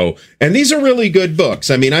 So, and these are really good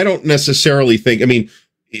books. I mean, I don't necessarily think, I mean,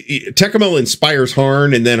 Tekkamul inspires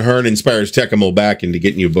Harn, and then Harn inspires Tekkamul back into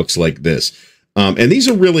getting you books like this. And these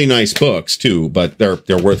are really nice books too, but they're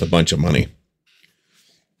worth a bunch of money.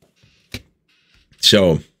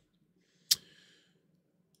 So,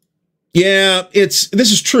 yeah, this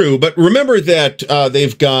is true. But remember that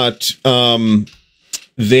they've got a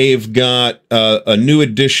new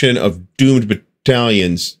edition of Doomed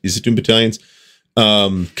Battalions. Is it Doomed Battalions?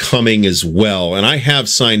 Coming as well, and I have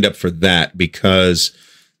signed up for that because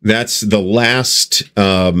that's the last.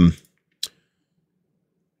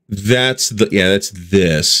 That's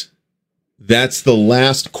this. That's the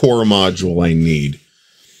last core module I need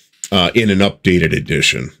in an updated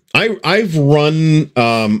edition. I've run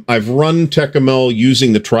Tekkamul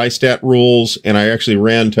using the Tri-Stat rules, and I actually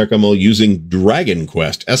ran Tekkamul using Dragon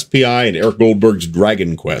Quest, SPI, and Eric Goldberg's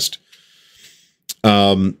Dragon Quest.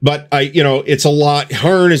 But it's a lot.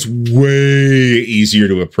 Harn is way easier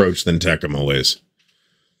to approach than Tekkamul is.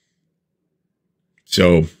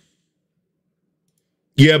 So.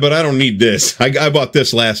 Yeah, but I don't need this. I bought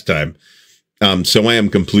this last time. So I am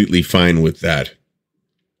completely fine with that.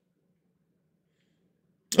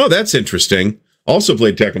 Oh, that's interesting. Also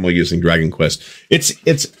played Tekkamul using Dragon Quest. It's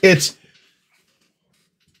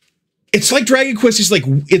like Dragon Quest is like,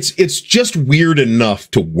 it's just weird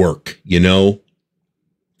enough to work, you know?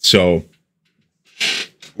 So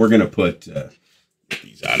we're going to put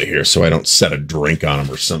these out of here so I don't set a drink on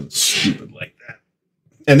them or something stupid like that.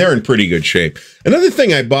 And they're in pretty good shape. Another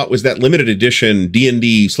thing I bought was that limited edition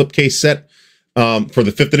D&D slipcase set for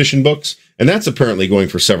the 5th edition books. And that's apparently going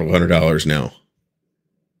for several $100s now.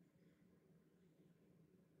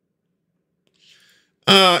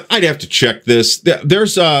 I'd have to check this.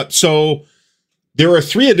 So there are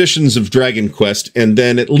 3 editions of Dragon Quest, and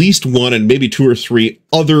then at least 1 and maybe 2 or 3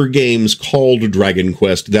 other games called Dragon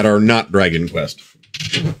Quest that are not Dragon Quest.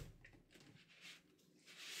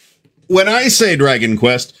 When I say Dragon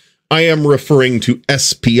Quest, I am referring to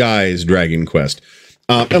SPI's Dragon Quest.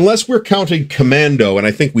 Unless we're counting Commando, and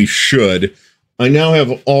I think we should, I now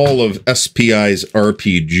have all of SPI's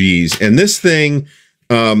RPGs. And this thing,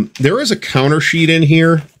 there is a counter sheet in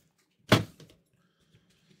here.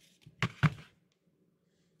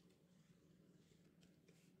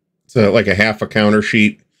 It's like a half a counter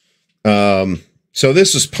sheet. So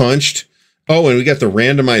this is punched. Oh, and we got the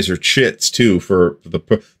randomizer chits, too, for the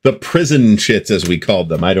prison chits, as we called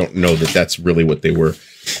them. I don't know that that's really what they were.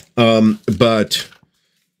 But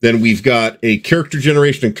then we've got a character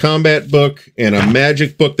generation and combat book and a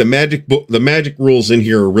magic book. The magic rules in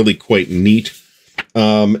here are really quite neat.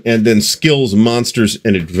 And then skills, monsters,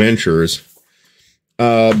 and adventures.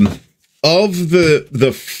 of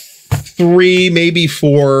the 3, maybe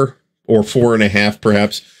 4 or 4.5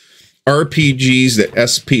 perhaps RPGs that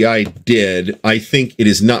SPI did, I think it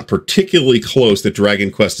is not particularly close that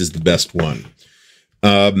Dragon Quest is the best one.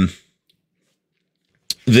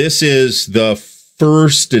 This is the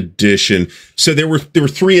first edition. So there were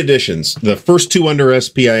 3 editions. The first 2 under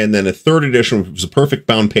SPI, and then a 3rd edition, which was a perfect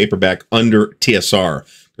bound paperback under TSR.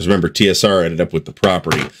 Because remember, TSR ended up with the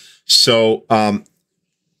property. So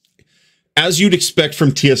as you'd expect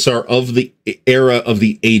from TSR of the era of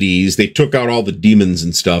the 80s, they took out all the demons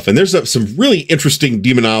and stuff. And there's some really interesting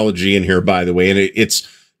demonology in here, by the way. And it's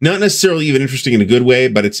not necessarily even interesting in a good way,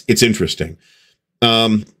 but it's interesting.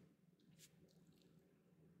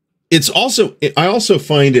 It's also, I also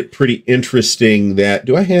find it pretty interesting that,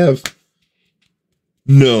 do I have,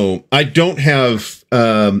 no, I don't have,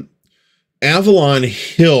 Avalon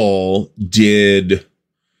Hill did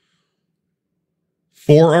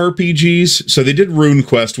 4 RPGs. So they did Rune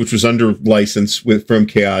Quest, which was under license from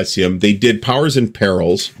Chaosium. They did Powers and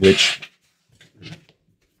Perils, which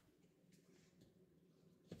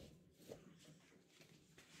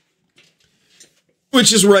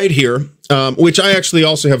is right here, which I actually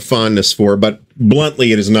also have fondness for, but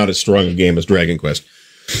bluntly, it is not as strong a game as Dragon Quest.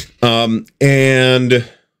 And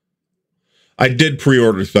I did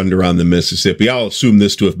pre-order Thunder on the Mississippi. I'll assume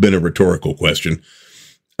this to have been a rhetorical question.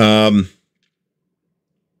 I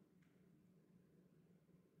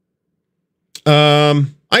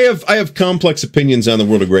have complex opinions on the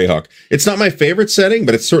World of Greyhawk. It's not my favorite setting,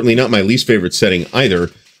 but it's certainly not my least favorite setting either.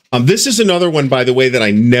 This is another one, by the way, that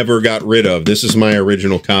I never got rid of. This is my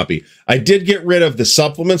original copy. I did get rid of the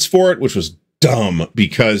supplements for it, which was dumb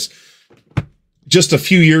because just a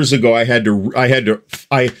few years ago, I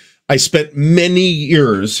spent many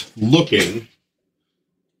years looking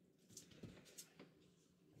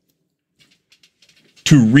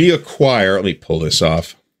to reacquire. Let me pull this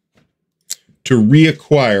off. To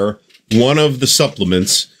reacquire one of the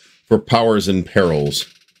supplements for Powers and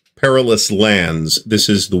Perils. Perilous Lands. This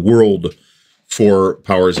is the world for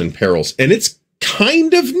Powers and Perils. And it's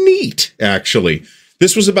kind of neat, actually.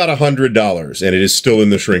 This was about $100, and it is still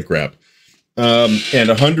in the shrink wrap. And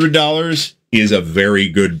 $100 is a very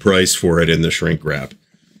good price for it in the shrink wrap.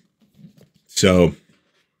 So,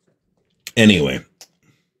 anyway.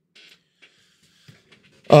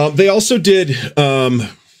 They also did...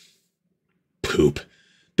 poop.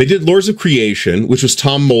 They did Lords of Creation, which was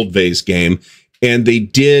Tom Moldvay's game. And they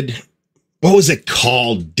did, what was it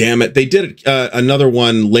called? Damn it. They did another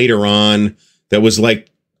one later on that was like,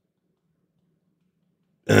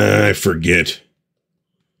 I forget.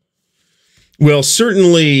 Well,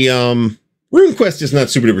 certainly, Rune Quest is not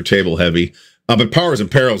super duper table heavy, but Powers and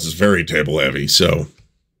Perils is very table heavy. So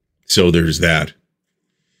there's that.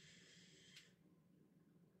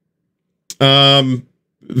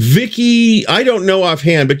 Vicky, I don't know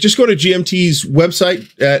offhand, but just go to GMT's website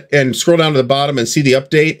and scroll down to the bottom and see the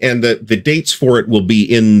update, and the dates for it will be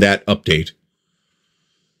in that update.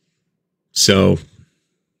 So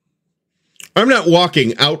I'm not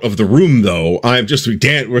walking out of the room, though. I'm just,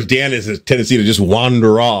 Dan has a tendency to just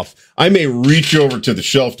wander off. I may reach over to the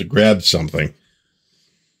shelf to grab something.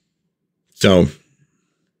 So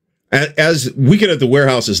as Weekend at the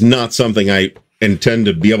Warehouse is not something I intend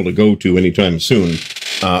to be able to go to anytime soon.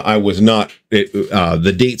 I was not,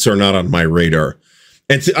 the dates are not on my radar.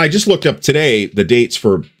 And I just looked up today the dates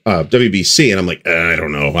for WBC, and I'm like, I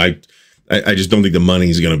don't know. I just don't think the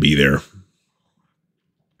money's going to be there.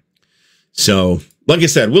 So, like I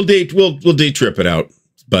said, we'll day trip it out.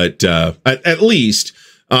 But at least,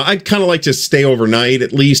 I'd kind of like to stay overnight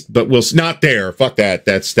at least, but we'll not there. Fuck that.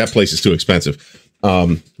 That place is too expensive.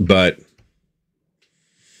 But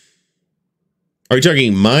are you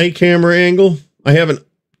talking my camera angle? I haven't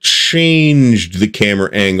changed the camera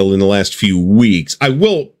angle in the last few weeks. I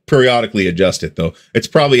will periodically adjust it, though. It's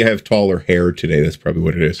probably I have taller hair today. That's probably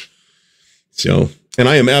what it is. So, and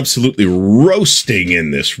I am absolutely roasting in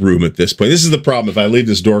this room at this point. This is the problem. If I leave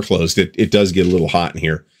this door closed, it does get a little hot in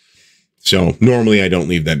here. So normally I don't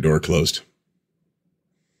leave that door closed.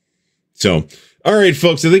 So, all right,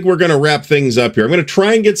 folks, I think we're going to wrap things up here. I'm going to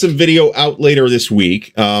try and get some video out later this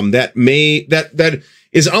week. That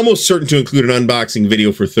is almost certain to include an unboxing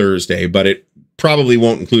video for Thursday, but it probably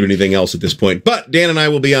won't include anything else at this point. But Dan and I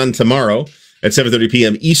will be on tomorrow at 7:30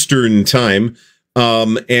 p.m. Eastern time.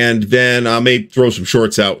 And then I may throw some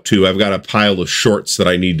shorts out too. I've got a pile of shorts that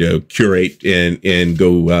I need to curate and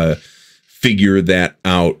go figure that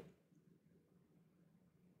out.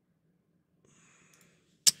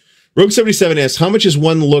 Rogue77 asks, how much is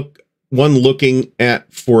one looking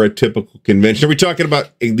at for a typical convention? Are we talking about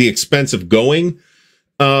the expense of going?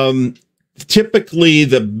 Typically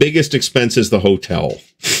the biggest expense is the hotel,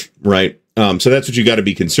 right? So that's what you got to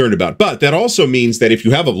be concerned about. But that also means that if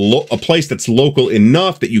you have a place that's local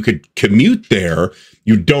enough that you could commute there,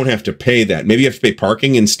 you don't have to pay that. Maybe you have to pay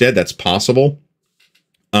parking instead. That's possible.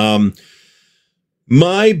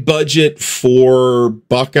 My budget for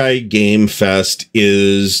Buckeye Game Fest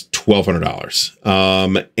is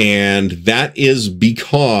 $1,200. And that is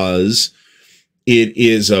because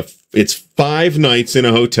it's 5 nights in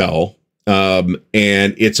a hotel. And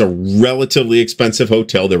it's a relatively expensive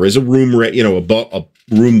hotel. There is a room rate, a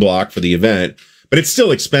room block for the event, but it's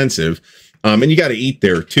still expensive. And you got to eat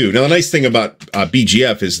there too. Now, the nice thing about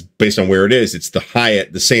BGF is based on where it is, it's the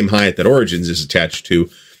Hyatt, the same Hyatt that Origins is attached to.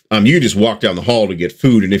 You can just walk down the hall to get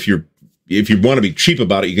food. And if you want to be cheap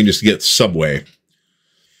about it, you can just get Subway.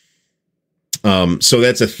 So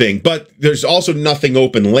that's a thing, but there's also nothing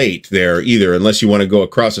open late there either, unless you want to go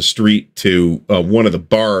across the street to one of the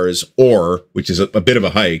bars, which is a bit of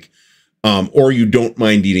a hike, or you don't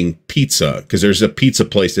mind eating pizza, because there's a pizza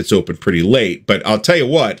place that's open pretty late. But I'll tell you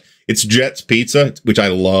what, it's Jet's Pizza, which I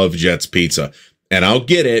love Jet's Pizza, and I'll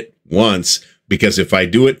get it once, because if I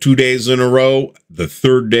do it 2 days in a row, the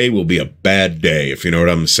third day will be a bad day, if you know what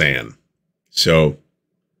I'm saying. So...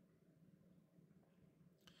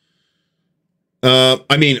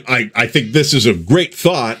 I think this is a great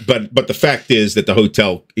thought, but the fact is that the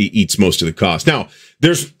hotel eats most of the cost. Now,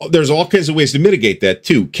 there's all kinds of ways to mitigate that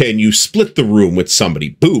too. Can you split the room with somebody?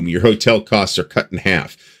 Boom, your hotel costs are cut in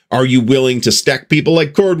half. Are you willing to stack people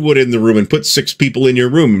like cordwood in the room and put 6 people in your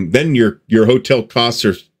room? Then your hotel costs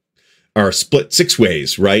are split 6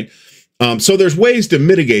 ways, right? So there's ways to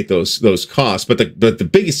mitigate those costs, but the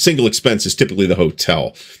biggest single expense is typically the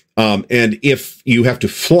hotel. And if you have to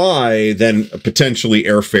fly, then potentially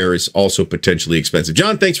airfare is also potentially expensive.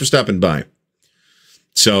 John, thanks for stopping by.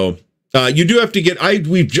 So you do have to get. I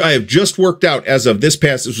have just worked out as of this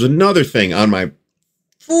past. This was another thing on my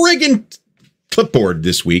friggin' clipboard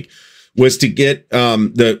this week, was to get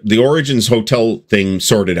the Origins hotel thing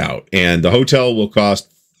sorted out, and the hotel will cost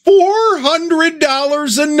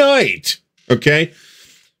 $400 a night. Okay.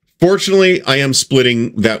 Fortunately, I am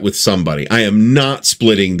splitting that with somebody. I am not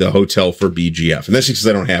splitting the hotel for BGF, and that's just because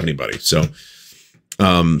I don't have anybody. So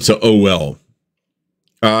oh well.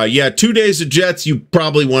 Yeah, 2 days of Jets, you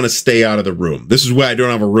probably want to stay out of the room. This is why I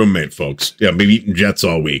don't have a roommate, folks. Yeah, maybe eating Jets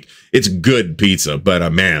all week. It's good pizza,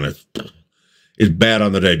 but man, it's bad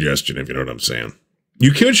on the digestion, if you know what I'm saying.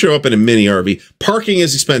 You could show up in a mini RV. Parking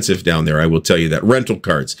is expensive down there, I will tell you that. Rental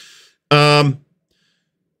cars. So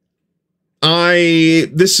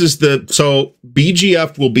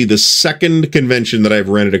BGF will be the second convention that I've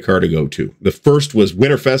rented a car to go to. The first was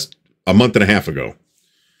Winterfest a month and a half ago.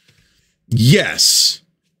 Yes.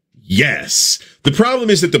 The problem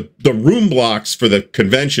is that the room blocks for the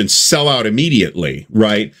convention sell out immediately,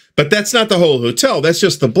 right? But that's not the whole hotel. That's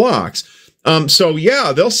just the blocks. So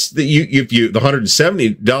yeah, the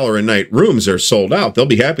 $170 a night rooms are sold out. They'll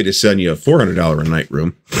be happy to send you a $400 a night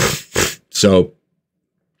room. So,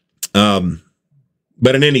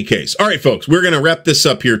 but in any case, all right, folks, we're going to wrap this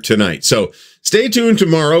up here tonight. So stay tuned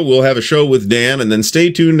tomorrow. We'll have a show with Dan, and then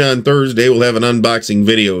stay tuned on Thursday. We'll have an unboxing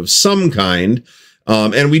video of some kind.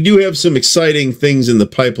 And we do have some exciting things in the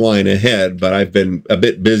pipeline ahead, but I've been a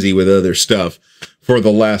bit busy with other stuff for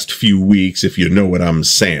the last few weeks, if you know what I'm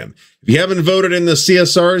saying. If you haven't voted in the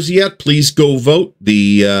CSRs yet, please go vote.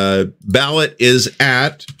 The ballot is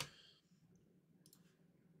at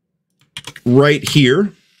right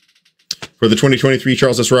here for the 2023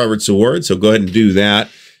 Charles S. Roberts Award, so go ahead and do that.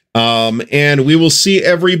 And we will see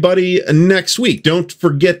everybody next week. Don't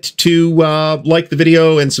forget to like the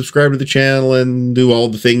video and subscribe to the channel and do all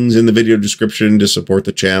the things in the video description to support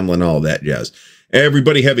the channel and all that jazz.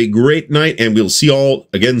 Everybody have a great night, and we'll see you all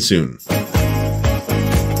again soon.